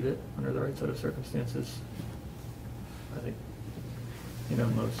can achieve it under the right set of circumstances. I think, you know,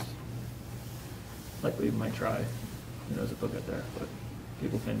 most likely might try. Who knows if they'll get there, but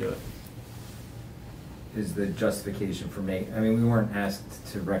people can do it. Is the justification for I mean, we weren't asked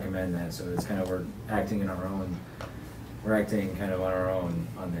to recommend that, so it's kind of, we're acting kind of on our own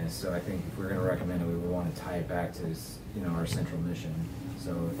on this. business, so I think if we're gonna recommend it, we would wanna tie it back to, you know, our central mission.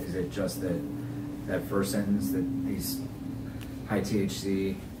 So is it just that first sentence, that these high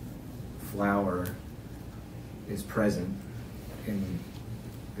THC flower is present in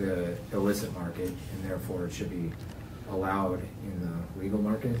the illicit market, and therefore it should be allowed in the legal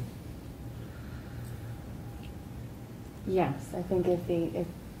market? Yes, I think if the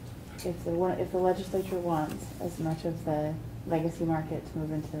legislature wants as much of the legacy market to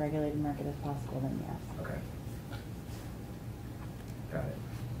move into the regulated market as possible, then yes. Okay. Got it.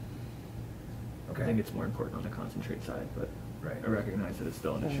 Okay. I think it's more important on the concentrate side, but Right. I recognize that it's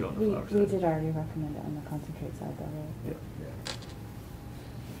still an issue on the We flower side. did already recommend it on the concentrate side, though, right? Yeah. Yeah.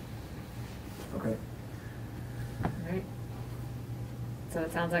 Okay. Right. So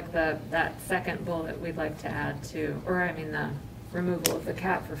it sounds like that second bullet we'd like to add to, or I mean the removal of the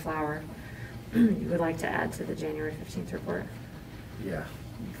cap for flower, you would like to add to the January 15th report. Yeah.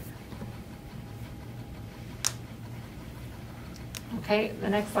 Okay, the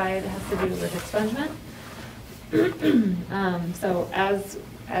next slide has to do with expungement. So as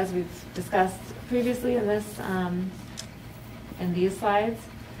we've discussed previously in this, in these slides,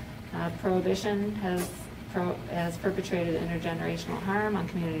 prohibition has perpetrated intergenerational harm on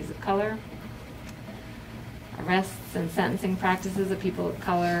communities of color. Arrests and sentencing practices of people of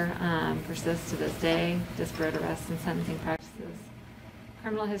color persist to this day. Disparate arrests and sentencing practices.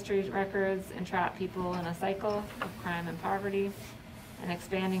 Criminal history records entrap people in a cycle of crime and poverty. And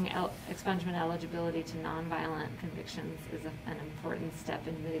expanding expungement eligibility to nonviolent convictions is an important step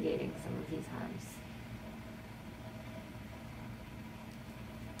in mitigating some of these harms.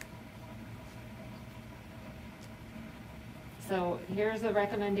 So here's a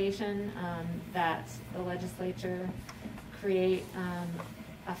recommendation that the legislature create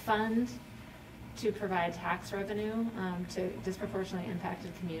a fund to provide tax revenue to disproportionately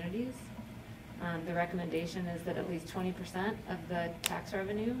impacted communities. The recommendation is that at least 20% of the tax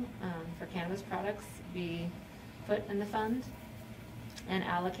revenue for cannabis products be put in the fund and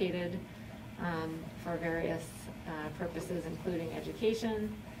allocated for various purposes, including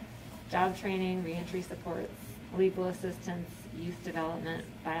education, job training, reentry supports, legal assistance, youth development,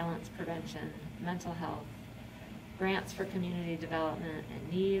 violence prevention, mental health, grants for community development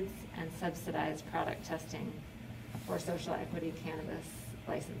and needs, and subsidized product testing for social equity cannabis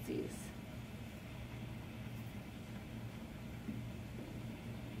licensees.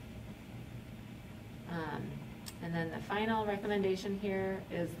 And then the final recommendation here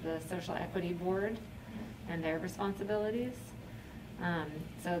is the Social Equity Board and their responsibilities.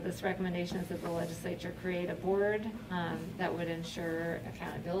 So this recommendation is that the legislature create a board that would ensure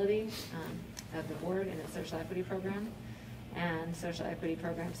accountability of the board in its social equity program and social equity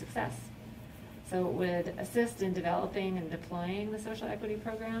program success. So it would assist in developing and deploying the social equity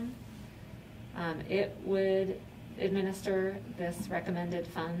program. It would administer this recommended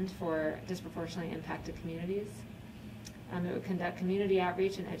fund for disproportionately impacted communities. It would conduct community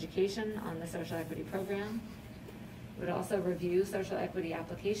outreach and education on the social equity program. It would also review social equity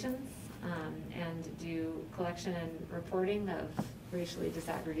applications and do collection and reporting of racially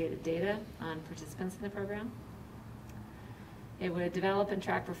disaggregated data on participants in the program. It would develop and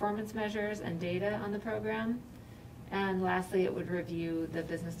track performance measures and data on the program. And lastly, it would review the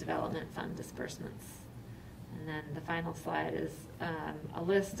business development fund disbursements. And then the final slide is a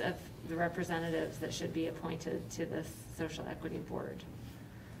list of the representatives that should be appointed to this social equity board,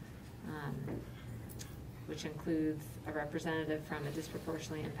 which includes a representative from a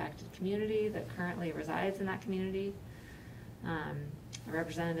disproportionately impacted community that currently resides in that community, a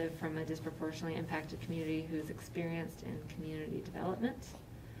representative from a disproportionately impacted community who's experienced in community development,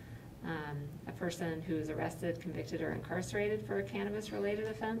 a person who is arrested, convicted, or incarcerated for a cannabis-related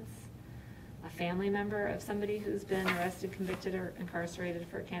offense, a family member of somebody who's been arrested, convicted, or incarcerated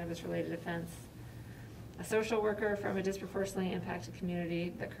for a cannabis-related offense, a social worker from a disproportionately impacted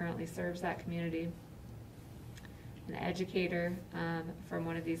community that currently serves that community, an educator from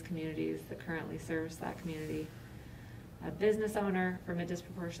one of these communities that currently serves that community, a business owner from a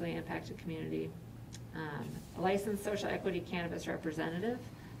disproportionately impacted community, a licensed social equity cannabis representative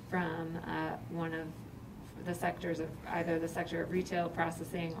from one of the sectors of either the sector of retail,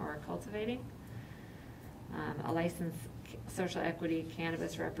 processing, or cultivating, a licensed social equity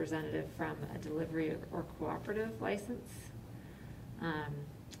cannabis representative from a delivery or cooperative license,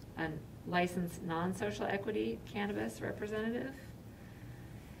 a licensed non-social equity cannabis representative,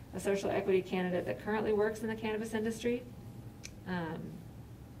 a social equity candidate that currently works in the cannabis industry. I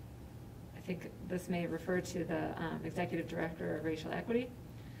think this may refer to the executive director of racial equity,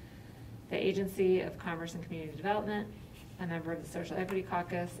 the Agency of Commerce and Community Development, a member of the Social Equity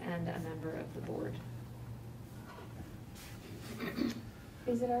Caucus, and a member of the board.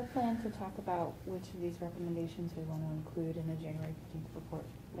 Is it our plan to talk about which of these recommendations we want to include in the January 15th report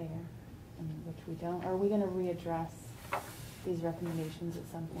later, and which we don't? Or are we going to readdress these recommendations at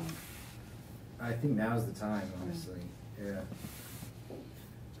some point? I think now's the time, honestly. Yeah.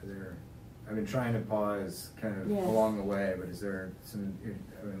 I've been trying to pause kind of Yes. along the way, but is there some,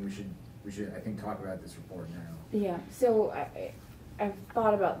 I mean, we should, I think, talk about this report now. Yeah, so I've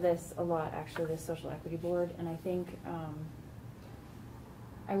thought about this a lot, actually, this social equity board, and I think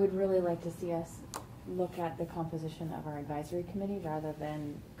I would really like to see us look at the composition of our advisory committee rather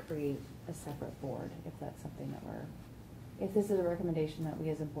than create a separate board, if that's something that if this is a recommendation that we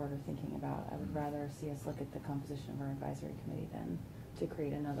as a board are thinking about. I would rather see us look at the composition of our advisory committee than to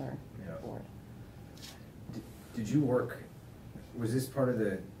create another board. Did you work, was this part of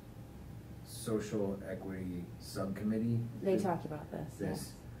the social equity subcommittee? They talked about this, This.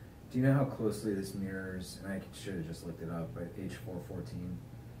 yes. Do you know how closely this mirrors, and I should have just looked it up, but H414?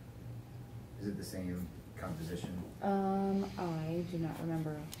 Is it the same composition? I do not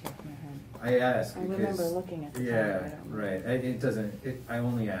remember off the top of my head. I ask I because. remember looking at the Yeah, time, I don't remember. right. It doesn't, I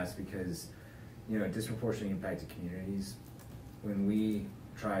only ask because, disproportionately impacted communities, when we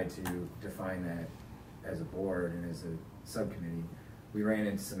try to define that as a board and as a subcommittee, we ran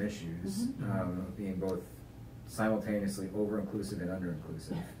into some issues, being both simultaneously over-inclusive and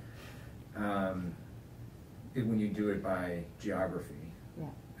under-inclusive. When you do it by geography,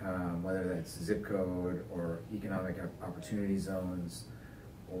 whether that's zip code or economic opportunity zones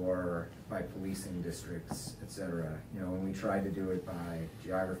or by policing districts, et cetera. When we tried to do it by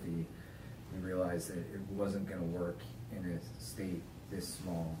geography, we realized that it wasn't going to work in a state this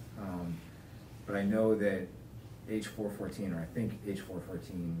small. But I know that H414, or I think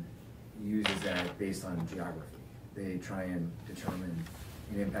H414, uses that based on geography. They try and determine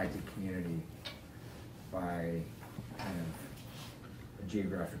an impacted community by kind of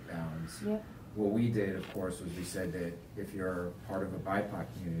geographic bounds. Yep. What we did, of course, was we said that if you're part of a BIPOC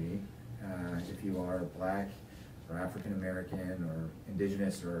community, if you are Black or African American or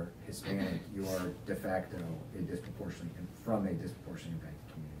Indigenous or Hispanic, you are de facto from a disproportionately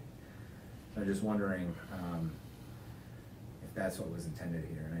impacted community. So I'm just wondering if that's what was intended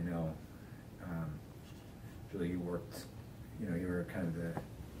here. And I know, Julie, you worked, you were kind of the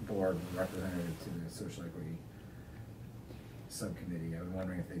board representative to the social equity subcommittee. I was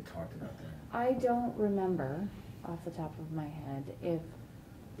wondering if they talked about that. I don't remember off the top of my head if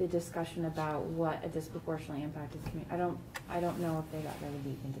the discussion about what a disproportionately impacted community, I don't know if they got really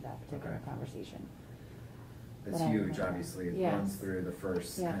deep into that particular conversation. That's But I huge, remember. obviously. It Yes. runs through the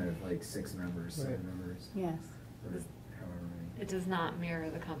first Yeah. kind of like 6 members, 7 members. Yes. Or however many. It does not mirror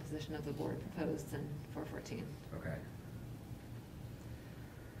the composition of the board proposed in 414. Okay.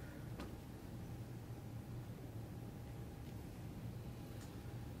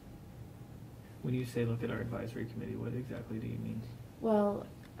 When you say look at our advisory committee, what exactly do you mean? Well,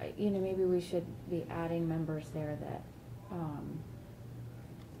 maybe we should be adding members there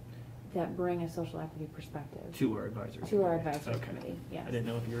that bring a social equity perspective. To our advisory committee? To our advisory Okay. committee, yes. I didn't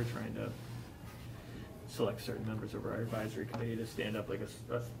know if you were trying to select certain members of our advisory committee to stand up like a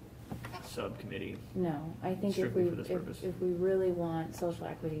subcommittee. No, I think Strictly for this purpose. if we really want social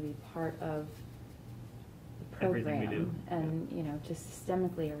equity to be part of the Everything we program do, and, to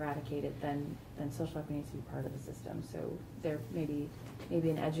systemically eradicate it, then social equity needs to be part of the system. So there maybe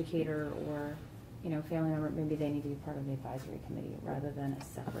an educator or, family member, maybe they need to be part of the advisory committee rather than a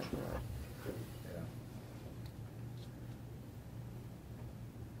separate board. Yeah.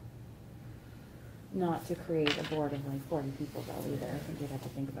 Not to create a board of like 40 people though either. I think you'd have to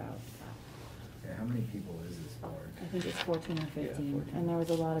think about. Yeah, how many people is this board? I think it's 14 or 15, 14. and there was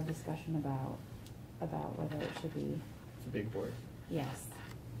a lot of discussion about whether it should be. It's a big board. Yes.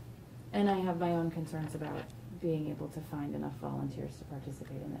 And I have my own concerns about being able to find enough volunteers to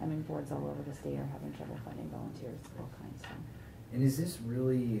participate in it. I mean, boards all over the state are having trouble finding volunteers, all kinds, so. And is this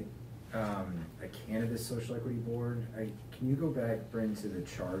really a cannabis social equity board? Can you go back, Bryn, to the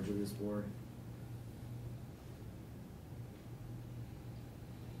charge of this board?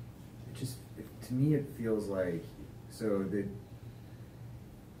 To me, it feels like,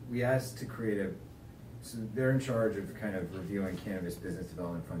 we asked to create so they're in charge of kind of reviewing cannabis business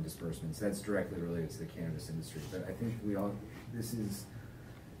development fund disbursements. That's directly related to the cannabis industry. But I think it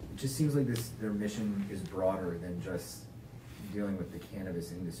just seems like their mission is broader than just dealing with the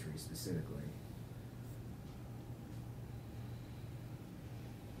cannabis industry specifically.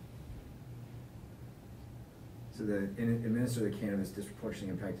 So administer the Cannabis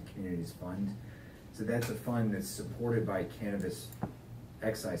Disproportionately Impacted Communities Fund. Is So that's a fund that's supported by cannabis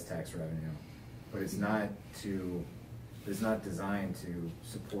excise tax revenue, but it's not designed to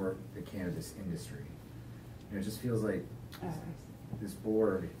support the cannabis industry. And it just feels like this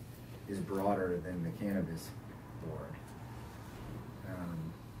board is broader than the cannabis board.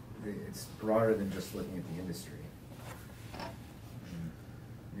 It's broader than just looking at the industry.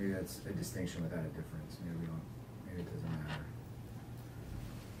 Maybe that's a distinction without a difference. Maybe it doesn't matter.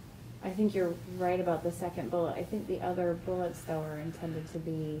 I think you're right about the second bullet. I think the other bullets, though, are intended to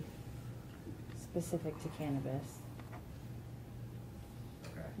be specific to cannabis.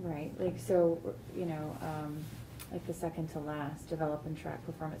 Okay. Right, like, so, you know, like the second to last, develop and track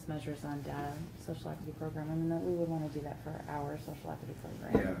performance measures on data, social equity program. I mean, that we would want to do that for our social equity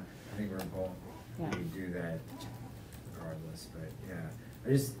program. Yeah, I think we're both, Yeah. we do that regardless, but yeah.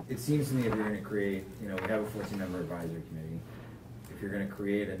 It seems to me if you're gonna create, we have a 14-member advisory committee. If you're gonna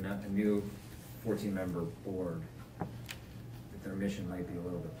create a new 14-member board, that their mission might be a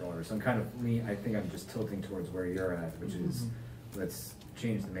little bit broader. So I think I'm just tilting towards where you're at, which is, let's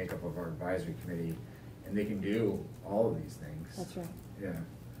change the makeup of our advisory committee, and they can do all of these things. That's right. Yeah.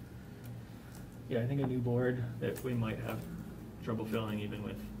 Yeah, I think a new board that we might have trouble filling even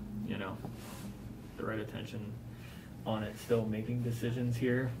with, the right attention on it, still making decisions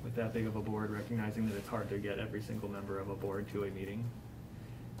here with that big of a board, recognizing that it's hard to get every single member of a board to a meeting.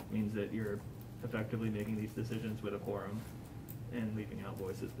 Means that you're effectively making these decisions with a quorum and leaving out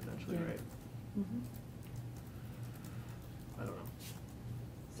voices potentially, Yeah. right? Mhm. I don't know.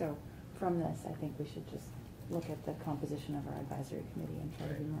 So, from this, I think we should just look at the composition of our advisory committee and try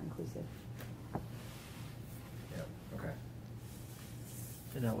to be more inclusive. Yeah, okay.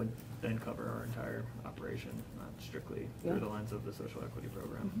 And that would then cover our entire operation, not strictly Yeah. through the lens of the social equity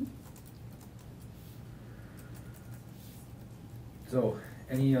program. Mhm. So,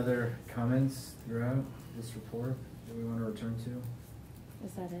 any other comments throughout this report that we want to return to?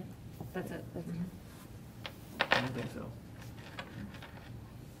 Is that it? That's it. That's Mhm. I don't think so.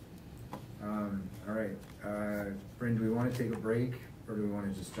 All right, Bryn, do we want to take a break, or do we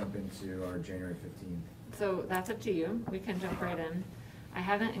want to just jump into our January 15th? So that's up to you. We can jump right in. I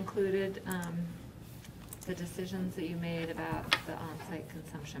haven't included the decisions that you made about the on-site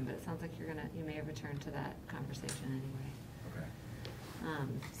consumption, but it sounds like you may have returned to that conversation anyway. Okay.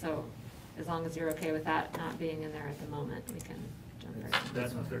 So as long as you're okay with that not being in there at the moment, we can jump right in.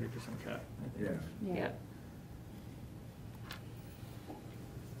 That's a 30% cap, I think. Yeah. Yeah. Yep.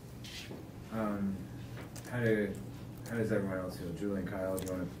 How does everyone else feel? Julie and Kyle, do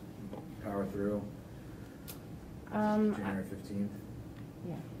you want to power through January 15th?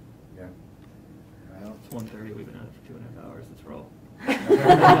 Yeah. Yeah. Kyle? It's 1:30, we've been at it for 2.5 hours, let's roll.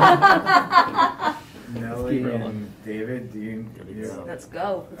 Nellie keep rolling. and David, do you? Let's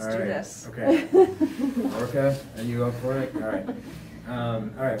go, let's do All right, this. Okay. Orca, are you up for it? All right.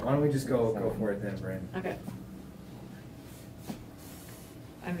 All right, why don't we just go for it then, Bryn? Okay.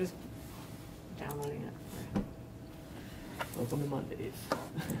 I'm just downloading it. Welcome to Mondays.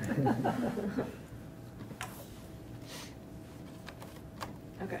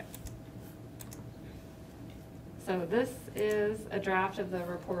 Okay. So this is a draft of the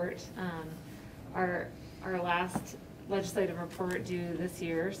report. Our last legislative report due this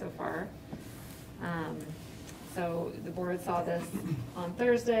year so far. So the board saw this on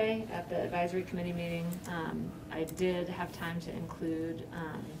Thursday at the advisory committee meeting. I did have time to include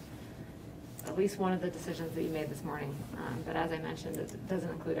at least one of the decisions that you made this morning, but as I mentioned, it doesn't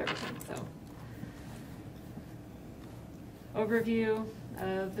include everything. So overview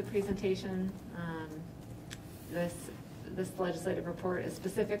of the presentation. This legislative report is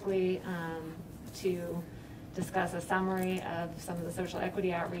specifically to discuss a summary of some of the social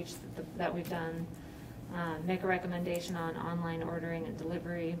equity outreach that we've done, make a recommendation on online ordering and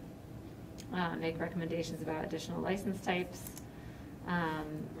delivery, make recommendations about additional license types,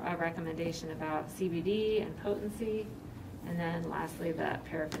 a recommendation about CBD and potency, and then lastly the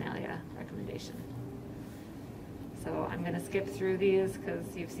paraphernalia recommendation. So I'm going to skip through these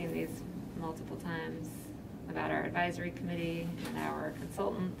because you've seen these multiple times about our advisory committee and our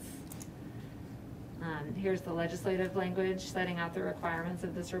consultants. Here's the legislative language setting out the requirements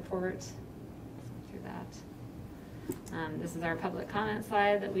of this report. Let's go through that. This is our public comment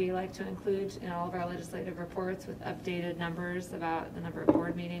slide that we like to include in all of our legislative reports with updated numbers about the number of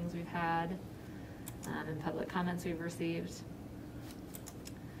board meetings we've had and public comments we've received.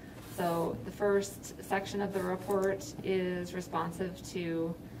 So the first section of the report is responsive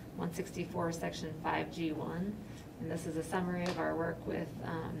to 164 section 5G1, and this is a summary of our work with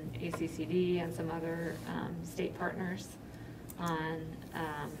ACCD and some other state partners on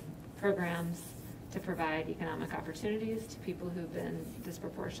programs to provide economic opportunities to people who've been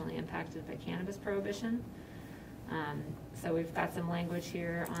disproportionately impacted by cannabis prohibition. So we've got some language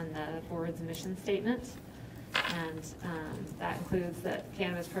here on the board's mission statement, and that includes that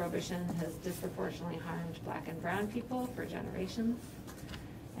cannabis prohibition has disproportionately harmed Black and brown people for generations,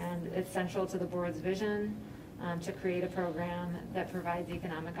 and it's central to the board's vision to create a program that provides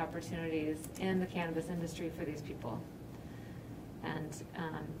economic opportunities in the cannabis industry for these people. And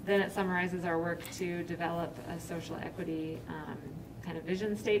then it summarizes our work to develop a social equity kind of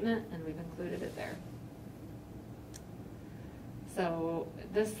vision statement, and we've included it there. So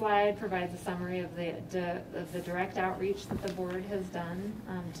this slide provides a summary of the direct outreach that the board has done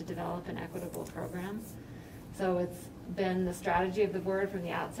to develop an equitable program. So it's been the strategy of the board from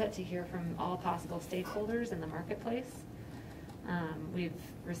the outset to hear from all possible stakeholders in the marketplace. We've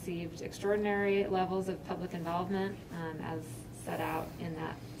received extraordinary levels of public involvement as set out in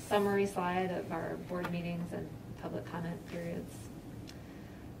that summary slide of our board meetings and public comment periods.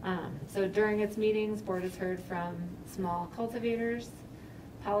 So during its meetings, board has heard from small cultivators,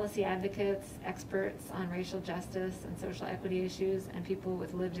 policy advocates, experts on racial justice and social equity issues, and people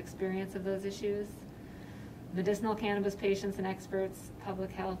with lived experience of those issues, medicinal cannabis patients and experts,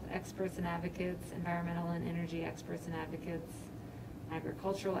 public health experts and advocates, environmental and energy experts and advocates,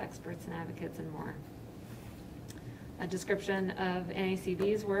 agricultural experts and advocates, and more. A description of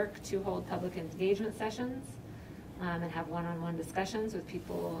NACB's work to hold public engagement sessions and have one-on-one discussions with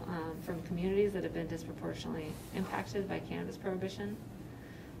people from communities that have been disproportionately impacted by cannabis prohibition.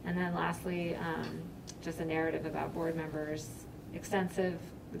 And then lastly, just a narrative about board members, extensive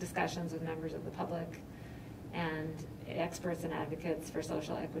discussions with members of the public and experts and advocates for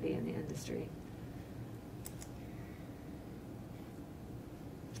social equity in the industry.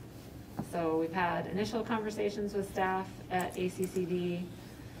 So we've had initial conversations with staff at ACCD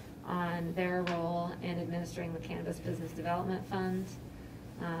on their role in administering the Cannabis Business Development Fund.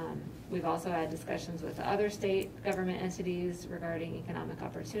 We've also had discussions with other state government entities regarding economic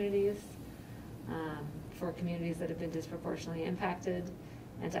opportunities for communities that have been disproportionately impacted,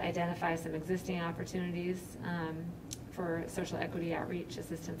 and to identify some existing opportunities for social equity outreach,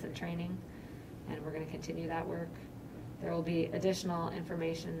 assistance, and training. And we're going to continue that work. There will be additional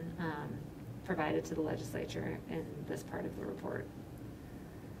information provided to the legislature in this part of the report.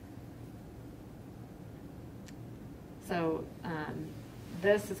 So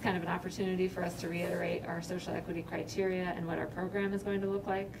this is kind of an opportunity for us to reiterate our social equity criteria and what our program is going to look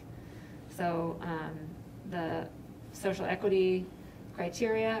like. So the social equity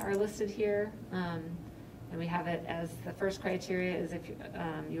criteria are listed here, and we have it as the first criteria is if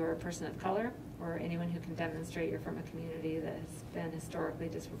you're a person of color or anyone who can demonstrate you're from a community that has been historically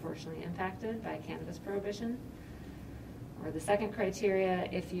disproportionately impacted by cannabis prohibition. Or the second criteria,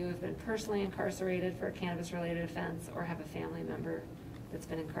 if you have been personally incarcerated for a cannabis-related offense or have a family member that's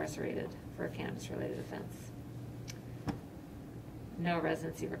been incarcerated for a cannabis-related offense. No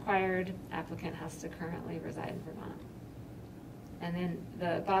residency required. Applicant has to currently reside in Vermont. And then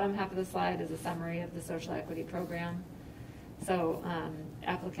the bottom half of the slide is a summary of the social equity program. So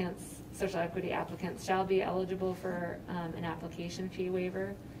social equity applicants shall be eligible for an application fee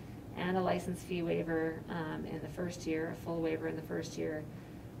waiver and a license fee waiver in the first year, a full waiver in the first year,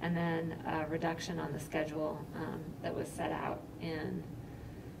 and then a reduction on the schedule that was set out in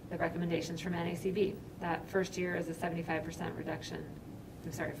the recommendations from NACB. That first year is a 75% reduction.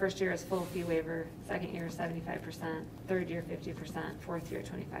 I'm sorry, first year is full fee waiver, second year is 75%, third year 50%, fourth year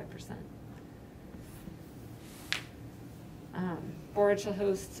 25%. Board shall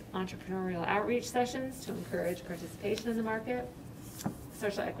host entrepreneurial outreach sessions to encourage participation in the market.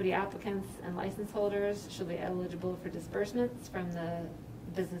 Social equity applicants and license holders shall be eligible for disbursements from the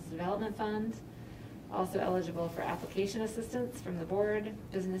Business Development Fund, also eligible for application assistance from the board,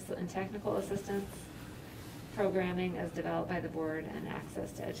 business and technical assistance, programming as developed by the board, and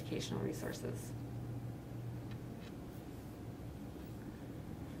access to educational resources.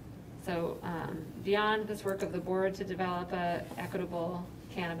 So beyond this work of the board to develop an equitable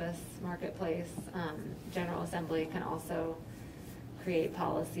cannabis marketplace, General Assembly can also create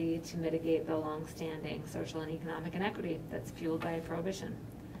policy to mitigate the long-standing social and economic inequity that's fueled by prohibition.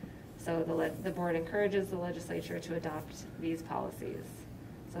 So the board encourages the legislature to adopt these policies.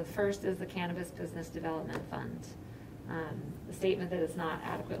 So the first is the Cannabis Business Development Fund. The statement that it's not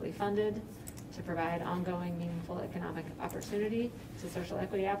adequately funded to provide ongoing meaningful economic opportunity to social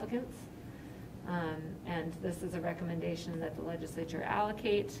equity applicants. And this is a recommendation that the legislature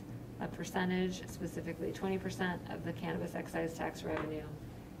allocate a percentage, specifically 20% of the cannabis excise tax revenue,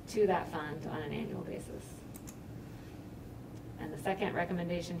 to that fund on an annual basis. And the second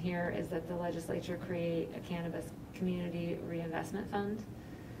recommendation here is that the legislature create a cannabis community reinvestment fund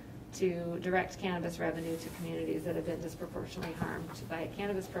to direct cannabis revenue to communities that have been disproportionately harmed by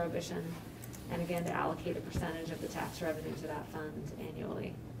cannabis prohibition, and again, to allocate a percentage of the tax revenue to that fund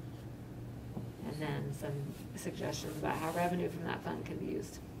annually. And then some suggestions about how revenue from that fund can be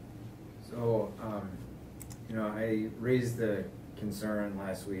used. So, I raised the concern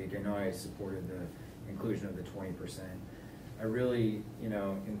last week. I know I supported the inclusion of the 20%. I really,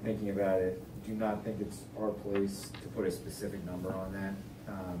 in thinking about it, do not think it's our place to put a specific number on that.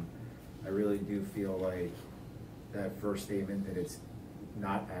 I really do feel like that first statement that it's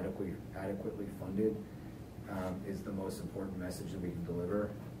not adequately funded is the most important message that we can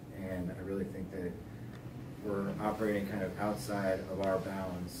deliver. And I really think that we're operating kind of outside of our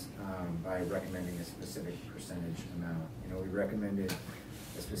bounds by recommending a specific percentage amount. We recommended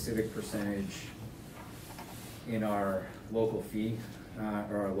a specific percentage in our local fee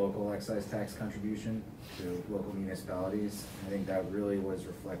or our local excise tax contribution to local municipalities. I think that really was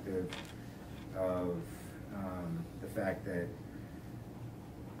reflective of the fact that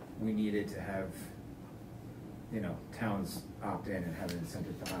we needed to have towns opt in and have an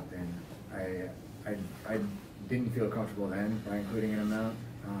incentive to opt in. I didn't feel comfortable then by including an amount,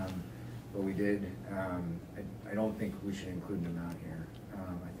 but we did. I don't think we should include an amount here.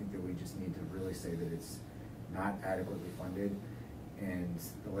 I think that we just need to really say that it's not adequately funded, and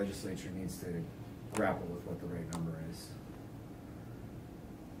the legislature needs to grapple with what the right number is.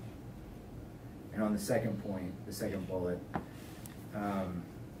 And on the second point, the second bullet,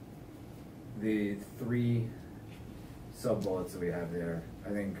 the three sub-bullets that we have there,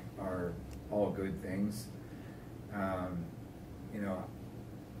 I think are all good things. I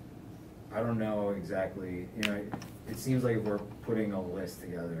don't know exactly, it seems like we're putting a list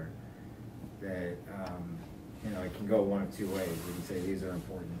together that, it can go one of two ways. We can say these are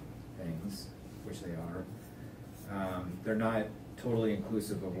important things, which they are. They're not totally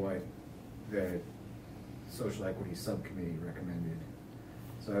inclusive of what the Social Equity Subcommittee recommended.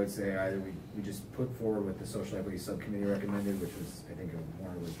 So I would say either we just put forward what the Social Equity Subcommittee recommended, which was, I think,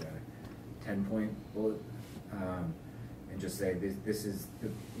 more like a 10-point bullet, and just say this is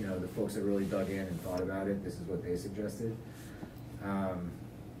the folks that really dug in and thought about it. This is what they suggested,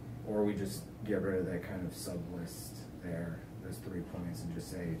 or we just get rid of that kind of sub list there, those 3 points, and just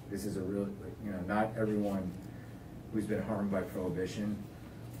say this is a real, not everyone who's been harmed by prohibition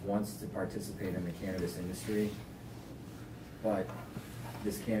wants to participate in the cannabis industry, but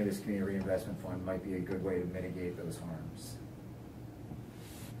this Cannabis Community Reinvestment Fund might be a good way to mitigate those harms.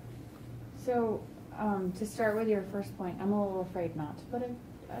 So, to start with your first point, I'm a little afraid not to put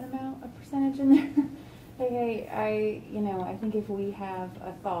a percentage in there. I think if we have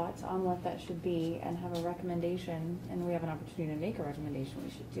a thought on what that should be and have a recommendation, and we have an opportunity to make a recommendation, we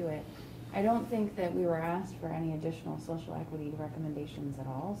should do it. I don't think that we were asked for any additional social equity recommendations at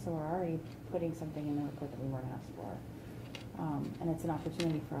all, so we're already putting something in the report that we weren't asked for. And it's an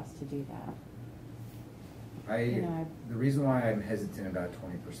opportunity for us to do that. The reason why I'm hesitant about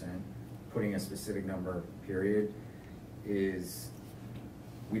 20%, putting a specific number, period, is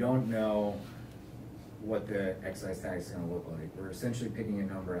we don't know what the excise tax is going to look like. We're essentially picking a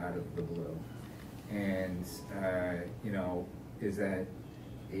number out of the blue. And, is that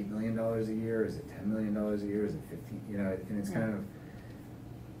 $8 million a year? Is it $10 million a year? Is it 15? And it's kind of,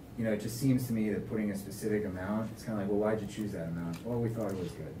 it just seems to me that putting a specific amount, it's kind of like, well, why'd you choose that amount? Well, we thought it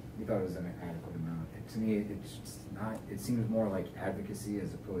was good. We thought it was an adequate amount. To me, it's just not, it seems more like advocacy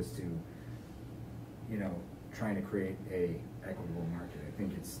as opposed to, trying to create a equitable market. I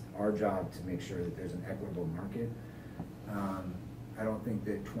think it's our job to make sure that there's an equitable market. I don't think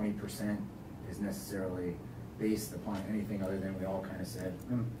that 20% is necessarily based upon anything other than we all kind of said,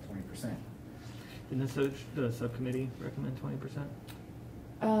 20%. Didn't the subcommittee recommend 20%?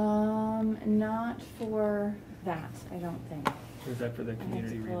 Not for that, I don't think. Or is that for the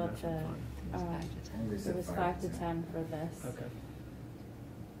community reinvestment fund? It was 5 to 10 for this. Okay.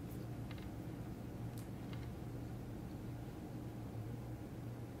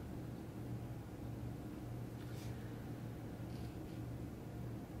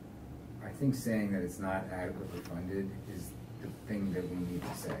 I think saying that it's not adequately funded is the thing that we need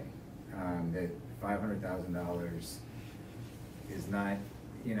to say. That $500,000 is not,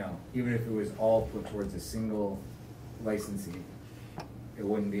 even if it was all put towards a single licensee, it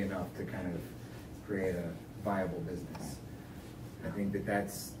wouldn't be enough to kind of create a viable business. I think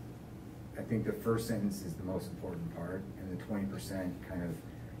the first sentence is the most important part, and the 20% kind of,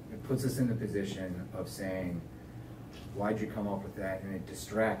 it puts us in the position of saying, why'd you come up with that? And it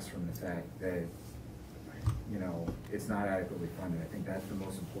distracts from the fact that you know, it's not adequately funded. I think that's the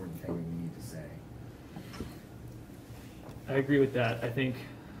most important thing we need to say. I agree with that. I think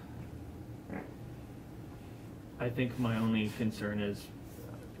my only concern is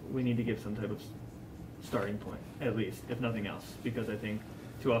we need to give some type of starting point, at least, if nothing else, because I think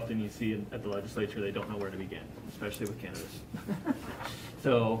too often you see at the legislature, they don't know where to begin, especially with cannabis.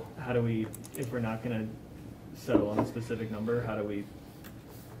 So how do we, if we're not gonna settle on a specific number, how do we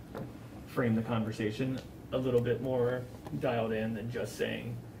frame the conversation a little bit more dialed in than just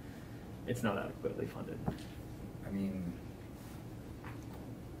saying it's not adequately funded? I mean,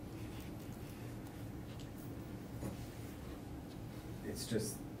 it's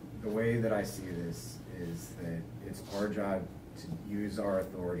just, the way that I see this is that it's our job to use our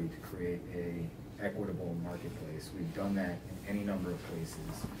authority to create a equitable marketplace. We've done that in any number of places,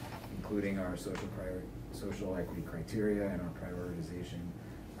 including our social equity criteria and our prioritization,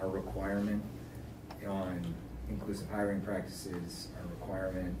 our requirement on inclusive hiring practices, our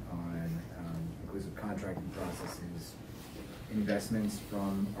requirement on inclusive contracting processes, investments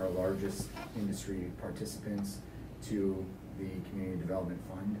from our largest industry participants to the Community Development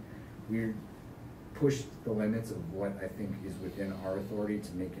Fund. We're pushed the limits of what I think is within our authority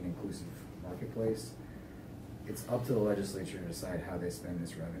to make an inclusive marketplace. It's up to the legislature to decide how they spend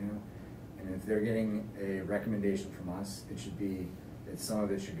this revenue. And if they're getting a recommendation from us, it should be that some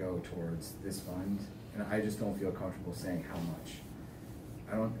of it should go towards this fund. And I just don't feel comfortable saying how much.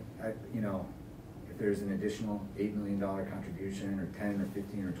 You know, if there's an additional $8 million contribution or 10 or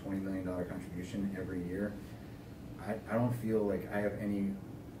 15 or $20 million contribution every year, I don't feel like I have any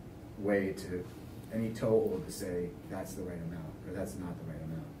way to, any toehold to say that's the right amount or that's not the right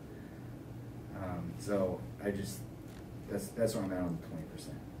amount. So I just, that's where I'm at on the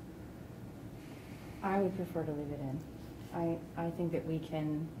 20%. I would prefer to leave it in. I think that we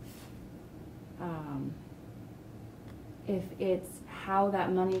can, if it's how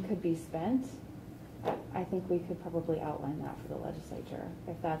that money could be spent, I think we could probably outline that for the legislature,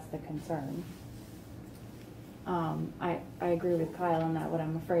 if that's the concern. I agree with Kyle on that. What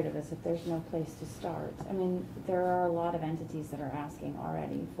I'm afraid of is if there's no place to start. I mean, there are a lot of entities that are asking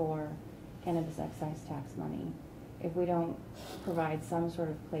already for cannabis excise tax money. If we don't provide some sort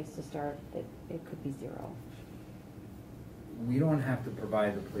of place to start, it could be zero. We don't have to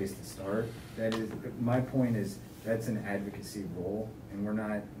provide the place to start. That is, my point is, that's an advocacy role, and we're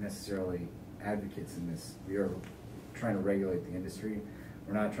not necessarily advocates in this. We are trying to regulate the industry.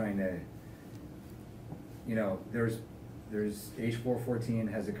 We're not trying to, you know, there's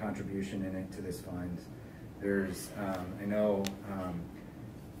H414 has a contribution in it to this fund. There's, I know,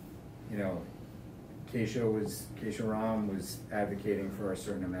 you know, Keisha Ram was advocating for a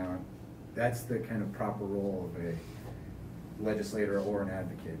certain amount. That's the kind of proper role of a legislator or an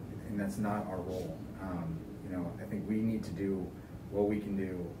advocate, and that's not our role. You know, I think we need to do what we can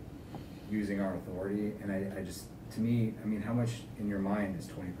do using our authority, and I just, to me, I mean, how much in your mind is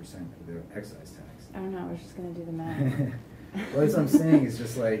 20% of the excise tax? I don't know, I was just gonna do the math. Well, that's what I'm saying, it's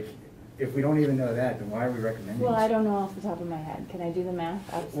just like, if we don't even know that, then why are we recommending Well, this? I don't know off the top of my head. Can I do the math?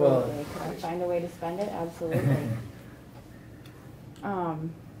 Absolutely. Well, Can I find a way to spend it? Absolutely.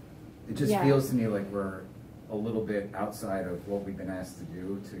 It just Yeah. feels to me like we're a little bit outside of what we've been asked to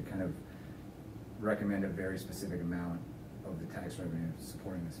do to kind of recommend a very specific amount of the tax revenue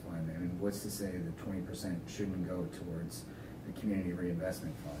supporting this fund. I mean, what's to say that 20% shouldn't go towards the community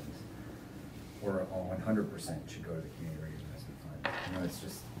reinvestment fund, or 100% should go to the community reinvestment fund? You know, it's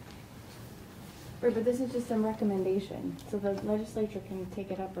just. Right, but this is just some recommendation, so the legislature can take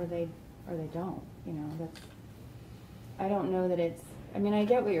it up or they don't, you know, that's, I don't know that it's, I mean, I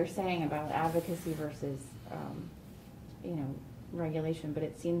get what you're saying about advocacy versus, you know, regulation, but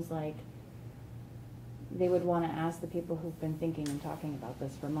it seems like they would want to ask the people who've been thinking and talking about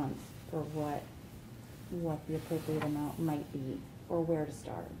this for months for what the appropriate amount might be or where to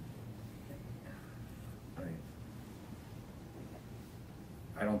start. Right.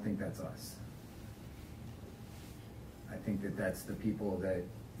 I don't think that's us. I think that that's the people that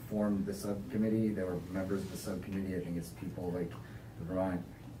formed the subcommittee, that were members of the subcommittee. I think it's people like the Vermont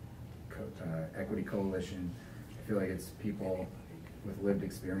Equity Coalition. I feel like it's people with lived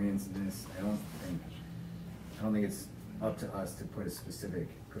experience in this. I don't think it's up to us to put a specific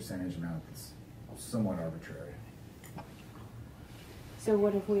percentage amount that's somewhat arbitrary. So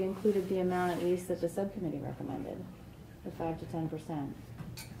what if we included the amount at least that the subcommittee recommended, the 5 to 10%?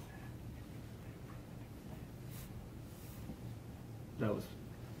 That was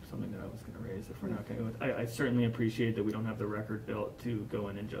something that I was going to raise if we're not going to. I certainly appreciate that we don't have the record built to go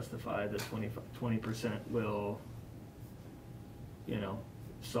in and justify that 20% will, you know,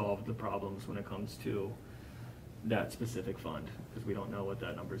 solve the problems when it comes to that specific fund, because we don't know what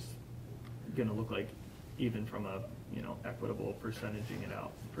that number's gonna look like, even from a, equitable percentaging it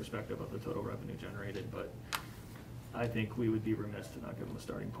out perspective of the total revenue generated, but I think we would be remiss to not give them a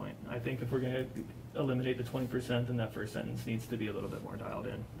starting point. I think if we're gonna eliminate the 20%, then that first sentence needs to be a little bit more dialed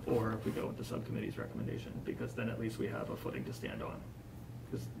in, or if we go with the subcommittee's recommendation, because then at least we have a footing to stand on.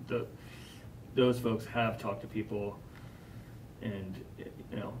 Because those folks have talked to people and,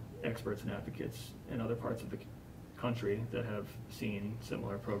 experts and advocates in other parts of the country that have seen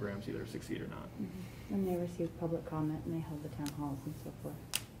similar programs either succeed or not. Mm-hmm. And they received public comment and they held the town halls and so forth.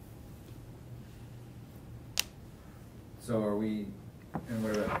 So are we, and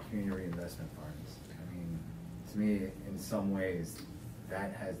what about community reinvestment funds? I mean, to me, in some ways,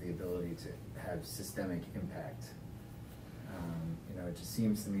 that has the ability to have systemic impact. It just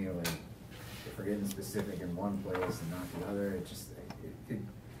seems to me like if we're getting specific in one place and not the other,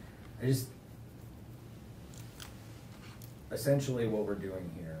 essentially what we're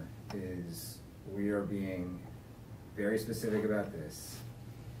doing here is we are being very specific about this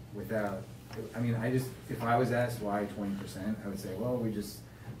without, if I was asked why 20%, I would say, well,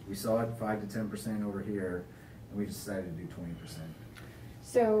 we saw it 5 to 10% over here, and we decided to do 20%.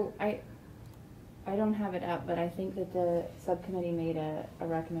 So I don't have it up, but I think that the subcommittee made a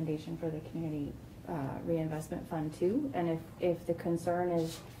recommendation for the community reinvestment fund too. And if the concern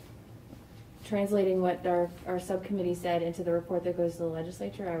is translating what our subcommittee said into the report that goes to the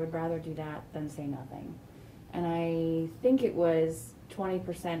legislature, I would rather do that than say nothing. And I think it was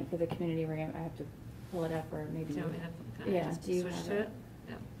 20% for the community I have to pull it up, or maybe. Do you want me to yeah, just do you switch have to it? it?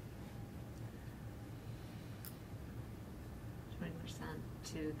 Yeah.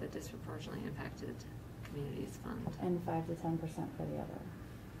 20% to the disproportionately impacted communities fund. And 5 to 10% for the other.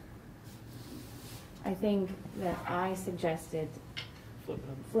 I think that I suggested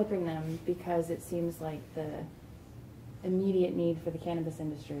flipping them because it seems like the immediate need for the cannabis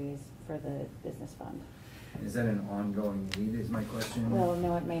industry is for the business fund. Is that an ongoing need, is my question? Well,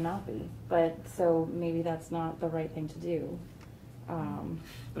 no, it may not be, but so maybe that's not the right thing to do.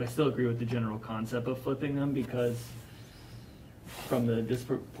 But I still agree with the general concept of flipping them, because from the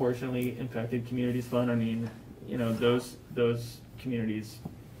disproportionately impacted communities fund, those communities,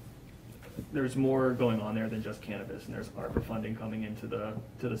 there's more going on there than just cannabis, and there's ARPA funding coming into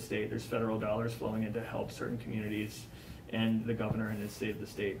the state. There's federal dollars flowing in to help certain communities, and the governor and his state of the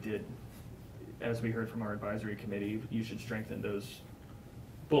state did, as we heard from our advisory committee, you should strengthen those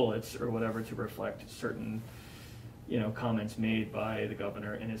bullets or whatever to reflect certain, comments made by the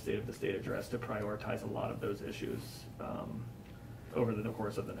governor in his state of the state address to prioritize a lot of those issues over the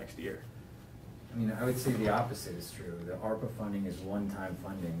course of the next year. I would say the opposite is true. The ARPA funding is one-time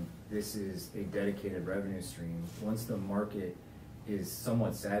funding. This is a dedicated revenue stream. Once the market is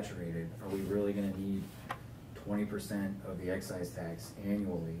somewhat saturated, are we really going to need 20% of the excise tax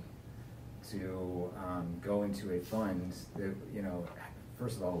annually to go into a fund that,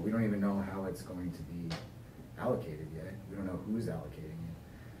 first of all, we don't even know how it's going to be allocated yet. We don't know who's allocating it.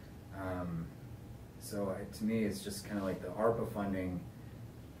 So to me, it's just kind of like the ARPA funding.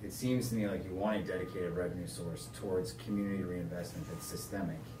 It seems to me like you want a dedicated revenue source towards community reinvestment that's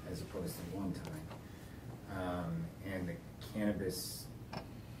systemic as opposed to one time. And the cannabis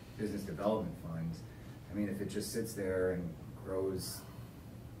business development fund, if it just sits there and grows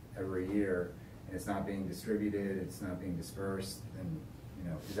every year and it's not being distributed, it's not being dispersed, then,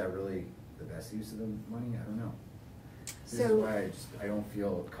 is that really the best use of the money? I don't know. This is why I don't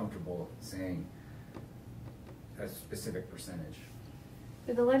feel comfortable saying a specific percentage.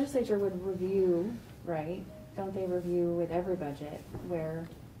 The legislature would review, right? Don't they review with every budget where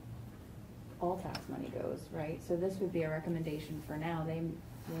all tax money goes, right? So this would be a recommendation for now. They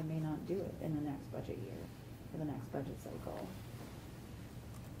may not do it in the next budget year or the next budget cycle.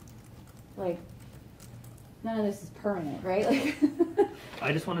 Like, none of this is permanent, right?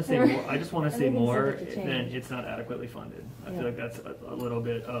 I just want to say more. I just want to say more than change. it's not adequately funded. I feel like that's a little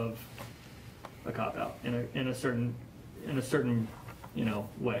bit of a cop out in a certain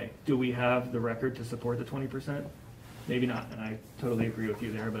way. Do we have the record to support the 20%? Maybe not, and I totally agree with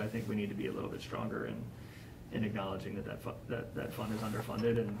you there. But I think we need to be a little bit stronger in acknowledging that fund is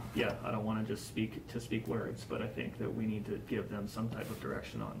underfunded. And yeah, I don't want to just speak words, but I think that we need to give them some type of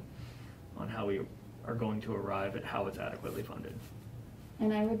direction on how we are going to arrive at how it's adequately funded.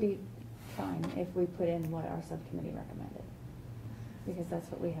 And I would be fine if we put in what our subcommittee recommended, because that's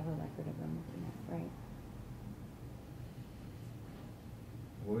what we have a record of them looking at, right?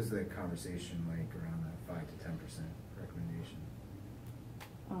 What was the conversation like around that 5 to 10% recommendation?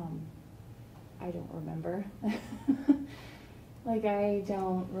 I don't remember. Like, I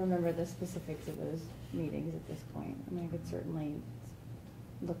don't remember the specifics of those meetings at this point. I mean, I could certainly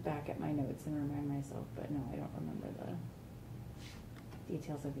look back at my notes and remind myself, but no, I don't remember the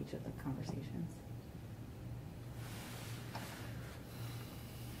details of each of the conversations.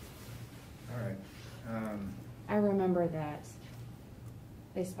 All right. I remember that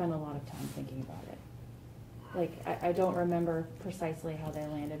they spent a lot of time thinking about it. Like, I don't remember precisely how they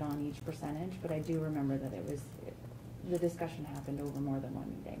landed on each percentage, but I do remember that the discussion happened over more than one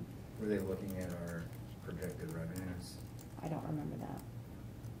meeting. Were they looking at our projected revenues? I don't remember that.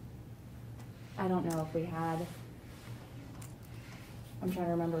 I don't know if we had, I'm trying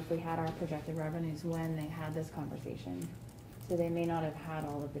to remember if we had our projected revenues when they had this conversation. So they may not have had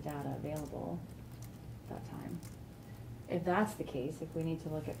all of the data available at that time. If that's the case, if we need to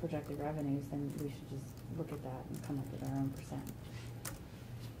look at projected revenues, then we should just look at that and come up with our own percent.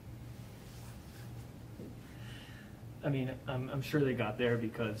 I mean, I'm sure they got there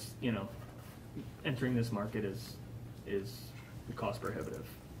because, you know, entering this market is cost prohibitive.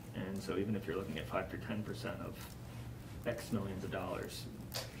 And so even if you're looking at 5 to 10% of X millions of dollars,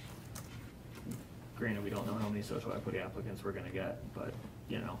 granted, we don't know how many social equity applicants we're gonna get, but,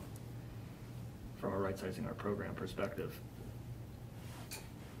 you know, from a right-sizing our program perspective,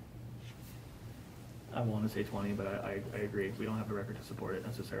 I want to say 20, but I agree. We don't have a record to support it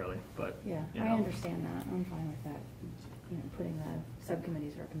necessarily, but, Yeah, you I know. understand that. I'm fine with that, you know, putting the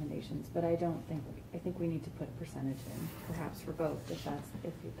subcommittee's recommendations, but I think we need to put a percentage in, perhaps for both,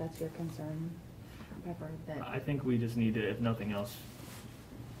 if that's your concern, Pepper, that. I think we just need to, if nothing else,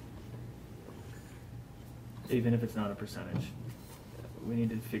 even if it's not a percentage, we need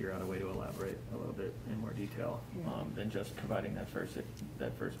to figure out a way to elaborate a little bit in more detail, Yeah. than just providing that first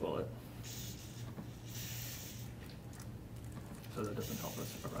bullet. So that doesn't help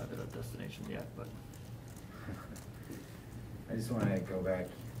us arrive at a destination yet, but. I just want to go back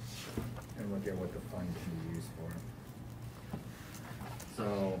and look at what the fund can be used for.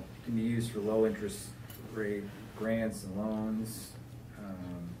 So, it can be used for low interest rate grants and loans,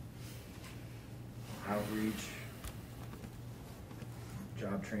 outreach,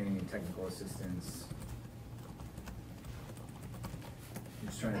 job training and technical assistance. I'm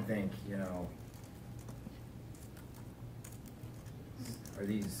just trying to think, you know, are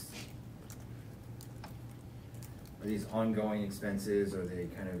these ongoing expenses? Are they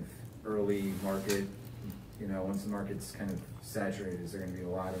kind of early market? You know, once the market's kind of saturated, is there going to be a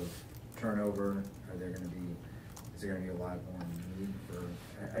lot of turnover? Is there going to be a lot more need for?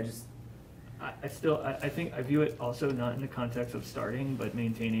 I think I view it also not in the context of starting, but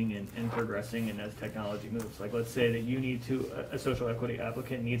maintaining and progressing, and as technology moves. Like, let's say that a social equity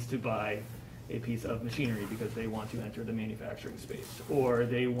applicant needs to buy a piece of machinery because they want to enter the manufacturing space, or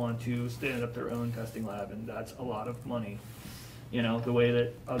they want to stand up their own testing lab, and that's a lot of money. You know, the way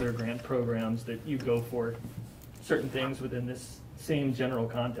that other grant programs that you go for certain things within this same general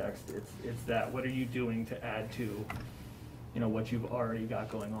context, it's that, what are you doing to add to, you know, what you've already got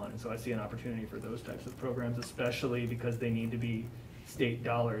going on? And so I see an opportunity for those types of programs, especially because they need to be state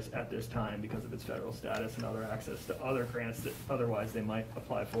dollars at this time because of its federal status and other access to other grants that otherwise they might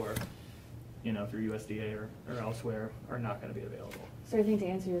apply for, you know, through USDA or elsewhere, are not going to be available. So I think to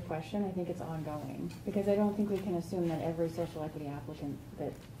answer your question, I think it's ongoing, because I don't think we can assume that every social equity applicant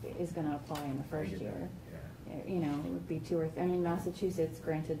that is going to apply in the first year, you know, it would be I mean, Massachusetts,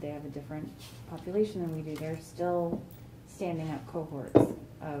 granted, they have a different population than we do, they're still standing up cohorts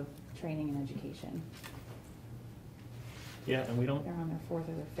of training and education. Yeah, and we don't. They're on their 4th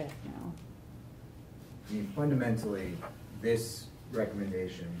or their 5th now. I mean, fundamentally, this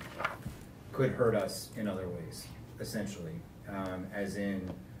recommendation could hurt us in other ways, essentially. As in,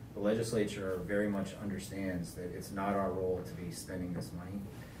 the legislature very much understands that it's not our role to be spending this money.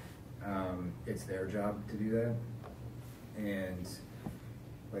 It's their job to do that. And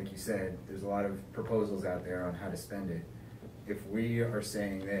like you said, there's a lot of proposals out there on how to spend it. If we are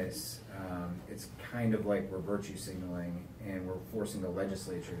saying this, it's kind of like we're virtue signaling and we're forcing the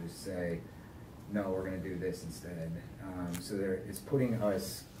legislature to say, no, we're going to do this instead. So it's putting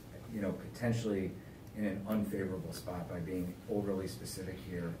us, you know, potentially in an unfavorable spot by being overly specific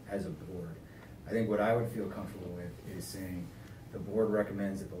here as a board. I think what I would feel comfortable with is saying the board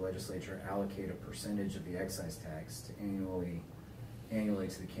recommends that the legislature allocate a percentage of the excise tax to annually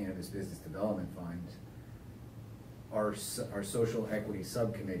to the Cannabis Business Development Fund. Our social equity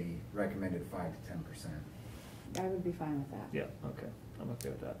subcommittee recommended 5 to 10%. I would be fine with that. Yeah, okay, I'm okay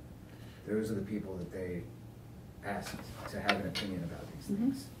with that. Those are the people that they asked to have an opinion about these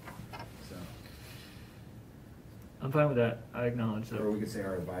things. So, I'm fine with that. I acknowledge that. or we could say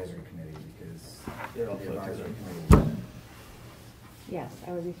our advisory committee, because They're the also advisory to committee Yes,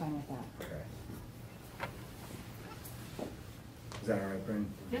 I would be fine with that. Okay. Is that all right, Bryn?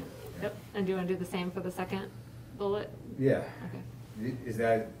 Yep, yep. And do you want to do the same for the second bullet? Yeah. Okay. Is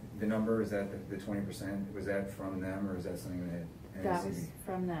that the number, is that the 20%? Was that from them, or is that something that? That was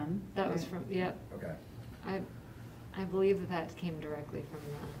from them. That was from, yep. Okay. I believe that came directly from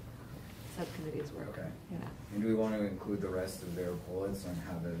the subcommittee's work. Okay. Yeah. And do we want to include the rest of their bullets on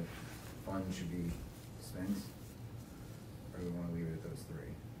how the fund should be spent? Or do we want to leave it at those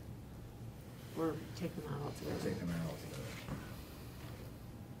three? Or take them out Or altogether. take them out altogether?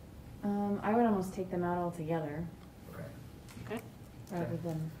 I would almost take them out altogether, Okay. Okay. rather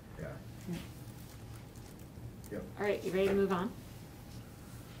than, Yeah. yeah. Yep. All right, you ready to move on?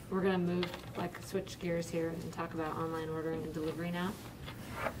 We're gonna move, switch gears here and talk about online ordering and delivery now.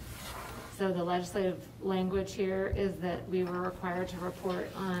 So the legislative language here is that we were required to report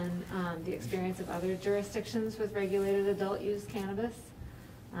on the experience of other jurisdictions with regulated adult use cannabis,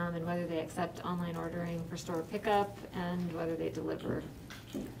 and whether they accept online ordering for store pickup, and whether they deliver,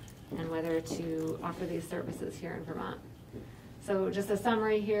 and whether to offer these services here in Vermont. So just a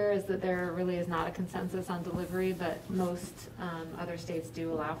summary here is that there really is not a consensus on delivery, but most other states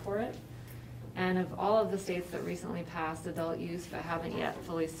do allow for it. And of all of the states that recently passed adult use but haven't yet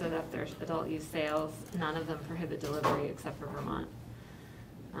fully stood up their adult use sales, none of them prohibit delivery except for Vermont.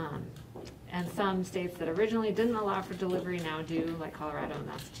 And some states that originally didn't allow for delivery now do, like Colorado and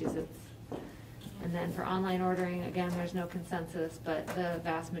Massachusetts. And then for online ordering, again, there's no consensus, but the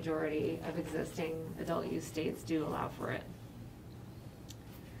vast majority of existing adult use states do allow for it.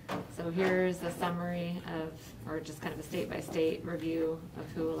 So here's a summary of, or just kind of a state-by-state review of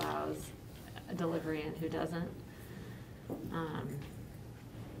who allows a delivery and who doesn't.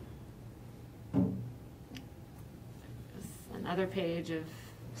 Another page of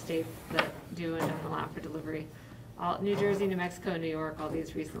states that do and don't allow for delivery. New Jersey, New Mexico, New York, all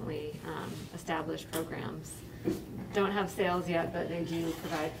these recently established programs don't have sales yet, but they do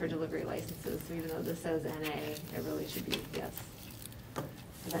provide for delivery licenses. So even though this says NA, it really should be yes,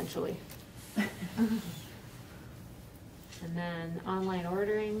 eventually. And then online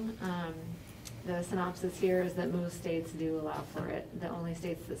ordering, the synopsis here is that most states do allow for it. The only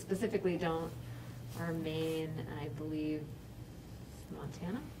states that specifically don't are Maine and I believe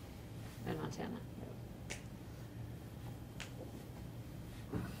Montana? And Montana.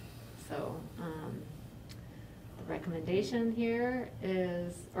 So the recommendation here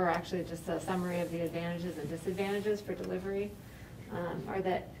is, or actually just a summary of the advantages and disadvantages for delivery, are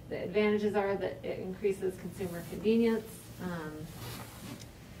that the advantages are that it increases consumer convenience.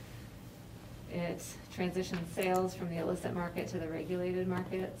 It transitions sales from the illicit market to the regulated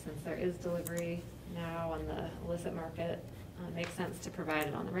market. Since there is delivery now on the illicit market, it makes sense to provide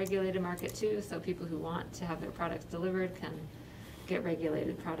it on the regulated market too, so people who want to have their products delivered can get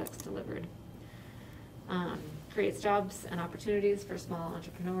regulated products delivered. Creates jobs and opportunities for small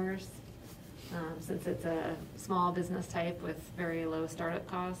entrepreneurs, since it's a small business type with very low startup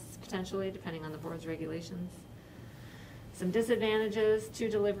costs, potentially, depending on the board's regulations. Some disadvantages to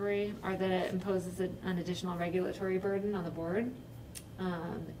delivery are that it imposes an additional regulatory burden on the board.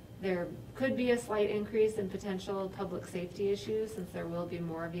 There could be a slight increase in potential public safety issues, since there will be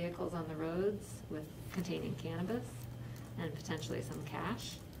more vehicles on the roads containing cannabis and potentially some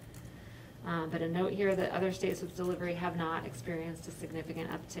cash. But a note here that other states with delivery have not experienced a significant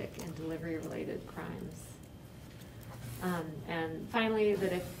uptick in delivery-related crimes. And finally,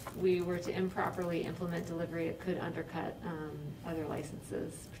 that if we were to improperly implement delivery, it could undercut other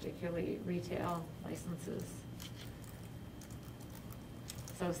licenses, particularly retail licenses.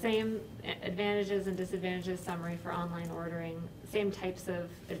 So same advantages and disadvantages summary for online ordering, same types of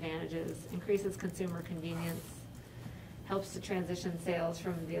advantages, increases consumer convenience, helps to transition sales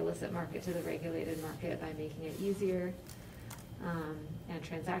from the illicit market to the regulated market by making it easier, and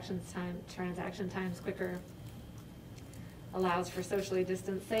transaction times quicker, allows for socially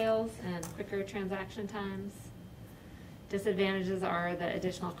distant sales and quicker transaction times. Disadvantages are that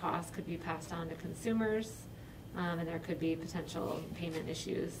additional costs could be passed on to consumers, and there could be potential payment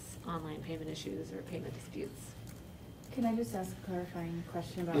issues, online payment issues or payment disputes. Can I just ask a clarifying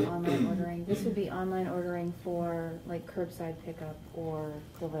question about online ordering? This would be online ordering for like curbside pickup or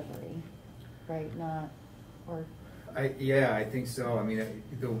delivery, right? Not, or? Yeah, I think so. I mean,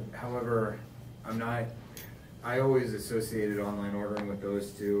 however, I always associated online ordering with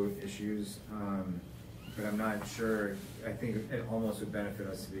those two issues, but I'm not sure. I think it almost would benefit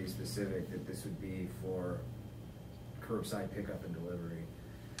us to be specific that this would be for curbside pickup and delivery.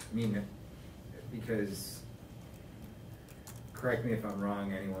 I mean, because correct me if I'm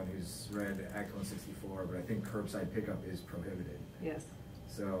wrong, anyone who's read Act 164, but I think curbside pickup is prohibited. Yes.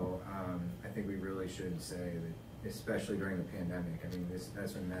 So I think we really should say that, especially during the pandemic, I mean,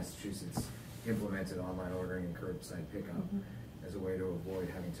 that's when Massachusetts implemented online ordering and curbside pickup as a way to avoid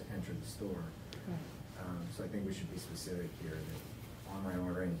having to enter the store. So I think we should be specific here that online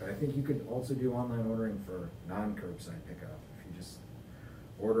ordering, but I think you could also do online ordering for non-curbside pickup. If you just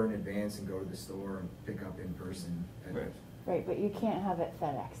order in advance and go to the store and pick up in person. Right, but you can't have it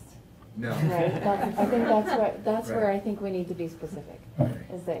FedExed. No. Right, I think that's Right. where I think we need to be specific, Right.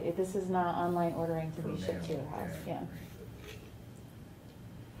 is that this is not online ordering to For be shipped to mail, your house, yeah. yeah.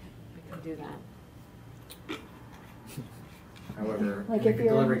 We can do that. However, Like in if the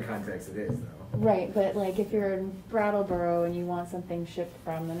you're- delivery context, it is though. Right, but like if you're in Brattleboro and you want something shipped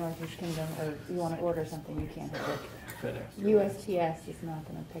from the Northeast Kingdom, or you want to order something, you can't have it. FedEx. USPS is not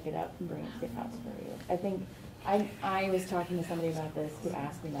going to pick it up and bring it to your house for you. I think, I was talking to somebody about this who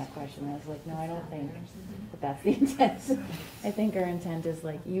asked me that question, and I was like, no, I don't think that that's the intent. I think our intent is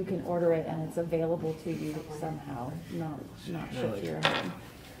like, you can order it and it's available to you somehow, not shipped to your home.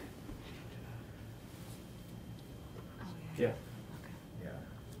 Yeah. Yeah.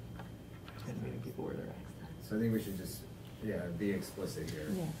 And meeting people where they're at. So I think we should just, be explicit here.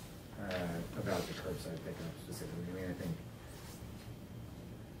 Yeah. About the curbside pickup specifically. I mean, I think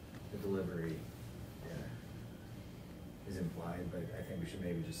the delivery, is implied, but I think we should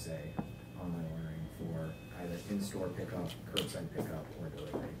maybe just say online ordering for either in-store pickup, curbside pickup, or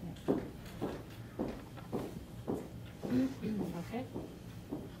delivery. Okay.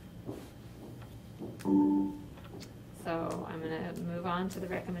 So I'm going to move on to the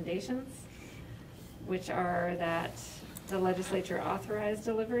recommendations, which are that the legislature authorize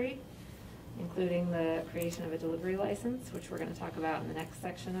delivery, including the creation of a delivery license, which we're going to talk about in the next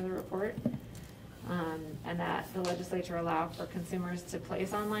section of the report, and that the legislature allow for consumers to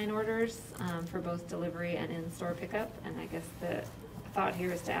place online orders for both delivery and in-store pickup. And I guess the thought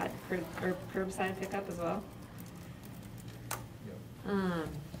here is to add curbside pickup as well.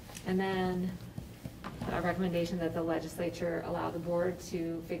 And then a recommendation that the legislature allow the board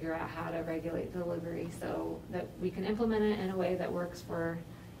to figure out how to regulate delivery so that we can implement it in a way that works for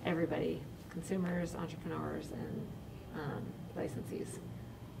everybody, consumers, entrepreneurs, and licensees.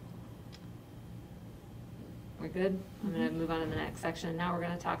 We're good? I'm going to move on to the next section. Now we're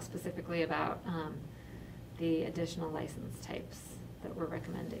going to talk specifically about the additional license types that we're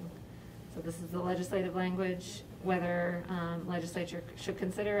recommending. So this is the legislative language, whether legislature should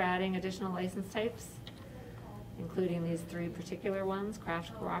consider adding additional license types, including these three particular ones: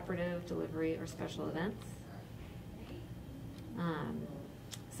 craft cooperative, delivery, or special events.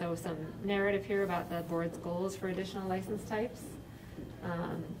 So some narrative here about the board's goals for additional license types.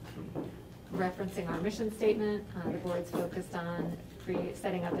 Referencing our mission statement, the board's focused on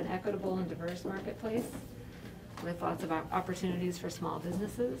setting up an equitable and diverse marketplace with lots of opportunities for small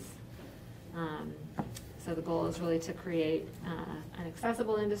businesses. So the goal is really to create an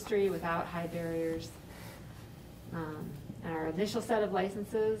accessible industry without high barriers. And our initial set of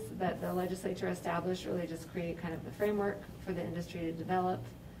licenses that the legislature established really just create kind of the framework for the industry to develop.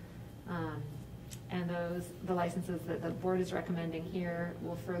 And the licenses that the board is recommending here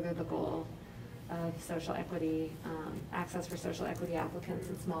will further the goal of social equity, access for social equity applicants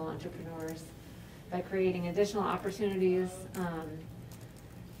and small entrepreneurs by creating additional opportunities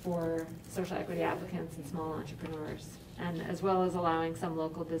for social equity applicants and small entrepreneurs, and as well as allowing some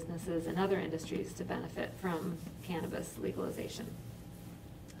local businesses and other industries to benefit from cannabis legalization.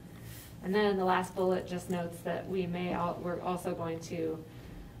 And then the last bullet just notes that we're also going to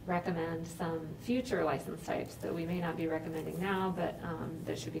recommend some future license types that we may not be recommending now, but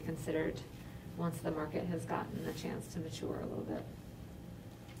that should be considered once the market has gotten a chance to mature a little bit.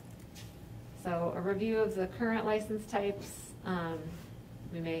 So a review of the current license types.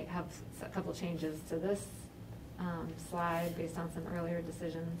 We may have a couple changes to this slide based on some earlier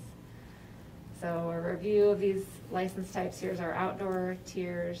decisions. So a review of these license types. Here's our outdoor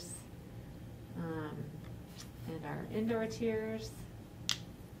tiers and our indoor tiers,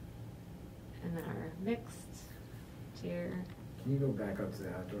 and then our mixed tier. Can you go back up to the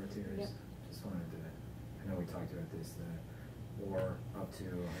outdoor tiers? Yep. Just wanted to, I know we talked about this, or up to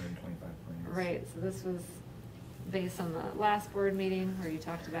 125 plants. Right, so this was based on the last board meeting where you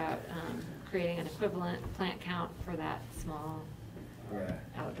talked about creating an equivalent plant count for that small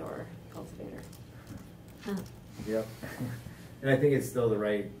outdoor cultivator. Yep. And I think it's still the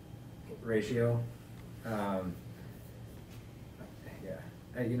right ratio.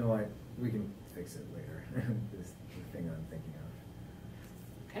 You know what? We can fix it later. This is the thing I'm thinking of.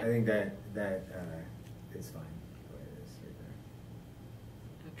 Okay. I think that is fine the way it is right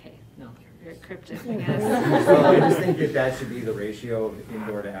No. You're cryptic, I guess. So I just think that that should be the ratio of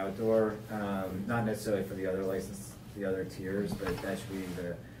indoor to outdoor, not necessarily for the other license, the other tiers, but that should be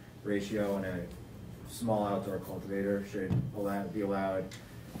the ratio, and a small outdoor cultivator should be allowed,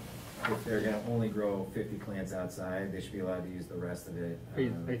 if they're gonna only grow 50 plants outside, they should be allowed to use the rest of it. Are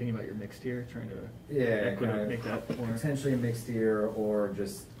you thinking about your mixed tier, trying to Yeah, kind of make that more? potentially a mixed tier, or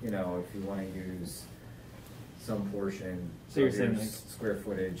just, you know, if you wanna use some portion So you're of your saying like- square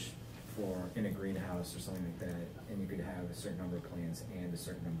footage for, in a greenhouse or something like that, and you could have a certain number of plants and a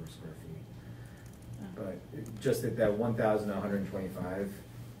certain number of square feet. But just that 1,125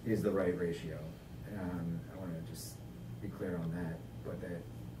 is the right ratio. I wanna just be clear on that, but that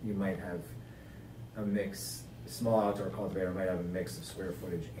you might have a mix, small outdoor cultivator might have a mix of square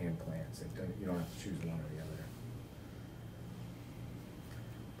footage and plants. You don't have to choose one or the other.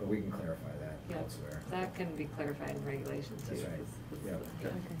 But we can clarify that Yep. elsewhere. That can be clarified in regulation too. That's right. 'cause it's- Yep. yeah.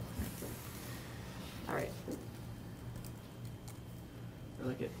 Okay. All right. I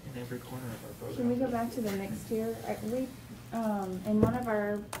like it in every corner of our program. Can we go back to the mixed tier? In one of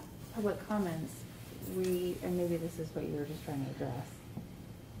our public comments, and maybe this is what you were just trying to address,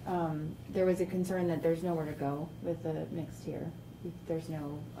 there was a concern that there's nowhere to go with the mixed tier. There's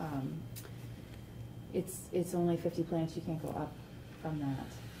no, it's only 50 plants, you can't go up from that.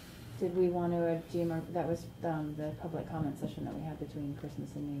 Did we want to, that was the public comment session that we had between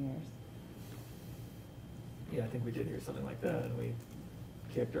Christmas and New Year's. Yeah, I think we did hear something like that, and we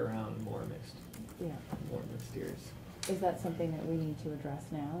kicked around more mixed tiers. Is that something that we need to address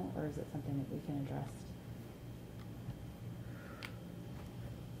now, or is it something that we can address?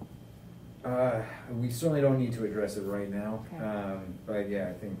 We certainly don't need to address it right now, Okay. but yeah,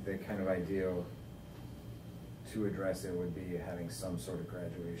 I think the kind of ideal to address it would be having some sort of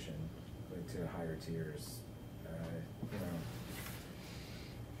graduation, like to higher tiers.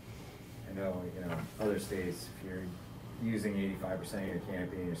 I know, other states, if you're using 85% of your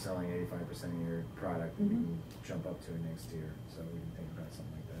canopy and you're selling 85% of your product, you can jump up to a next tier. So we can think about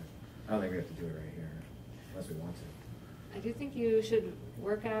something like that. I don't think we have to do it right here, unless we want to. I do think you should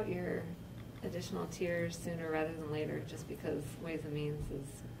work out your additional tiers sooner rather than later, just because Ways and Means is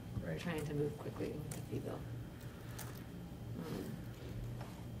Right. trying to move quickly with the fee bill.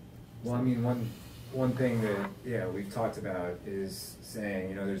 Well, I mean, one thing that, we've talked about is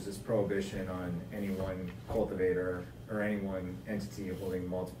saying, there's this prohibition on any one cultivator or any one entity holding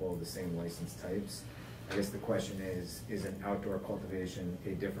multiple of the same license types. I guess the question is an outdoor cultivation a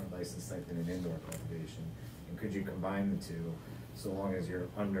different license type than an indoor cultivation? And could you combine the two, so long as you're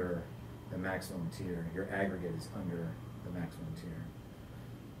under the maximum tier, your aggregate is under the maximum tier?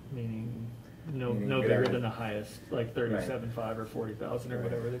 Meaning, no Meaning bigger whatever. than the highest, like 37.5 or 40,000 or Right.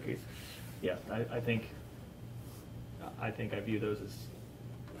 whatever the case. Yeah, I think I view those as,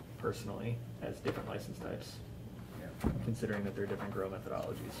 personally, as different license types, Yeah. considering that they're different grow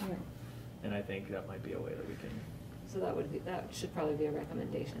methodologies. Yeah. And I think that might be a way that we can. So that should probably be a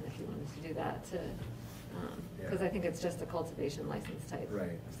recommendation if you wanted to do that because Yeah. I think it's just a cultivation license type.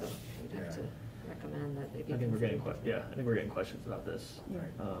 Right. So we'd have Yeah. to recommend that they be. I think we're getting considered. I think we're getting questions about this. Yeah.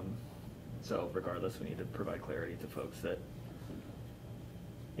 Right. So regardless, we need to provide clarity to folks that,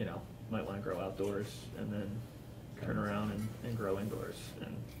 might want to grow outdoors and then turn around and grow indoors.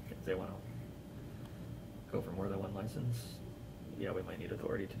 And if they want to go for more than one license, yeah, we might need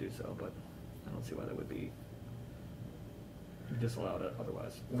authority to do so, but I don't see why that would be disallowed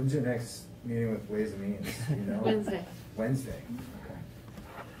otherwise. When's your next meeting with Ways and Means? Do you know? Wednesday. Wednesday, okay.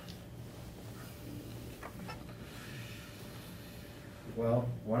 Well,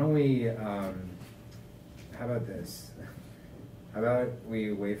 why don't we, how about this? How about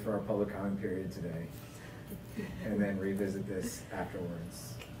we wait for our public comment period today and then revisit this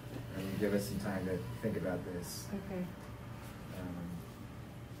afterwards? And give us some time to think about this. Okay.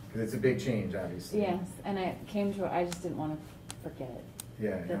 Because it's a big change, obviously. Yes, and I just didn't want to forget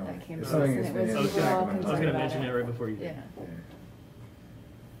Yeah, no. that came It's to us, something and that's it was, been I was we were all gonna concerned about mention it right before you did. Yeah. Yeah.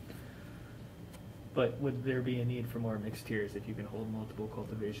 But would there be a need for more mixed tiers if you can hold multiple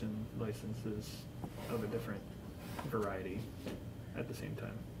cultivation licenses of a different variety at the same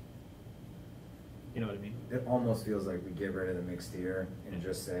time? You know what I mean? It almost feels like we get rid of the mixed tier and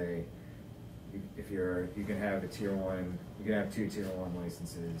just say, you can have a tier one, you can have 2 tier 1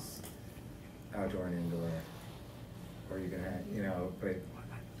 licenses, outdoor and indoor. Or you can have, but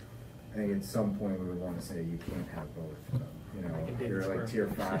I think at some point we would want to say you can't have both. Like in If you're like David's tier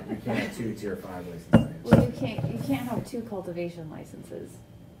Square. 5, you can't have 2 tier 5 license types. Well, you can't have 2 cultivation licenses,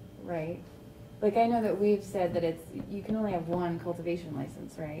 right? Like, I know that we've said that you can only have 1 cultivation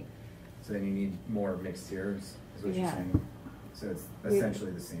license, right? So then you need more mixed tiers, is what you're Yeah. saying? So it's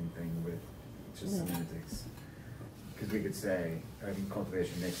essentially the same thing with just Yeah. semantics. Because we could say,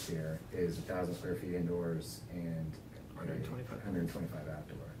 cultivation mixed here is 1,000 square feet indoors and 125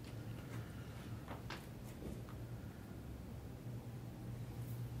 outdoor.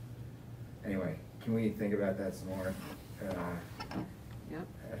 Anyway, can we think about that some more Yep.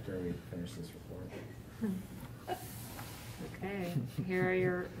 after we finish this report? Okay, here are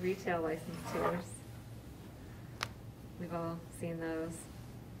your retail license tiers. We've all seen those.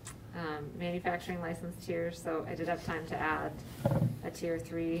 Manufacturing license tiers, so I did have time to add a tier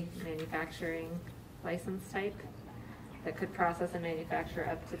 3 manufacturing license type that could process and manufacture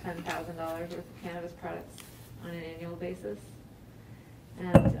up to $10,000 worth of cannabis products on an annual basis.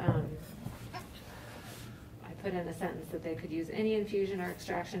 And I put in a sentence that they could use any infusion or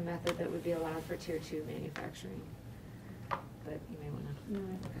extraction method that would be allowed for tier 2 manufacturing. But you may want to. No,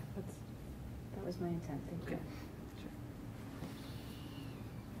 that was my intent, thank you. Okay. Sure.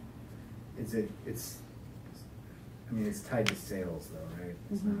 It's tied to sales though, right?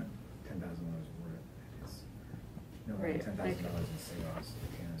 It's Mhm. not $10,000 worth. It's no more than Right, $10,000 like- in sales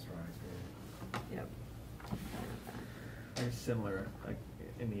of cannabis products. Yep. It's similar, like,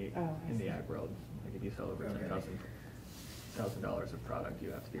 in the, Oh, I in the see. ag world, like, if you sell over Okay. $10,000 of product,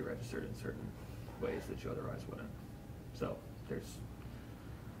 you have to be registered in certain ways that you otherwise wouldn't. So, there's,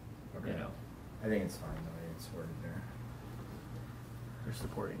 Okay. you know, I think it's fine the way it's worded there. there's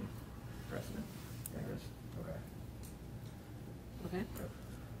supporting precedent, I guess. Okay. Okay. Is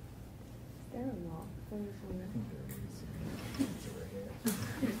there a law for this I one? think there is.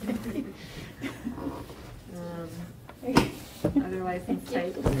 Other license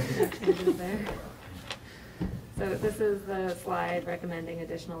types, no changes there. So this is the slide recommending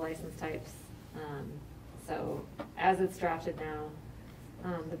additional license types. So as it's drafted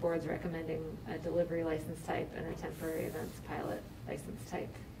now, the board's recommending a delivery license type and a temporary events pilot license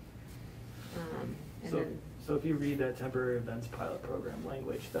type. And So, then, so if you read that temporary events pilot program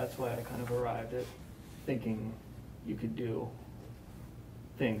language, that's why I kind of arrived at thinking you could do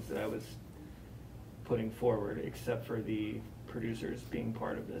things that I was putting forward, except for the producers being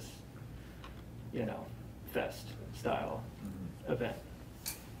part of this, you know, fest style Mhm. event.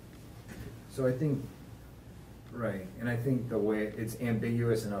 So I think, right, and I think the way, it's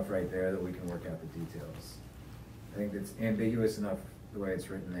ambiguous enough right there that we can work out the details. I think it's ambiguous enough the way it's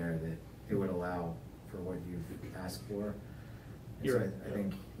written there that it would allow for what you've asked for. And so You're right. I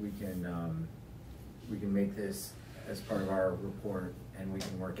think we can make this as part of our report, and we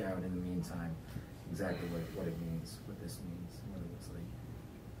can work out in the meantime exactly what it means, what this means, what it looks like.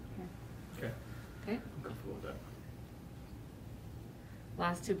 Okay. Okay. okay, I'm comfortable with that.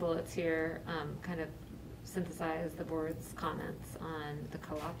 last two bullets here kind of synthesize the board's comments on the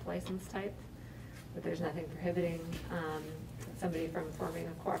co-op license type. That there's nothing prohibiting somebody from forming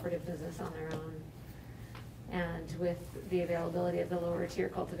a cooperative business on their own. And with the availability of the lower tier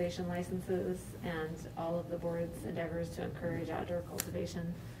cultivation licenses and all of the board's endeavors to encourage outdoor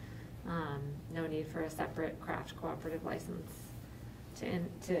cultivation, no need for a separate craft cooperative license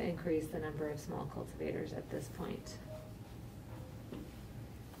to increase the number of small cultivators at this point.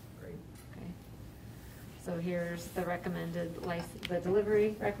 Great. Okay. So here's the the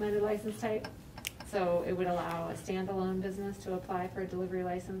delivery recommended license type. So it would allow a standalone business to apply for a delivery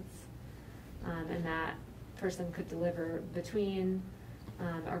license, and that person could deliver between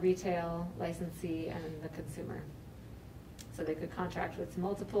a retail licensee and the consumer. So they could contract with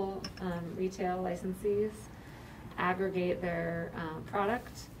multiple retail licensees, aggregate their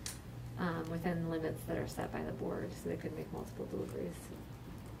product within limits that are set by the board, so they could make multiple deliveries.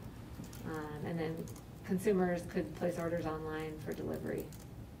 And then consumers could place orders online for delivery.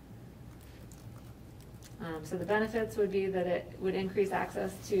 So the benefits would be that it would increase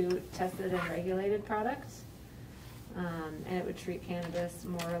access to tested and regulated products. And it would treat cannabis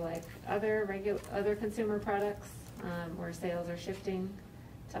more like other consumer products, where sales are shifting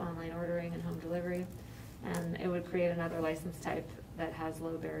to online ordering and home delivery. And it would create another license type that has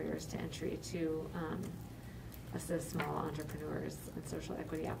low barriers to entry to assist small entrepreneurs and social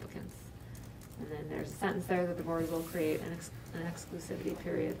equity applicants. And then there's a sentence there that the board will create an exclusivity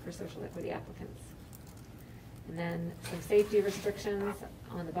period for social equity applicants. And then some safety restrictions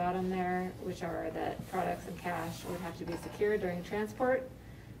on the bottom there, which are that products and cash would have to be secured during transport.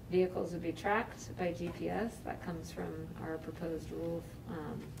 Vehicles would be tracked by GPS. That comes from our proposed rule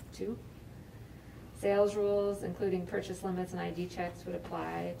 2. Sales rules, including purchase limits and ID checks, would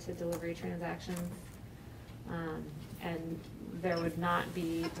apply to delivery transactions. And there would not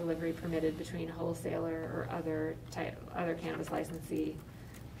be delivery permitted between wholesaler or other cannabis licensee.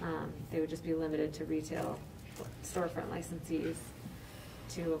 They would just be limited to retail storefront licensees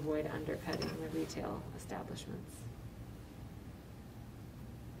to avoid undercutting the retail establishments.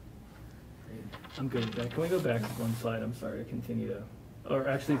 I'm good with that. Can we go back one slide? I'm sorry to continue to, or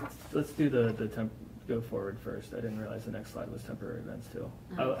actually, let's do the go forward first. I didn't realize the next slide was temporary events too.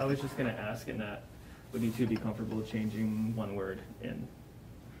 I was just gonna ask in that, would you two be comfortable changing one word and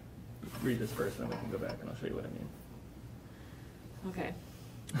read this first, and then we can go back and I'll show you what I mean. Okay.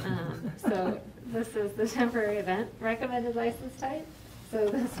 So this is the temporary event recommended license type. So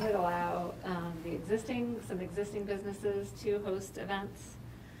this would allow some existing businesses to host events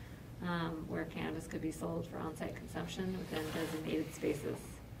where cannabis could be sold for on-site consumption within designated spaces.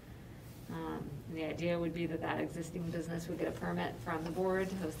 And the idea would be that existing business would get a permit from the board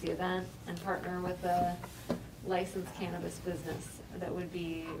to host the event and partner with a licensed cannabis business that would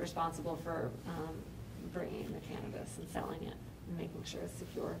be responsible for bringing the cannabis and selling it and making sure it's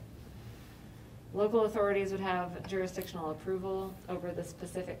secure. Local authorities would have jurisdictional approval over the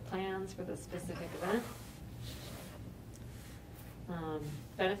specific plans for the specific event.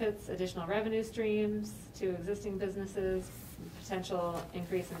 Benefits, additional revenue streams to existing businesses, potential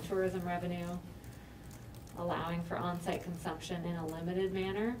increase in tourism revenue, allowing for on-site consumption in a limited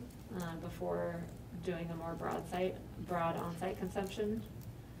manner before doing a more broad on-site consumption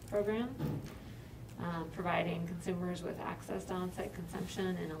program, providing consumers with access to on-site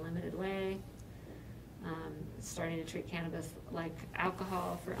consumption in a limited way, starting to treat cannabis like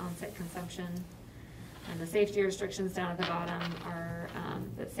alcohol for on-site consumption. And the safety restrictions down at the bottom are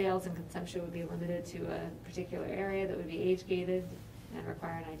that sales and consumption would be limited to a particular area that would be age gated and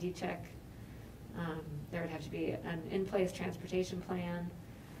require an ID check. There would have to be an in-place transportation plan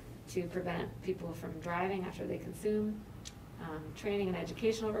to prevent people from driving after they consume. Training and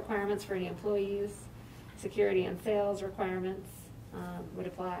educational requirements for any employees, security and sales requirements would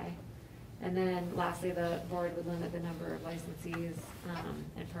apply. And then lastly, the board would limit the number of licensees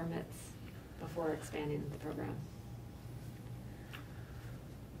and permits before expanding the program.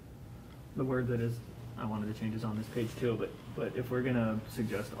 The word that is, I wanted to change is on this page too, but if we're gonna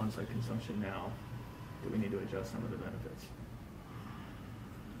suggest on-site consumption now, do we need to adjust some of the benefits?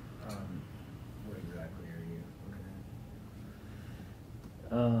 What exactly are you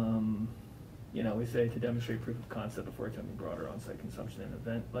looking at? You know, we say to demonstrate proof of concept before attempting broader on-site consumption and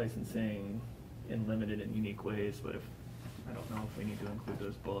event licensing in limited and unique ways, but I don't know if we need to include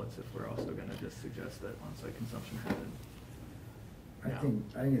those bullets if we're also gonna just suggest that on-site consumption happen. I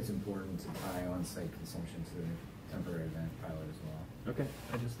think it's important to tie on-site consumption to the temporary event pilot as well. Okay,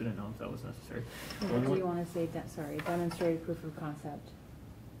 I just didn't know if that was necessary. What do you want to say, demonstrated proof of concept,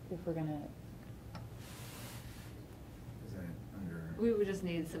 if we're gonna, Is that under? We would just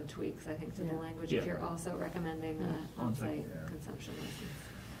need some tweaks, I think, to the language if Yeah. you're also recommending an On-site. on-site consumption license.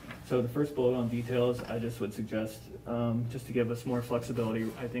 So the first bullet on details, I just would suggest, just to give us more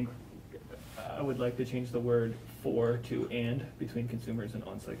flexibility, I think I would like to change the word for to and between consumers and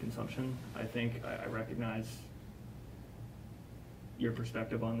on-site consumption. I think I recognize your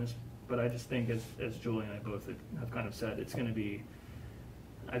perspective on this, but I just think as Julie and I both have kind of said, it's gonna be,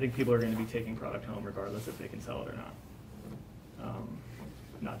 I think people are gonna be taking product home regardless if they can sell it or not.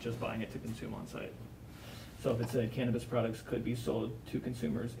 Not just buying it to consume on-site. So if it said cannabis products could be sold to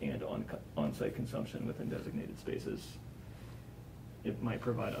consumers and on-site consumption within designated spaces, it might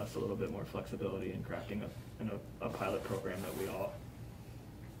provide us a little bit more flexibility in crafting a pilot program that we all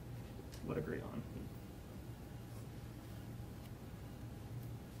would agree on.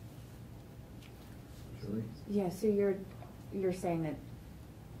 Julie? yeah, so you're saying that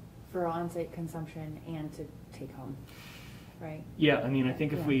for on-site consumption and to take home, right? Yeah, I mean, I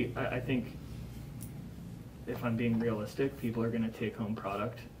think if Yeah. I think if I'm being realistic, people are gonna take home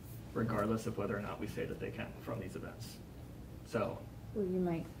product regardless of whether or not we say that they can from these events. So, Well, you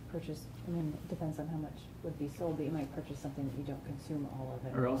might purchase, I mean, it depends on how much would be sold, but you might purchase something that you don't consume all of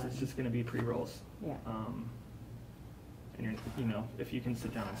it. or else it's just gonna be pre-rolls. Yeah. And you know, if you can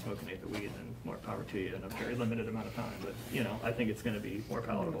sit down and smoke and vape the weed, then more power to you in a very limited amount of time. But, you know, I think it's gonna be more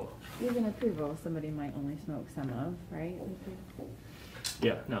palatable. Even a pre-roll, somebody might only smoke some of, right?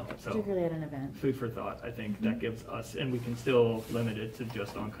 Yeah, no, so. Particularly at an event. Food for thought, I think that gives us, and we can still limit it to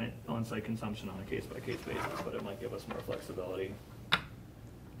just on-site consumption on a case-by-case basis, but it might give us more flexibility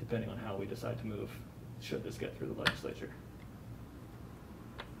depending on how we decide to move, should this get through the legislature.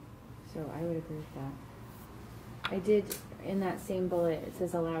 So I would agree with that. I did, in that same bullet, it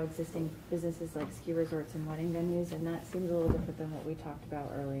says allow existing businesses like ski resorts and wedding venues, and that seems a little different than what we talked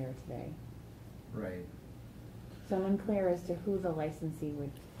about earlier today. Right. So I'm unclear as to who the licensee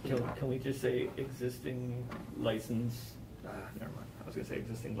would. Can we just say existing license, never mind, I was gonna say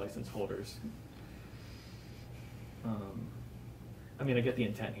existing license holders. I mean, I get the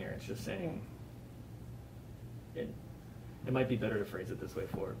intent here, it's just saying, it might be better to phrase it this way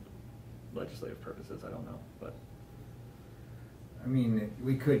for legislative purposes, I don't know, but. I mean,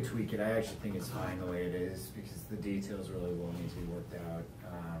 we could tweak it. I actually think it's fine the way it is because the details really will need to be worked out.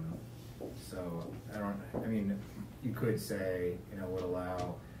 So I mean, you could say, would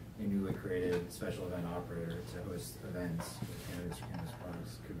allow a newly created special event operator to host events with cannabis or cannabis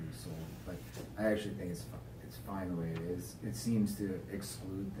products could be sold. But I actually think it's fine the way it is. It seems to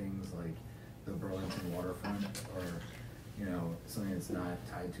exclude things like the Burlington waterfront or, something that's not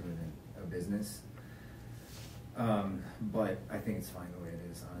tied to a business. But I think it's fine the way it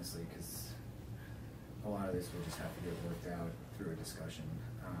is, honestly, because a lot of this will just have to get worked out through a discussion.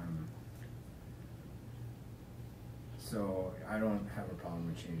 So I don't have a problem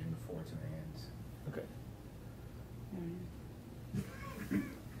with changing 4 to and. Okay.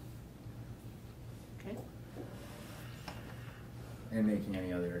 Okay. And making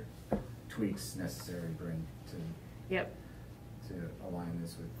any other tweaks necessary bring Yep. to align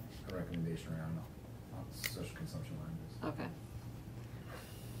this with a recommendation around social consumption language. Okay.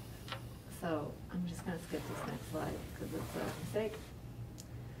 So I'm just going to skip this next slide because it's a mistake.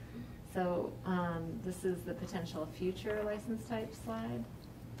 So this is the potential future license type slide.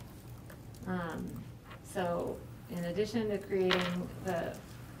 So in addition to creating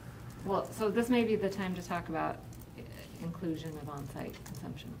so this may be the time to talk about inclusion of on-site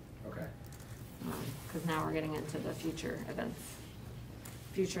consumption. Okay. Because now we're getting into the future events,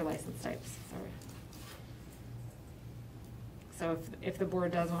 future license types, sorry. So if the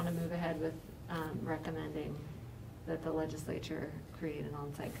board does want to move ahead with recommending that the legislature create an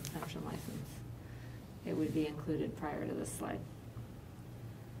on-site consumption license, it would be included prior to this slide.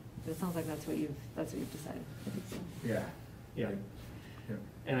 But it sounds like that's what you've decided. Yeah. Yeah. Yeah.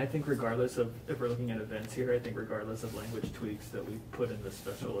 And I think regardless of, if we're looking at events here, I think regardless of language tweaks that we put in the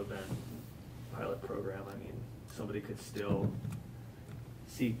special event pilot program, I mean, somebody could still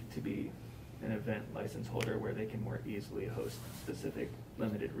seek to be an event license holder where they can more easily host specific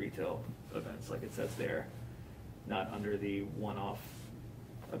limited retail events, like it says there, not under the one-off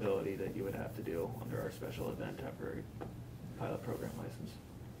ability that you would have to do under our special event temporary pilot program license.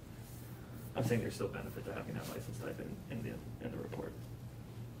 I'm saying there's still benefit to having that license type in the report.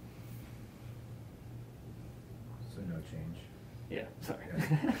 So no change. Yeah, sorry. Yeah.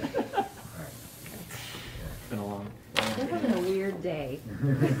 All right. It's been a long. We're having a weird day.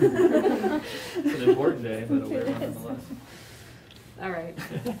 It's an important day, but a weird one nonetheless. All right.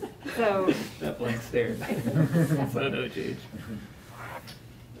 So That blank stare. So no change.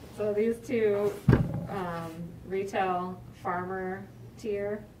 So these two, retail farmer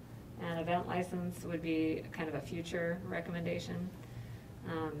tier and event license would be kind of a future recommendation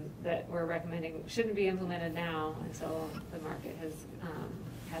that we're recommending shouldn't be implemented now until the market has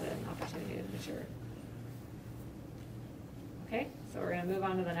had an opportunity to mature. Okay, so we're going to move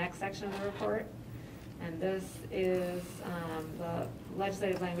on to the next section of the report. And this is the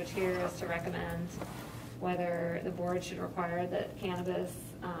legislative language here is to recommend whether the board should require that cannabis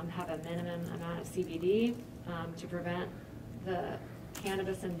have a minimum amount of CBD to prevent the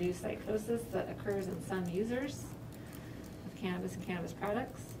cannabis-induced psychosis that occurs in some users of cannabis and cannabis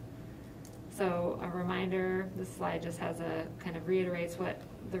products. So a reminder, this slide just has kind of reiterates what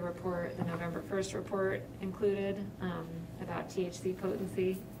the report, the November 1st report included about THC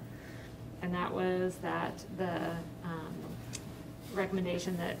potency. And that was that the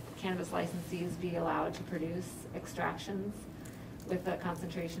recommendation that cannabis licensees be allowed to produce extractions with a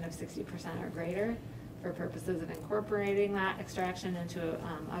concentration of 60% or greater for purposes of incorporating that extraction into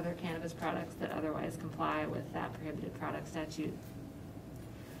other cannabis products that otherwise comply with that prohibited product statute.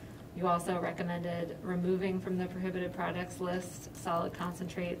 You also recommended removing from the prohibited products list solid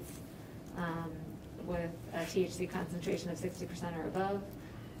concentrates with a THC concentration of 60% or above,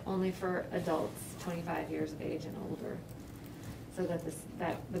 only for adults 25 years of age and older, so that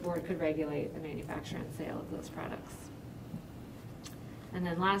the board could regulate the manufacture and sale of those products. And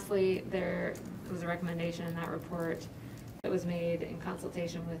then lastly, there was a recommendation in that report that was made in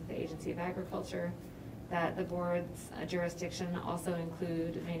consultation with the Agency of Agriculture that the board's jurisdiction also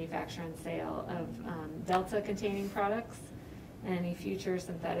include manufacture and sale of delta-containing products and any future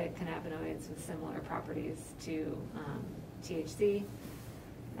synthetic cannabinoids with similar properties to THC,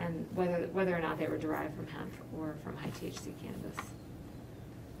 and whether or not they were derived from hemp or from high THC cannabis.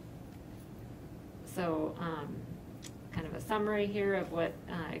 So kind of a summary here of what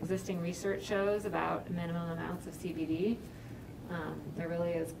existing research shows about minimum amounts of CBD. There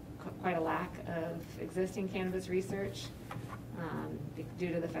really is quite a lack of existing cannabis research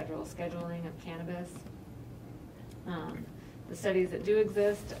due to the federal scheduling of cannabis. The studies that do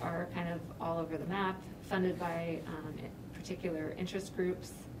exist are kind of all over the map, funded by particular interest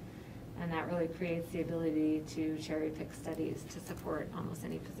groups, and that really creates the ability to cherry pick studies to support almost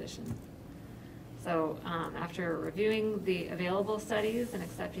any position. So after reviewing the available studies and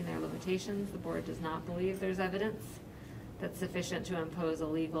accepting their limitations, the board does not believe there's evidence that's sufficient to impose a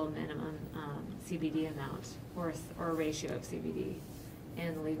legal minimum CBD amount or a ratio of CBD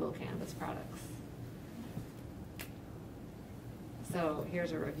in legal cannabis products. So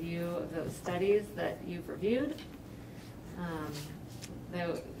here's a review of those studies that you've reviewed.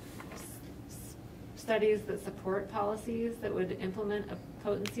 The studies that support policies that would implement a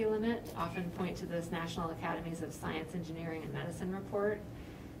potency limit often point to this National Academies of Science, Engineering, and Medicine report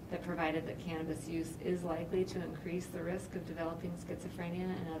that provided that cannabis use is likely to increase the risk of developing schizophrenia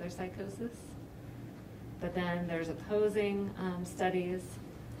and other psychosis. But then there's opposing studies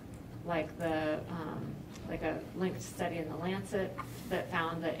like a linked study in the Lancet that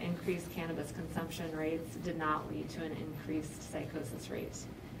found that increased cannabis consumption rates did not lead to an increased psychosis rate.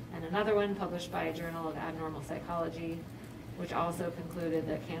 And another one published by a Journal of Abnormal Psychology, which also concluded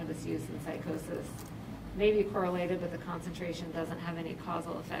that cannabis use and psychosis may be correlated, but the concentration doesn't have any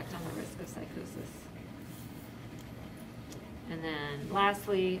causal effect on the risk of psychosis. And then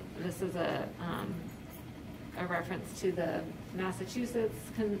lastly, this is a reference to the Massachusetts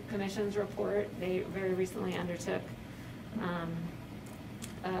Commission's report. They very recently undertook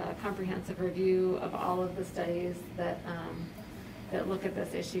a comprehensive review of all of the studies that look at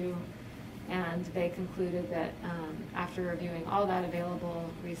this issue, and they concluded that after reviewing all that available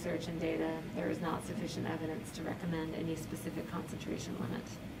research and data, there is not sufficient evidence to recommend any specific concentration limit.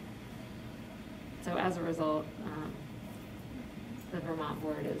 So as a result, the Vermont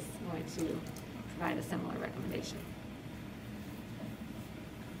board is going to provide a similar recommendation.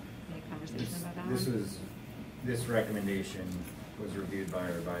 Any conversation about that one? This recommendation was reviewed by our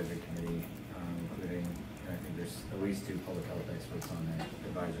advisory committee, including, I think there's at least 2 public health experts on the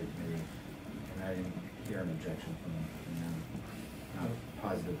advisory committee, and I didn't hear an objection from them. Not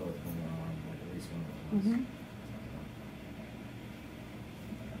positive both of them were on, but at least one of them was.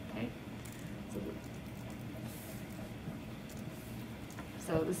 Okay.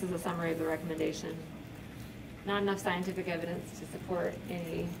 So this is a summary of the recommendation. Not enough scientific evidence to support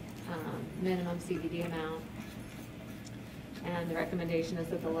any minimum CBD amount. And the recommendation is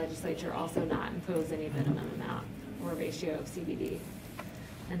that the legislature also not impose any minimum amount or ratio of CBD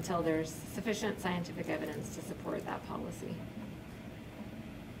until there's sufficient scientific evidence to support that policy.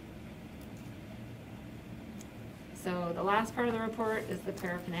 So the last part of the report is the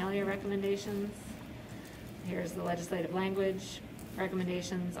paraphernalia recommendations. Here's the legislative language.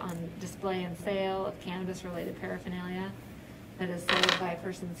 Recommendations on display and sale of cannabis-related paraphernalia that is sold by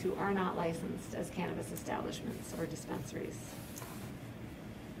persons who are not licensed as cannabis establishments or dispensaries.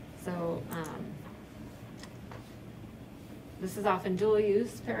 So this is often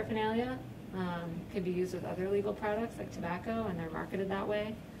dual-use paraphernalia. Can be used with other legal products like tobacco, and they're marketed that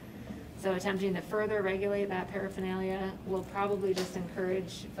way. So attempting to further regulate that paraphernalia will probably just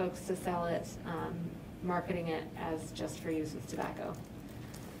encourage folks to sell it, marketing it as just for use with tobacco.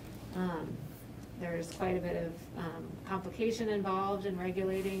 There's quite a bit of complication involved in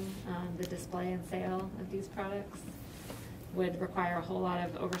regulating the display and sale of these products. Would require a whole lot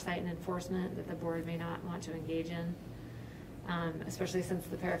of oversight and enforcement that the board may not want to engage in, especially since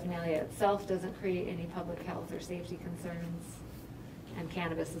the paraphernalia itself doesn't create any public health or safety concerns, and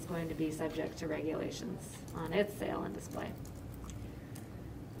cannabis is going to be subject to regulations on its sale and display.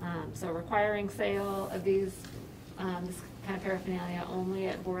 So requiring sale of these this kind of paraphernalia only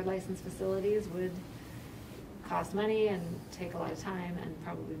at board licensed facilities would cost money and take a lot of time and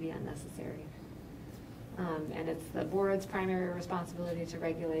probably be unnecessary. And it's the board's primary responsibility to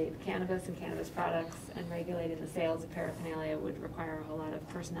regulate cannabis and cannabis products, and regulating the sales of paraphernalia would require a whole lot of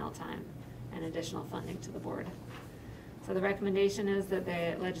personnel time and additional funding to the board. So the recommendation is that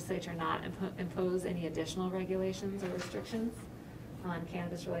the legislature not impose any additional regulations or restrictions on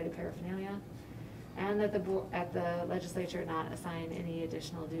cannabis-related paraphernalia, and that the legislature not assign any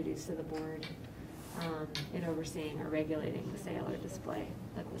additional duties to the board in overseeing or regulating the sale or display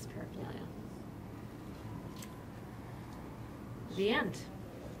of this paraphernalia. The end.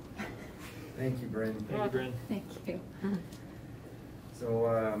 Thank you, Bryn. Thank you, Bryn. Thank you. So,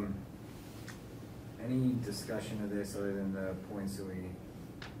 any discussion of this other than the points that we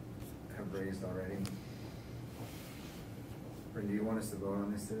have raised already? Bryn, do you want us to vote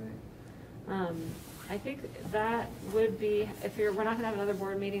on this today? I think that would be, we're not gonna have another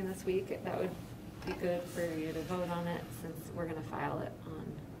board meeting this week, that would be good for you to vote on it, since we're gonna file it on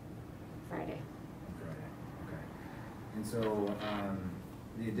Friday. Friday, okay. And so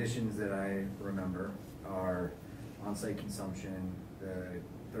the additions that I remember are on-site consumption, the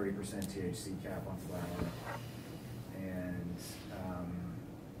 30% THC cap on flower, and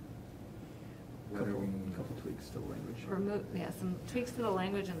whether we need Couple tweaks to the language. Some tweaks to the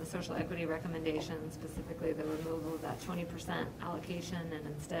language and the social equity recommendations, specifically the removal of that 20% allocation, and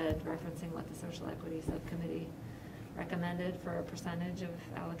instead referencing what the social equity subcommittee recommended for a percentage of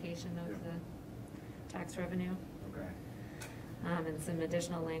allocation of the tax revenue. Okay. And some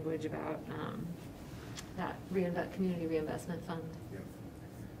additional language about that community reinvestment fund. Yep.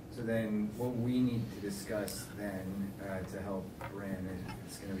 So then what we need to discuss then to help Brand,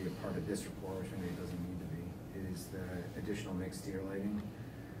 it's going to be a part of this report, which maybe it doesn't need to be, is the additional mixed tier lighting.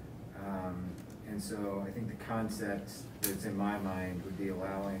 And so I think the concept that's in my mind would be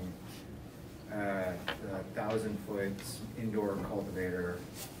allowing the 1,000-foot indoor cultivator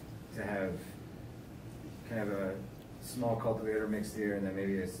to have kind of a small cultivator mixed tier, and then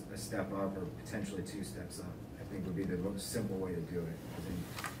maybe a step up or potentially 2 steps up, I think would be the most simple way to do it. I think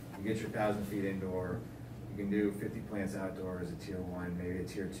you get your 1,000 feet indoor, you can do 50 plants outdoor as a tier 1, maybe a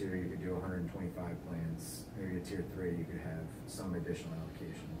tier 2, you could do 125 plants, maybe a tier 3, you could have some additional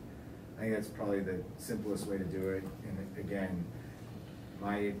allocation. I think that's probably the simplest way to do it, and again,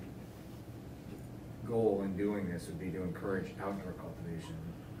 my goal in doing this would be to encourage outdoor cultivation.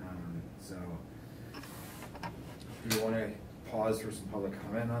 So, do you want to pause for some public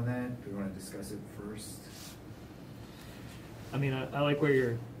comment on that? Do we want to discuss it first? I mean, I like where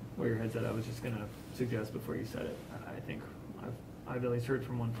your head's at. I was just gonna suggest before you said it. I think I've at least heard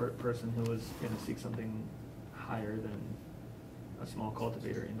from one person who was gonna seek something higher than a small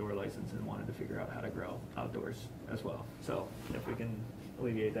cultivator indoor license and wanted to figure out how to grow outdoors as well. So if we can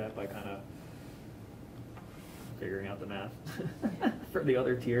alleviate that by kind of figuring out the math for the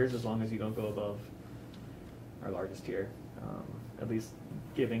other tiers, as long as you don't go above our largest tier, at least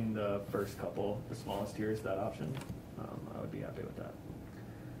giving the first couple, the smallest tiers, that option, I would be happy with that.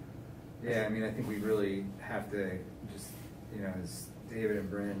 Yeah, I mean, I think we really have to just, as David and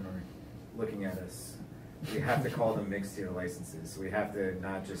Bryn are looking at us, we have to call them mixed tier licenses. So we have to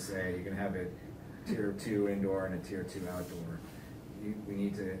not just say you can have a tier 2 indoor and a tier 2 outdoor. We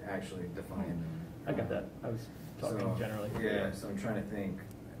need to actually define them. I got that. I was talking generally. Yeah, so I'm trying to think,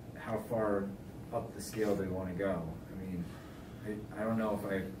 how far up the scale do we want to go? I mean, I don't know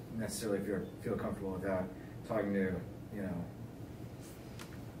if I necessarily feel comfortable without talking to,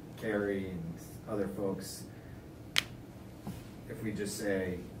 Carrie and other folks. If we just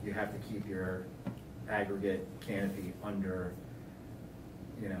say you have to keep your aggregate canopy under,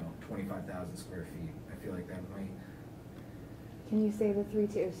 25,000 square feet, I feel like that might. Can you say the 3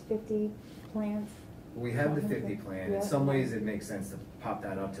 tiers, 50 plants? We have the 50 plan. Yeah. In some ways, it makes sense to pop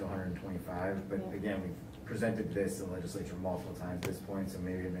that up to 125, but Yeah. again, we've presented this to the legislature multiple times at this point, so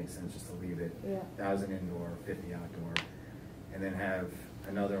maybe it makes sense just to leave it 1,000 indoor, 50 outdoor, and then have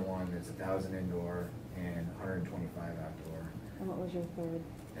another one that's 1,000 indoor and 125 outdoor. And what was your third?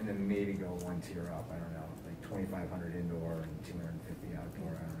 And then maybe go 1 tier up, I don't know, like 2,500 indoor and 250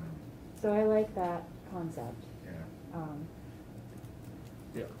 outdoor, I don't know. So I like that concept. Yeah.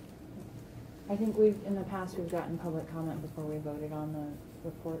 Yeah. I think in the past, we've gotten public comment before we voted on the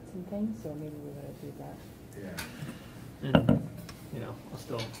reports and things, so maybe we would have do that. Yeah. And, I'll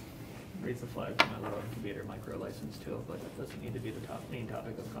still raise the flag for my little incubator micro license too, but that doesn't need to be the main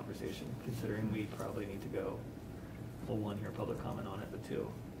topic of conversation, considering we probably need to go, well, 1, hear public comment on it, but 2,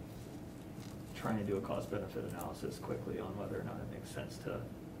 try and do a cost benefit analysis quickly on whether or not it makes sense to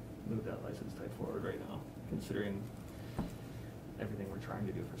move that license type forward right now, considering everything we're trying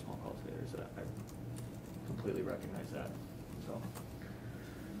to do for small cultivators. I completely recognize that, so.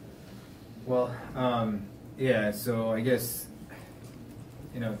 Well, yeah, so I guess,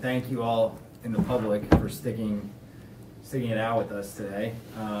 thank you all in the public for sticking it out with us today.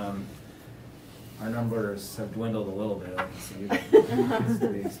 Our numbers have dwindled a little bit, I can see, but it's to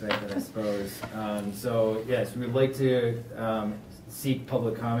be expected, I suppose. So, yes, we'd like to seek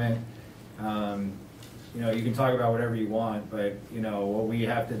public comment. You can talk about whatever you want, but, what we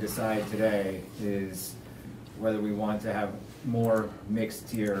have to decide today is whether we want to have more mixed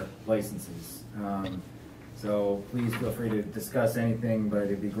tier licenses. So please feel free to discuss anything, but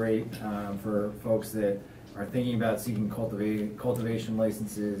it'd be great for folks that are thinking about seeking cultivation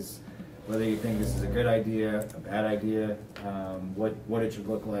licenses, whether you think this is a good idea, a bad idea, what it should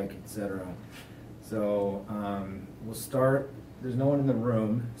look like, etc. So we'll start. There's no one in the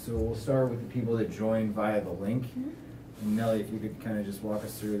room, so we'll start with the people that joined via the link. And Nellie, if you could kind of just walk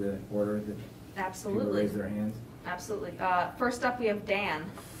us through the order that people Absolutely. raise their hands. Absolutely. First up, we have Dan.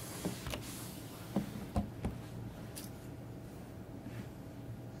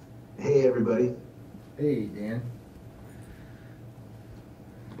 Hey, everybody. Hey, Dan.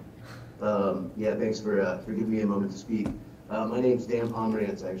 Yeah, thanks for giving me a moment to speak. My name's Dan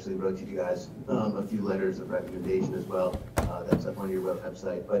Pomerantz. I actually wrote you guys a few letters of recommendation as well. That's up on your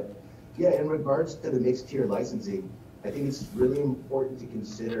website. But yeah, in regards to the mixed tier licensing, I think it's really important to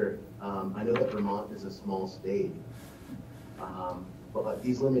consider. I know that Vermont is a small state, but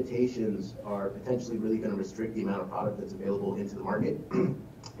these limitations are potentially really going to restrict the amount of product that's available into the market.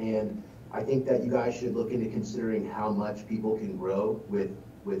 And I think that you guys should look into considering how much people can grow with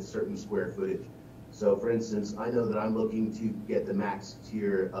certain square footage. So for instance, I know that I'm looking to get the max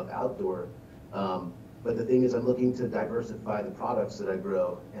tier of outdoor, but the thing is I'm looking to diversify the products that I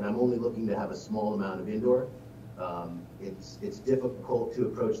grow, and I'm only looking to have a small amount of indoor. It's difficult to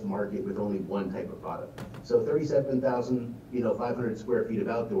approach the market with only one type of product. So 37,500 square feet of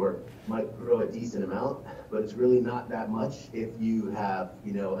outdoor might grow a decent amount, but it's really not that much if you have,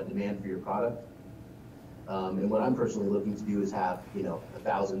 a demand for your product. And what I'm personally looking to do is have,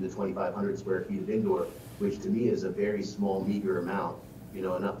 1,000 to 2,500 square feet of indoor, which to me is a very small, meager amount,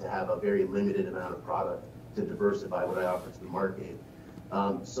 enough to have a very limited amount of product to diversify what I offer to the market.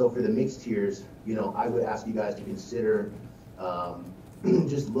 So for the mixed tiers, I would ask you guys to consider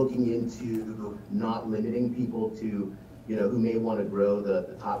just looking into not limiting people to, who may want to grow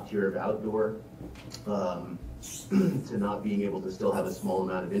the top tier of outdoor, to not being able to still have a small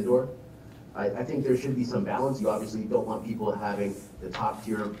amount of indoor. I think there should be some balance. You obviously don't want people having the top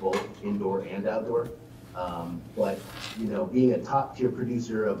tier of both indoor and outdoor. But, being a top tier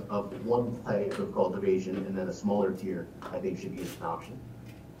producer of one type of cultivation and then a smaller tier, I think should be an option.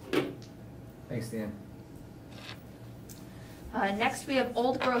 Thanks, Dan. Next, we have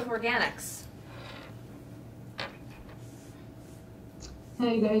Old Growth Organics.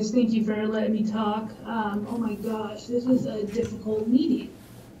 Hi guys, thank you for letting me talk. Oh my gosh, this was a difficult meeting.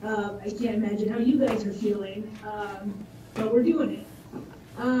 I can't imagine how you guys are feeling, but we're doing it.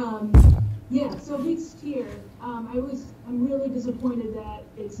 Yeah, so mixed tier. I'm really disappointed that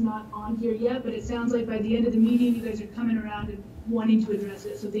it's not on here yet, but it sounds like by the end of the meeting, you guys are coming around and wanting to address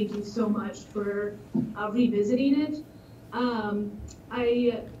it. So thank you so much for revisiting it.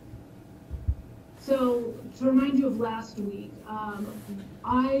 So to remind you of last week,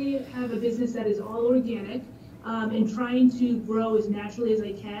 I have a business that is all organic. And trying to grow as naturally as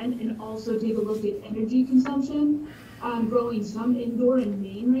I can and also take a look at energy consumption. I'm growing some indoor in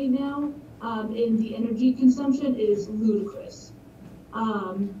Maine right now, and the energy consumption is ludicrous.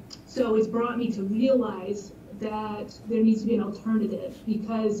 So it's brought me to realize that there needs to be an alternative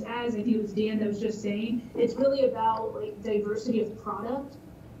because, as I think it was Dan that was just saying, it's really about like diversity of product.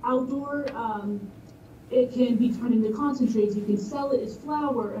 Outdoor, it can be turned into concentrates, you can sell it as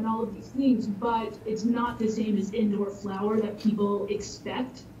flour and all of these things, but it's not the same as indoor flour that people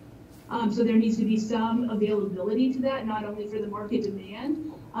expect. So there needs to be some availability to that, not only for the market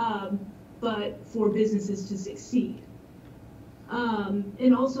demand, but for businesses to succeed.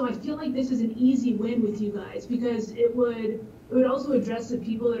 And also I feel like this is an easy win with you guys because it would also address the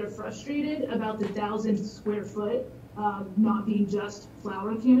people that are frustrated about the 1,000 square foot not being just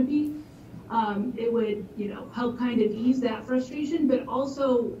flower canopy. It would, help kind of ease that frustration, but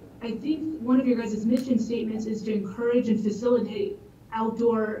also I think one of your guys' mission statements is to encourage and facilitate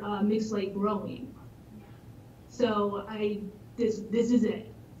outdoor mixed light growing. So this is it.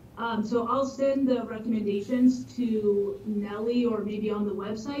 So I'll send the recommendations to Nellie or maybe on the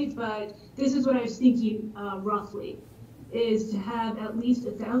website, but this is what I was thinking roughly, is to have at least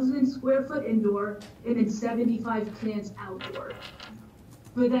 1,000 square foot indoor and then 75 plants outdoor.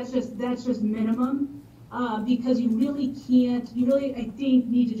 But that's just minimum, because you really, I think,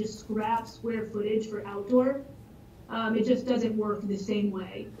 need to just scrap square footage for outdoor. It just doesn't work the same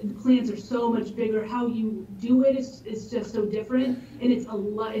way. The plants are so much bigger. How you do it is just so different, and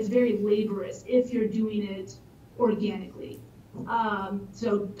it's very laborious if you're doing it organically.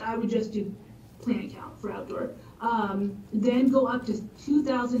 So I would just do plant count for outdoor. Then go up to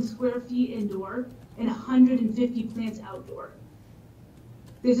 2,000 square feet indoor and 150 plants outdoor.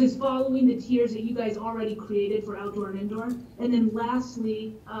 This is following the tiers that you guys already created for outdoor and indoor. And then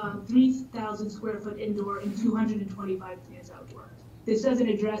lastly, 3,000 square foot indoor and 225 plants outdoor. This doesn't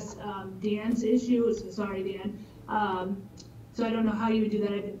address Dan's issue, sorry Dan. So I don't know how you would do that,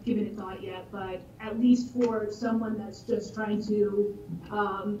 I haven't given it thought yet, but at least for someone that's just trying to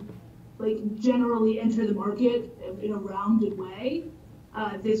generally enter the market in a rounded way,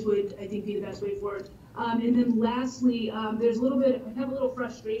 this would, I think, be the best way forward. And then lastly, I have a little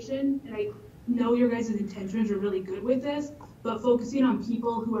frustration, and I know your guys' intentions are really good with this, but focusing on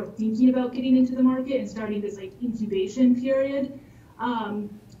people who are thinking about getting into the market and starting this incubation period.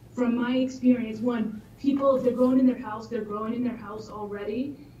 from my experience, one, people, if they're growing in their house, they're growing in their house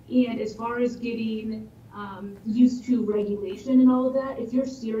already. And as far as getting used to regulation and all of that, if you're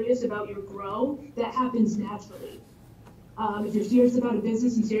serious about your grow, that happens naturally. If you're serious about a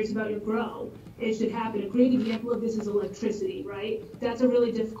business and serious about your grow, it should happen. A great example of this is electricity, right? That's a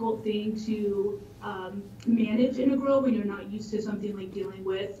really difficult thing to manage in a grow when you're not used to something like dealing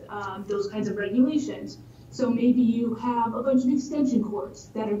with those kinds of regulations. So maybe you have a bunch of extension cords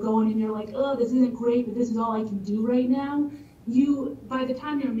that are going and you're like, oh, this isn't great, but this is all I can do right now. By the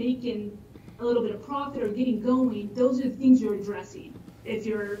time you're making a little bit of profit or getting going, those are the things you're addressing. If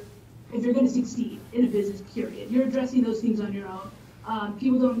you're going to succeed in a business, period, you're addressing those things on your own.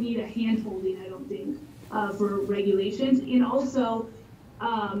 People don't need a hand holding, I don't think, for regulations. And also,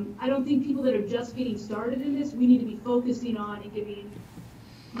 I don't think people that are just getting started in this, we need to be focusing on and giving,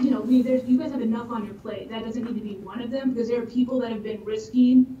 you guys have enough on your plate. That doesn't need to be one of them, because there are people that have been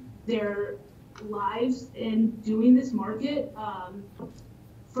risking their lives in doing this market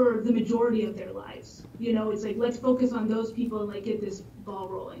for the majority of their lives. It's like, let's focus on those people and like get this ball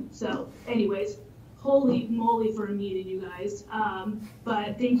rolling. So anyways, holy moly for a meeting, you guys.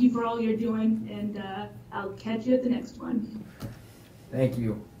 But thank you for all you're doing, and I'll catch you at the next one. Thank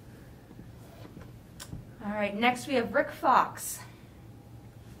you. All right, next we have Rick Fox.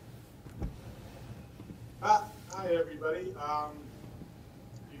 Hi, everybody.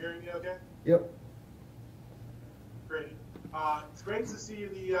 You hearing me okay? Yep. Great. It's great to see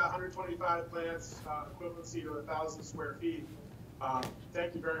the 125 plants, equivalency to 1,000 square feet.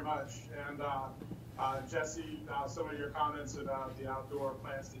 Thank you very much. And Jesse, some of your comments about the outdoor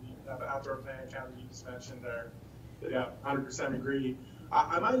plants, outdoor plant count that you just mentioned there, yeah, 100% agree.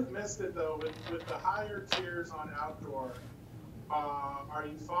 I might have missed it though, with the higher tiers on outdoor. Are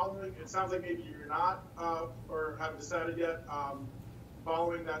you following, it sounds like maybe you're not, or haven't decided yet,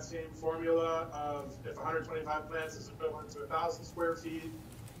 following that same formula of if 125 plants is equivalent to 1,000 square feet,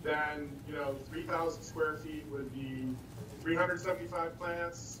 then 3,000 square feet would be 375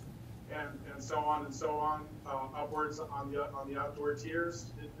 plants, and so on and so on, upwards on the outdoor tiers.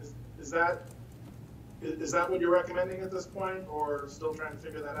 Is that what you're recommending at this point, or still trying to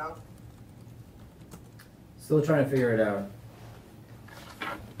figure that out? Still trying to figure it out.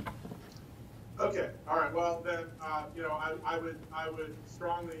 Okay, all right. Well, then, I would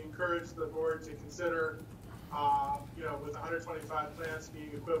strongly encourage the board to consider, with 125 plants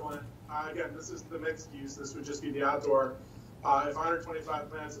being equivalent. Again, this is the mixed use. This would just be the outdoor. If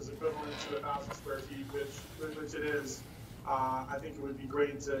 125 plants is equivalent to 1,000 square feet, which it is, I think it would be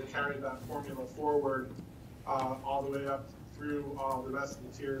great to carry that formula forward all the way up through all the rest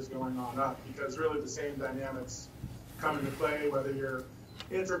of the tiers going on up, because really the same dynamics come into play, whether you're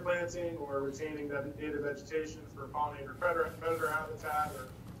interplanting or retaining that native vegetation for pollinator predator habitat, or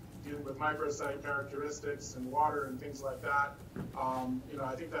dealing with microsite characteristics and water and things like that.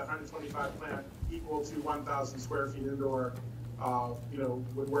 I think that 125 plant equal to 1,000 square feet indoor,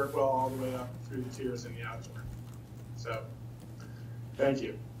 would work well all the way up through the tiers in the outdoor. So, thank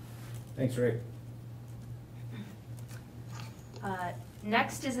you. Thanks, Rick.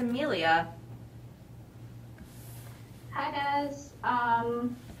 Next is Amelia. Hi guys.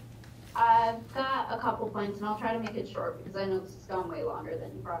 I've got a couple points, and I'll try to make it short because I know this has gone way longer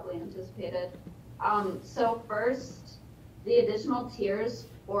than you probably anticipated. So first, the additional tiers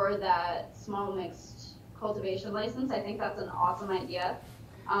for that small mixed cultivation license, I think that's an awesome idea.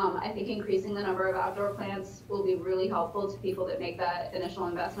 I think increasing the number of outdoor plants will be really helpful to people that make that initial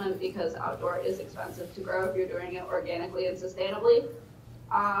investment, because outdoor is expensive to grow if you're doing it organically and sustainably.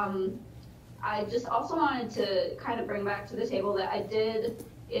 I just also wanted to kind of bring back to the table that I did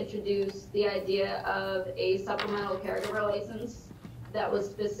introduce the idea of a supplemental caregiver license that was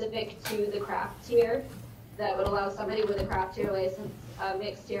specific to the craft tier, that would allow somebody with a craft tier license, a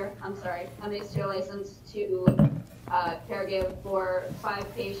mixed tier license to caregive for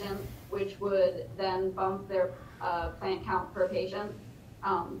 5 patients, which would then bump their plant count per patient.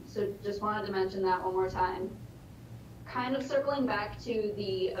 So just wanted to mention that one more time. Kind of circling back to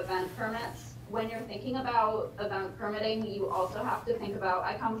the event permits, when you're thinking about event permitting, you also have to think about,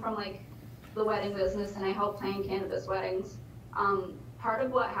 I come from like the wedding business and I help plan cannabis weddings. Part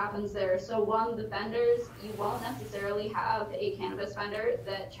of what happens there, so one, the vendors, you won't necessarily have a cannabis vendor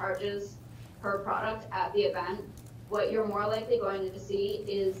that charges per product at the event. What you're more likely going to see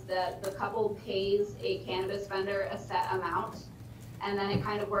is that the couple pays a cannabis vendor a set amount, and then it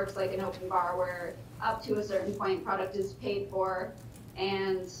kind of works like an open bar where up to a certain point product is paid for,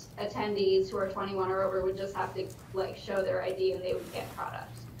 and attendees who are 21 or over would just have to like show their ID and they would get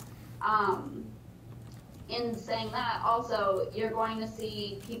product. in saying that, also, you're going to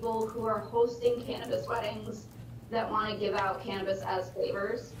see people who are hosting cannabis weddings that want to give out cannabis as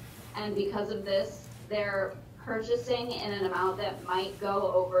favors. And because of this, they're purchasing in an amount that might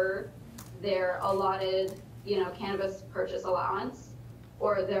go over their allotted, cannabis purchase allowance,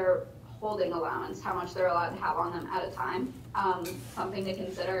 or their holding allowance, how much they're allowed to have on them at a time, something to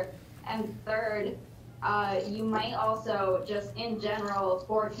consider. And third, you might also, just in general,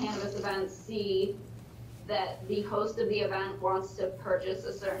 for cannabis events, see that the host of the event wants to purchase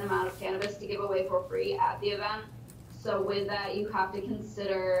a certain amount of cannabis to give away for free at the event. So with that, you have to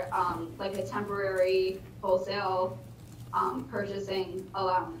consider like a temporary wholesale purchasing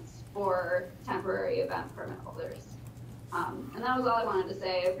allowance for temporary event permit holders. And that was all I wanted to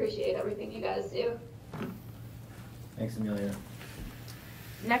say. I appreciate everything you guys do. Thanks, Amelia.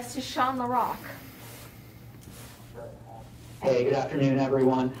 Next is Sean LaRock. Hey, good afternoon,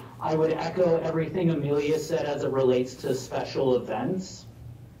 everyone. I would echo everything Amelia said as it relates to special events,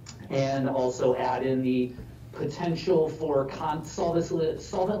 and also add in the potential for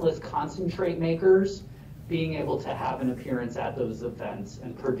solventless concentrate makers being able to have an appearance at those events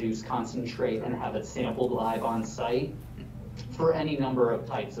and produce concentrate and have it sampled live on site for any number of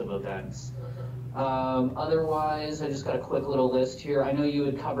types of events. Otherwise, I just got a quick little list here. I know you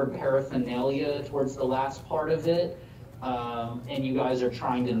had covered paraphernalia towards the last part of it. And you guys are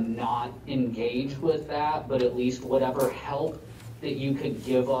trying to not engage with that, but at least whatever help that you could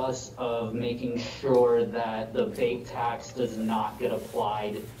give us of making sure that the vape tax does not get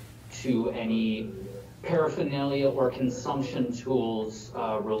applied to any paraphernalia or consumption tools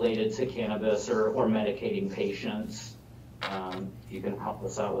related to cannabis or medicating patients. If you can help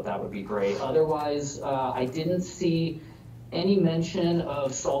us out with that would be great. Otherwise, I didn't see any mention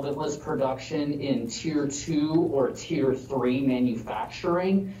of solventless production in Tier 2 or Tier 3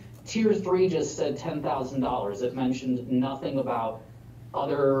 manufacturing. Tier 3 just said $10,000. It mentioned nothing about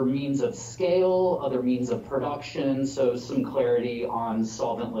other means of scale, other means of production, so some clarity on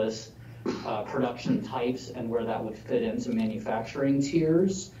solventless production types and where that would fit into manufacturing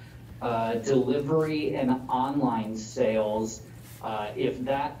tiers. Delivery and online sales. If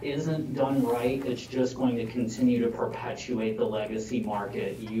that isn't done right, it's just going to continue to perpetuate the legacy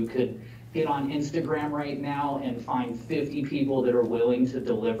market. You could get on Instagram right now and find 50 people that are willing to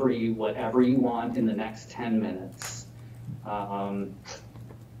deliver you whatever you want in the next 10 minutes. I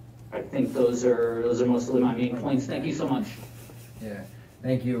think those are mostly my main points. Thank you so much. Yeah,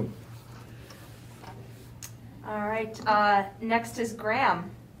 thank you. All right, next is Graham.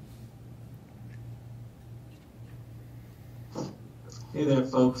 Hey there,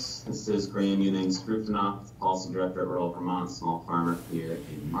 folks. This is Graham Unang-Scrutinoff, Policy Director at Rural Vermont, small farmer here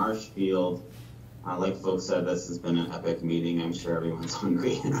in Marshfield. Like folks said, this has been an epic meeting. I'm sure everyone's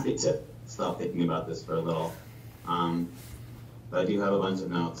hungry and ready to stop thinking about this for a little. But I do have a bunch of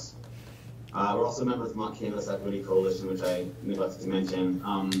notes. We're also members of the Vermont Cannabis Equity Coalition, which I neglected to mention.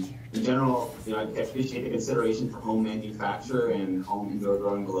 In general, I appreciate the consideration for home manufacture and home indoor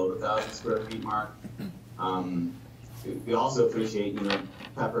growing below the 1,000 square feet mark. We also appreciate,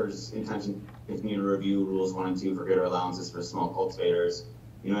 Pepper's intention to continue to review rules 1 and 2 for greater allowances for small cultivators.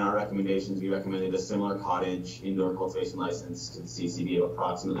 In our recommendations, we recommended a similar cottage indoor cultivation license to the CCB of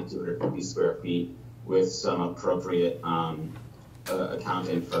approximately 250 square feet with some appropriate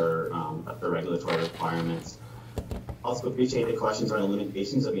accounting for the regulatory requirements. Also appreciate the questions around the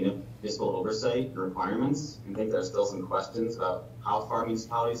limitations of municipal oversight and requirements, and think there are still some questions about how far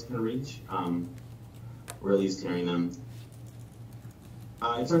municipalities can reach. We're at least hearing them.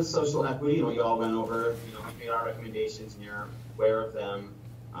 In terms of social equity, we all went over, we made our recommendations and you're aware of them.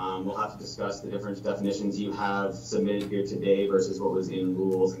 We'll have to discuss the different definitions you have submitted here today versus what was in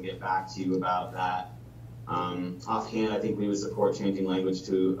rules and get back to you about that. Offhand, I think we would support changing language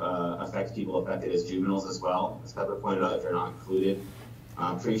to affect people affected as juveniles as well. As Pepper pointed out, if they're not included.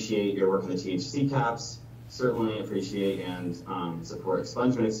 Appreciate your work on the THC caps. Certainly appreciate and support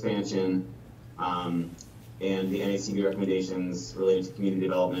expungement expansion. And the NACB recommendations related to community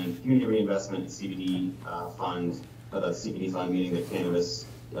development, community reinvestment, CBD fund, the CBD fund meaning the Cannabis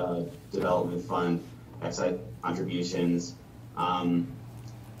Development Fund, excise contributions.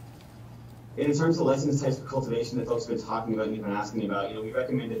 In terms of license types for cultivation that folks have been talking about and you've been asking me about, we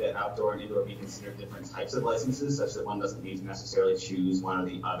recommended that outdoor and indoor be considered different types of licenses such that one doesn't need to necessarily choose one or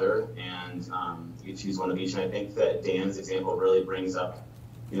the other, and you choose one of each. And I think that Dan's example really brings up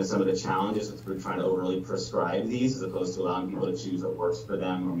some of the challenges with trying to overly prescribe these as opposed to allowing people to choose what works for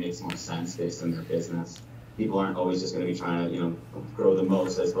them or makes more sense based on their business. People aren't always just going to be trying to, grow the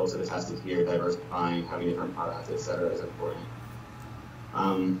most, as folks have attested here, diversifying, having different products, et cetera, is important.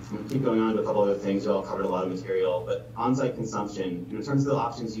 I'm going to keep going on to a couple other things. You all covered a lot of material, but on-site consumption, in terms of the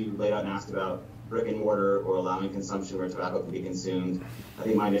options you laid out and asked about, brick and mortar or allowing consumption where tobacco can be consumed, I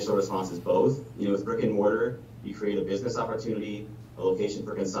think my initial response is both. With brick and mortar, you create a business opportunity, a location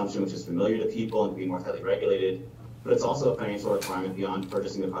for consumption which is familiar to people and can be more tightly regulated, but it's also a financial requirement beyond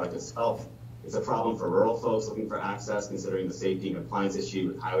purchasing the product itself. It's a problem for rural folks looking for access, considering the safety and compliance issue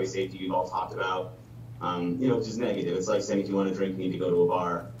with highway safety you've all talked about, which is negative. It's like saying if you want to drink, you need to go to a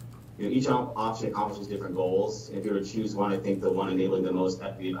bar. Each option accomplishes different goals. And if you were to choose one, I think the one enabling the most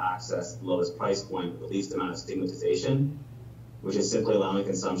equity of access, the lowest price point, with the least amount of stigmatization, which is simply allowing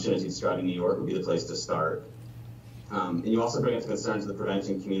consumption as you described in New York, would be the place to start. And you also bring up the concerns of the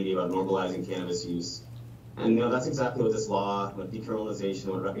prevention community about normalizing cannabis use. And that's exactly what this law, what decriminalization,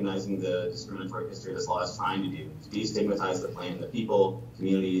 what recognizing the discriminatory history of this law is trying to do, to destigmatize the plant, the people,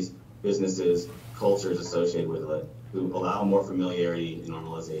 communities, businesses, cultures associated with it, who allow more familiarity and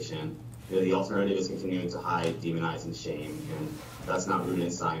normalization. The alternative is continuing to hide, demonize, and shame, and that's not rooted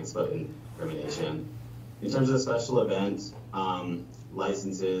in science, but in discrimination. In terms of the special event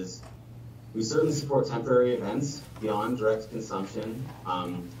licenses, we certainly support temporary events beyond direct consumption.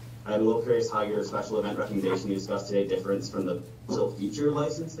 I'm a little curious how your special event recommendation you discussed today differs from the still future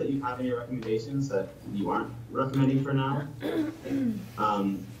license that you have in your recommendations that you aren't recommending for now.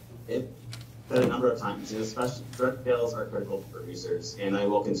 Said a number of times, especially direct sales are critical for producers, and I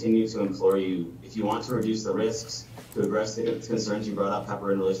will continue to implore you, if you want to reduce the risks, to address the concerns you brought up,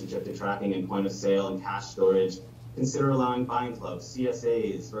 Pepper, in relationship to tracking and point of sale and cash storage, consider allowing buying clubs,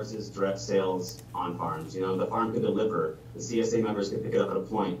 CSAs, versus direct sales on farms. The farm could deliver, the CSA members could pick it up at a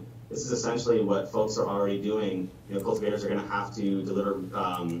point. This is essentially what folks are already doing. Cultivators are going to have to deliver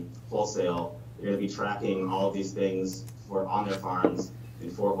wholesale. They're going to be tracking all of these things on their farms and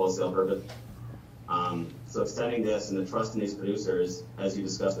for wholesale purpose. So extending this and the trust in these producers, as you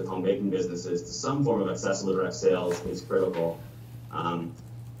discussed with home baking businesses, to some form of accessible direct sales is critical.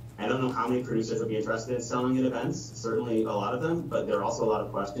 I don't know how many producers would be interested in selling at events, certainly a lot of them, but there are also a lot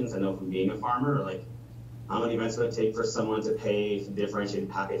of questions I know from being a farmer, like how many events would it take for someone to pay for differentiated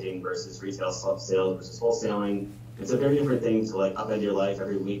packaging versus retail sales versus wholesaling? It's a very different thing to upend your life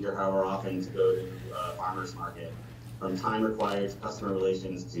every week or however often to go to a farmer's market. From time required to customer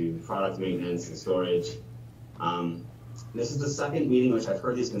relations to product maintenance and storage. This is the second meeting which I've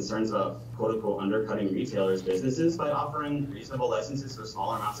heard these concerns about quote unquote undercutting retailers' businesses by offering reasonable licenses for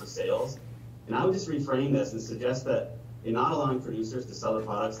smaller amounts of sales. And I would just reframe this and suggest that in not allowing producers to sell the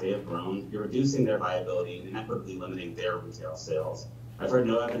products they have grown, you're reducing their viability and inequitably limiting their retail sales. I've heard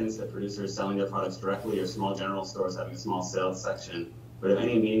no evidence that producers selling their products directly or small general stores having a small sales section would have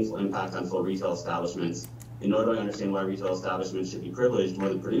any meaningful impact on full retail establishments. And nor do I understand why retail establishments should be privileged more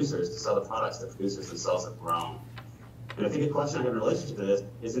than producers to sell the products that producers themselves have grown. And I think a question I have in relationship to this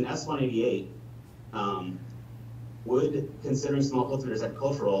is in S188, would considering small cultivators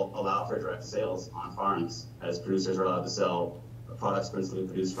agricultural allow for direct sales on farms as producers are allowed to sell products principally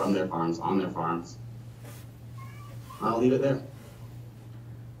produced from their farms on their farms? I'll leave it there.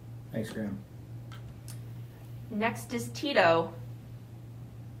 Thanks, Graham. Next is Tito.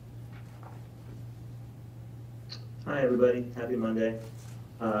 Hi everybody, happy Monday.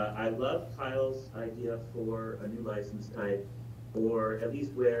 I love Kyle's idea for a new license type, or at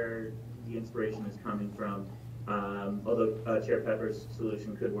least where the inspiration is coming from, although Chair Pepper's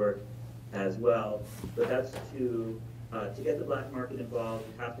solution could work as well. But that's to get the black market involved,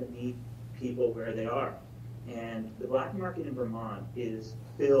 you have to meet people where they are. And the black market in Vermont is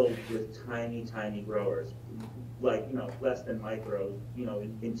filled with tiny, tiny growers, like, less than micros,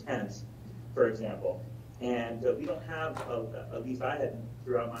 in tents, for example. And we don't have, at least I hadn't,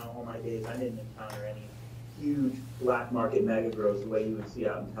 throughout all my days, I didn't encounter any huge black market mega grows the way you would see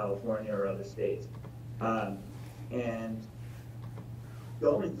out in California or other states. And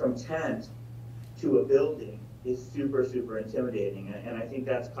going from tent to a building is super, super intimidating. And I think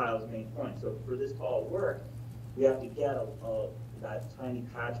that's Kyle's main point. So for this to all work, we have to get that tiny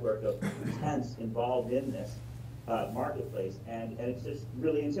patchwork of tents involved in this marketplace. And it's just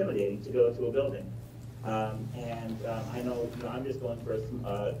really intimidating to go to a building. I know, I'm just going for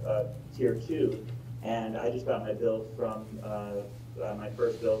a tier 2, and I just got my bill from my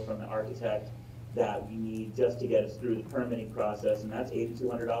first bill from the architect that we need just to get us through the permitting process, and that's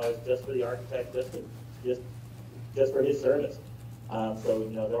 $8,200 just for the architect, just for his service. So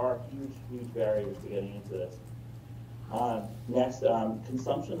there are huge barriers to getting into this. Next,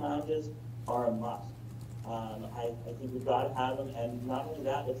 consumption lounges are a must. I think we've got to have them, and not only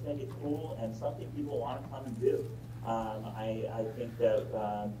that, let's make it cool and something people want to come and do. I think that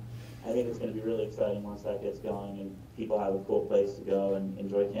I think it's going to be really exciting once that gets going and people have a cool place to go and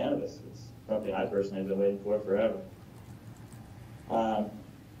enjoy cannabis. It's something I personally have been waiting for forever.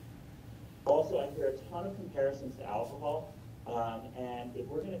 Also, I hear a ton of comparisons to alcohol, and if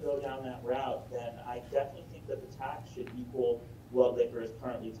we're going to go down that route, then I definitely think that the tax should equal what liquor is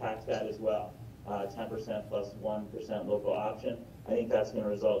currently taxed at as well. 10% plus 1% local option. I think that's going to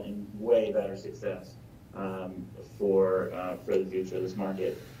result in way better success for the future of this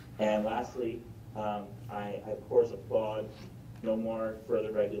market. And lastly, I of course applaud no more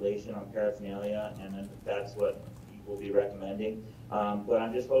further regulation on paraphernalia, and that's what we will be recommending. But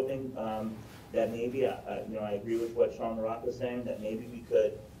I'm just hoping that maybe, I agree with what Sean LaRocque was saying, that maybe we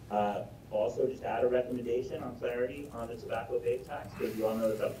could also just add a recommendation on clarity on the tobacco vape tax, because you all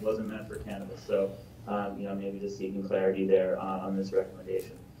know that wasn't meant for cannabis. So, maybe just seeking clarity there on this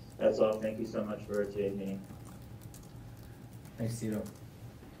recommendation. That's all. Thank you so much for today's meeting. Thanks, Tito.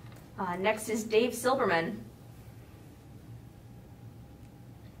 Next is Dave Silberman.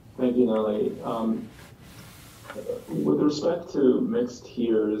 Thank you, Nellie. With respect to mixed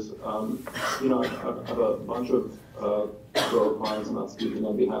tiers, I have a bunch of grower clients. I'm not speaking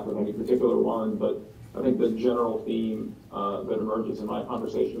on behalf of any particular one, but I think the general theme that emerges in my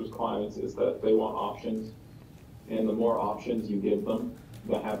conversation with clients is that they want options, and the more options you give them,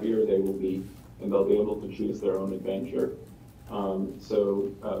 the happier they will be, and they'll be able to choose their own adventure.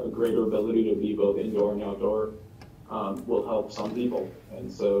 So a greater ability to be both indoor and outdoor will help some people,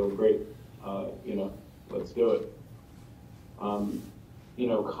 and so great, let's do it.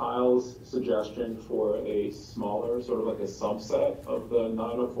 Kyle's suggestion for a smaller, sort of like a subset of the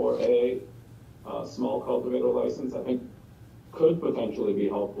 904A small cultivator license, I think could potentially be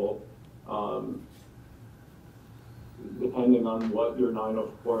helpful, depending on what your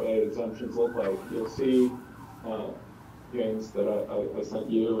 904A exemptions look like. You'll see, James, that I sent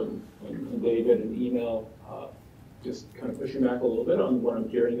you and David an email just kind of pushing back a little bit on what I'm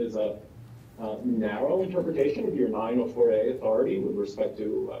hearing is a narrow interpretation of your 904A authority with respect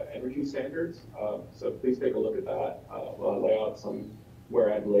to energy standards. So please take a look at that while I lay out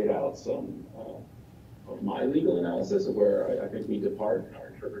where I've laid out some of my legal analysis of where I think we depart in our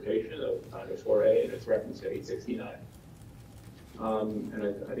interpretation of 904A and its reference to 869.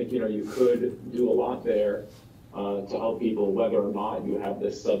 And I think, you could do a lot there to help people whether or not you have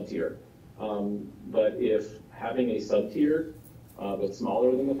this sub-tier. But if having a sub-tier that's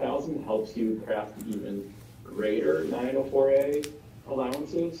smaller than 1,000 helps you craft even greater 904A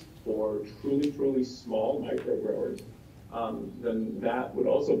allowances for truly, truly small micro growers, then that would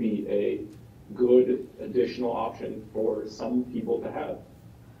also be a good additional option for some people to have.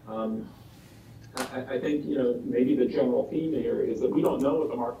 I think, maybe the general theme here is that we don't know what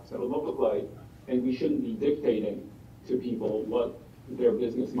the market's going to look like, and we shouldn't be dictating to people what their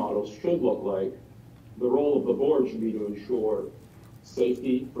business models should look like. The role of the board should be to ensure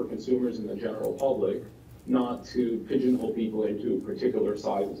safety for consumers and the general public, not to pigeonhole people into particular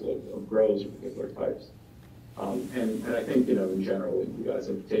sizes of grows or particular types. And I think, in general, you guys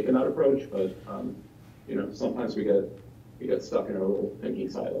have taken that approach, but, sometimes we get stuck in our little thinking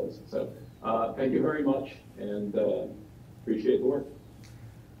silos. So thank you very much, and appreciate the work.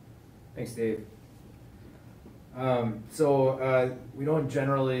 Thanks, Dave. So we don't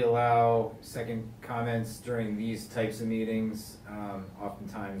generally allow second comments during these types of meetings.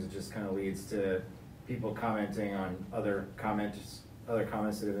 Oftentimes it just kind of leads to people commenting on other comments that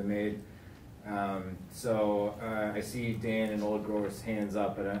have been made. I see Dan and Old Grower's hands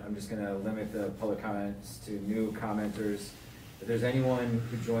up, but I'm just going to limit the public comments to new commenters. If there's anyone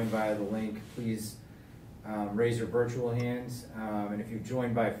who joined via the link, please raise your virtual hands, and if you've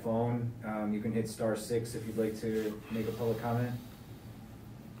joined by phone, you can hit *6 if you'd like to make a public comment.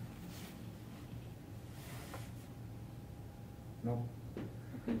 No?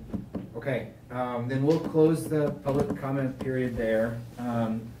 Okay, then we'll close the public comment period there.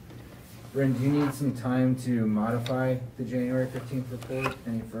 Bryn, do you need some time to modify the January 15th report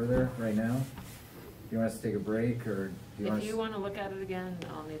any further right now? Do you want us to take a break, or do you want If you want to look at it again,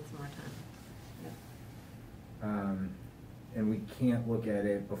 I'll need some more time. And we can't look at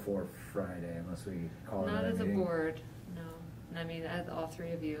it before Friday unless we call it Not as a meeting. board, no. I mean, as all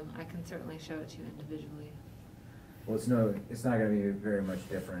three of you, I can certainly show it to you individually. Well, it's not going to be very much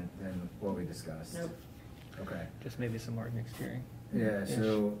different than what we discussed. Nope. Okay. Just maybe some more mixed hearing. Yeah.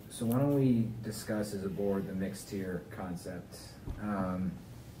 So why don't we discuss as a board the mixed tier concept?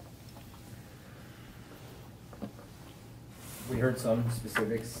 We heard some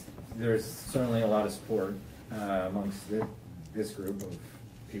specifics. There's certainly a lot of support amongst this group of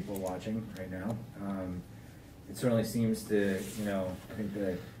people watching right now. It certainly seems to, I think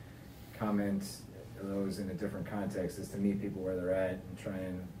the comment those in a different context is to meet people where they're at and try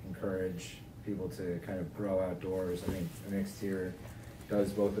and encourage people to kind of grow outdoors. I think a mixed tier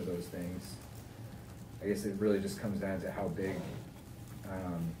does both of those things. I guess it really just comes down to how big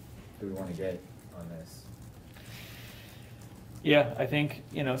do we want to get on this. Yeah, I think,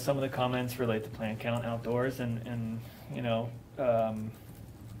 you know, some of the comments relate to plant count outdoors and you know,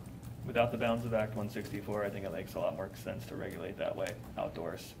 without the bounds of Act 164, I think it makes a lot more sense to regulate that way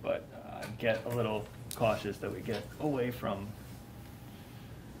outdoors. But I get a little cautious that we get away from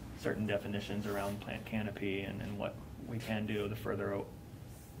certain definitions around plant canopy and what we can do the further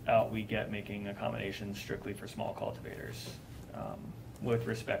out we get making accommodations strictly for small cultivators. With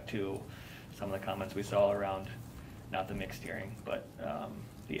respect to some of the comments we saw around, not the mixed tiering, but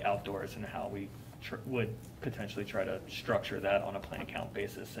the outdoors and how we would potentially try to structure that on a plant count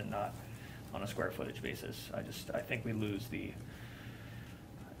basis and not on a square footage basis. I think we lose it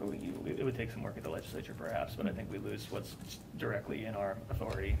would take some work at the legislature perhaps, but I think we lose what's directly in our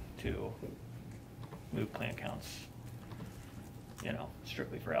authority to move plant counts, you know,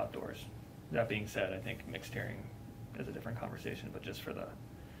 strictly for outdoors. That being said, I think mixed tiering is a different conversation, but just for the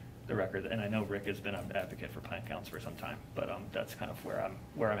record, and I know Rick has been an advocate for plant counts for some time, but that's kind of where I'm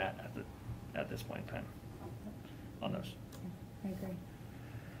at this point in time on those. I agree.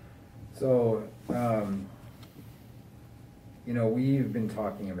 So, you know, we've been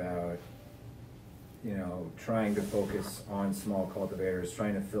talking about, you know, trying to focus on small cultivators,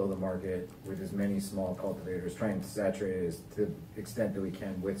 trying to fill the market with as many small cultivators, trying to saturate it to the extent that we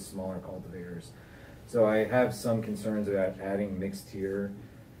can with smaller cultivators. So I have some concerns about adding mixed tier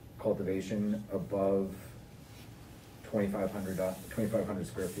cultivation above 2,500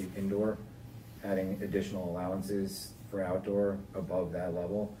 square feet indoor, adding additional allowances for outdoor above that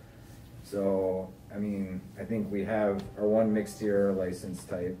level. So, I mean, I think we have our one mixed tier license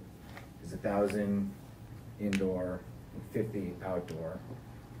type is 1,000 indoor and 50 outdoor.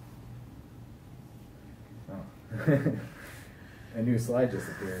 Oh. A new slide just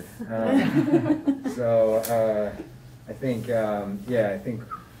appeared. So I think, yeah, I think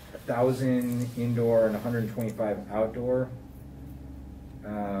 1,000 indoor and 125 outdoor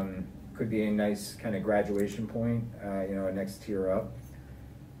could be a nice kind of graduation point, you know, a next tier up.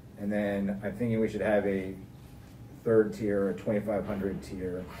 And then I'm thinking we should have a third tier, a 2,500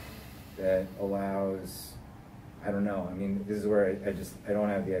 tier that allows, I don't know, I mean, this is where I don't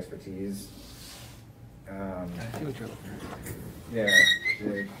have the expertise. I see what you're looking at. Yeah,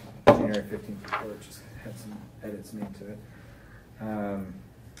 the January 15th report just had some edits made to it.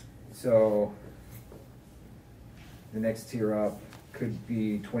 So the next tier up could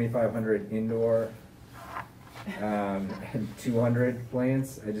be 2,500 indoor and 200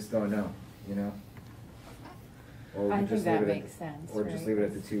 plants. I just don't know, you know? Or I think that makes sense. Or just leave it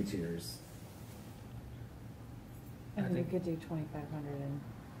at the 2 tiers. I think we could do 2,500 and,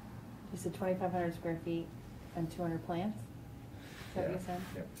 you said 2,500 square feet and 200 plants? Is that what you said?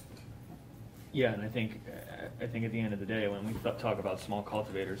 Yep. Yeah, and I think at the end of the day, when we talk about small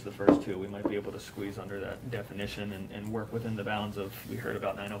cultivators, the first two, we might be able to squeeze under that definition and work within the bounds of, we heard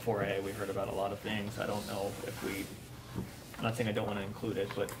about 904A, we heard about a lot of things. I don't know if I'm not saying I don't want to include it,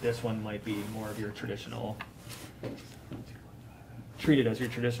 but this one might be more of your traditional, treated as your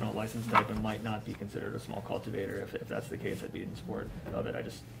traditional license type and might not be considered a small cultivator. If that's the case, I'd be in support of it. I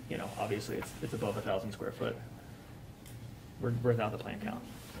just, you know, obviously it's above 1,000 square foot. We're without the plant count.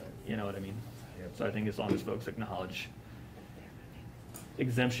 You know what I mean? So I think as long as folks acknowledge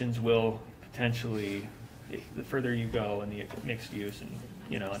exemptions will potentially, the further you go in the mixed use, and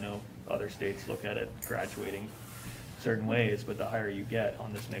you know, I know other states look at it graduating certain ways, but the higher you get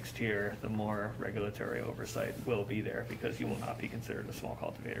on this mixed tier, the more regulatory oversight will be there because you will not be considered a small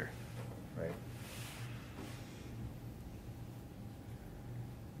cultivator. Right.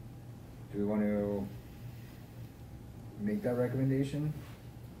 Do we want to make that recommendation?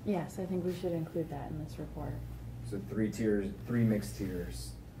 Yes, I think we should include that in this report. So 3 tiers, 3 mixed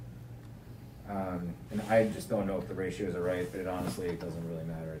tiers. And I just don't know if the ratios are right, but honestly, it doesn't really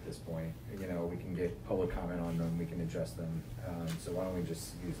matter at this point. You know, we can get public comment on them, we can adjust them. So why don't we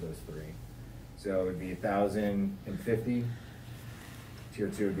just use those 3? So it would be 1,050. Tier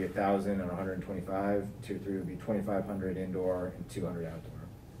 2 would be 1,000 and 125. Tier 3 would be 2,500 indoor and 200 outdoor.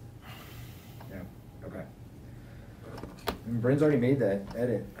 Yeah, okay. And Bryn's already made that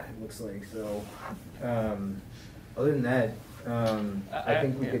edit, it looks like, so, other than that, I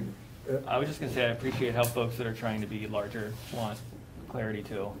think we could. I was just gonna say, I appreciate how folks that are trying to be larger want clarity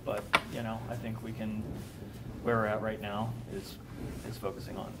too, but, you know, I think we can, where we're at right now is is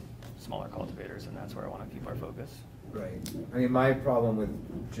focusing on smaller cultivators, and that's where I want to keep our focus. Right. I mean, my problem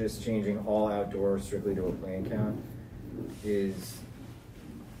with just changing all outdoor strictly to a plant count is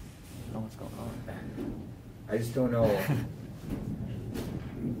I don't know what's going on. I just don't know.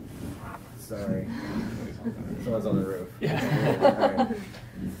 Sorry. Someone's on the roof. Yeah.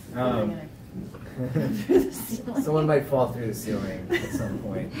 All right. Someone might fall through the ceiling at some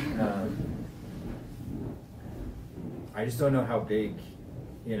point. I just don't know how big,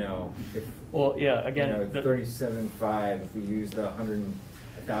 if, Well, yeah, again, 37.5, if we use the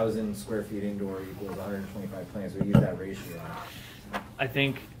 1,000 square feet indoor equals 125 plants, we use that ratio. I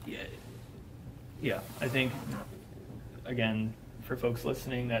think, I think, again, for folks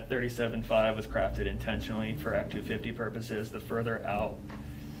listening, that 37.5 was crafted intentionally for Act 250 purposes. The further out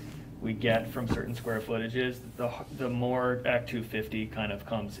we get from certain square footages, the more Act 250 kind of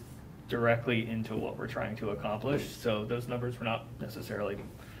comes directly into what we're trying to accomplish. So those numbers were not necessarily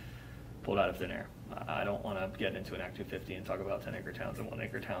pulled out of thin air. I don't want to get into an Act 250 and talk about 10-acre towns and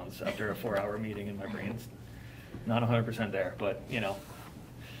 1-acre towns after a 4-hour meeting, and my brain's not 100% there. But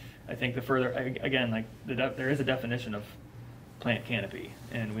I think the further, again, like there is a definition of plant canopy,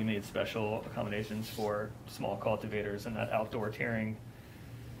 and we made special accommodations for small cultivators and that outdoor tiering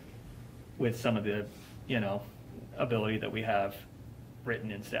with some of the ability that we have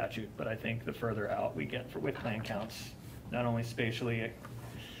written in statute. But I think the further out we get with plant counts, not only spatially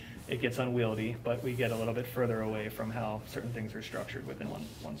it gets unwieldy, but we get a little bit further away from how certain things are structured within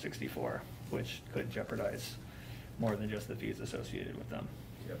 164, which could jeopardize more than just the fees associated with them.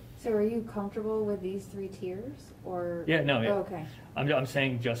 Yep. So are you comfortable with these 3 tiers, or? Yeah, no, yeah. Oh, okay. I'm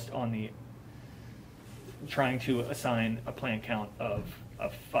saying just on the trying to assign a plant count of a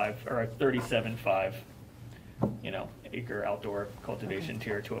 5 or a 37.5, acre outdoor cultivation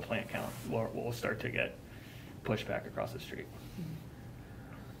tier to a plant count. We'll start to get pushback across the street.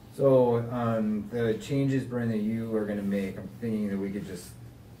 So the changes, Brenda, you are going to make, I'm thinking that we could just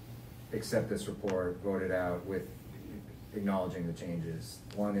accept this report, vote it out with acknowledging the changes.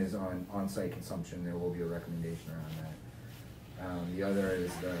 One is on-site consumption. There will be a recommendation around that. The other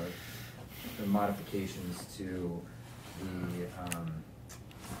is the modifications to the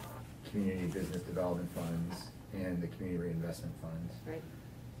community business development funds and the community reinvestment funds, Right.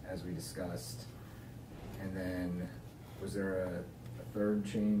 as we discussed. And then, was there a third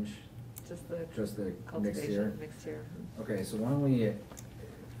change? Just the mixed tier? Mixed tier. Okay, so why don't we, if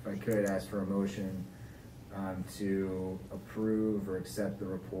I could ask for a motion to approve or accept the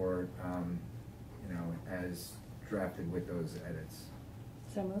report, as drafted with those edits.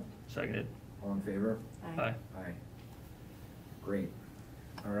 So moved. Seconded. All in favor? Aye. Aye. Great.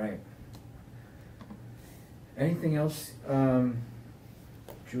 All right. Anything else?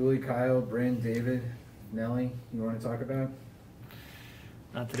 Julie, Kyle, Bryn, David, Nellie, you want to talk about?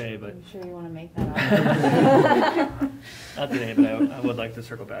 Not today, but. I'm sure you want to make that up. Not today, but I would like to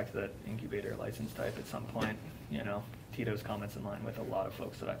circle back to that incubator license type at some point. Tito's comments in line with a lot of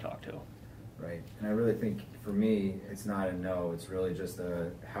folks that I've talked to. Right, and I really think for me, it's not a no, it's really just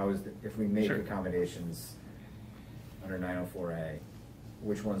if we make Sure. accommodations under 904A,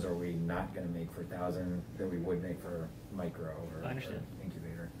 which ones are we not gonna make for 1,000 that we would make for micro or I understand.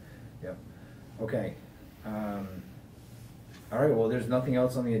 incubator? Yep, okay. All right, well, there's nothing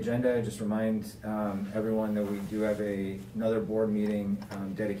else on the agenda. Just remind everyone that we do have another board meeting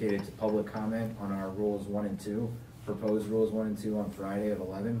dedicated to public comment on our rules 1 and 2, proposed rules 1 and 2 on Friday at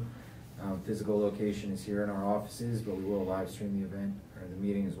 11. Physical location is here in our offices, but we will live stream the event or the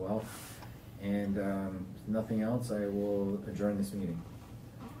meeting as well. And if nothing else, I will adjourn this meeting.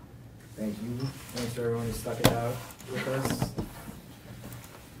 Thank you. Thanks to everyone who stuck it out with us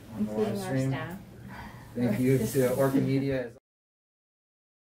on the live Including our stream. staff. Thank you to Orca Media.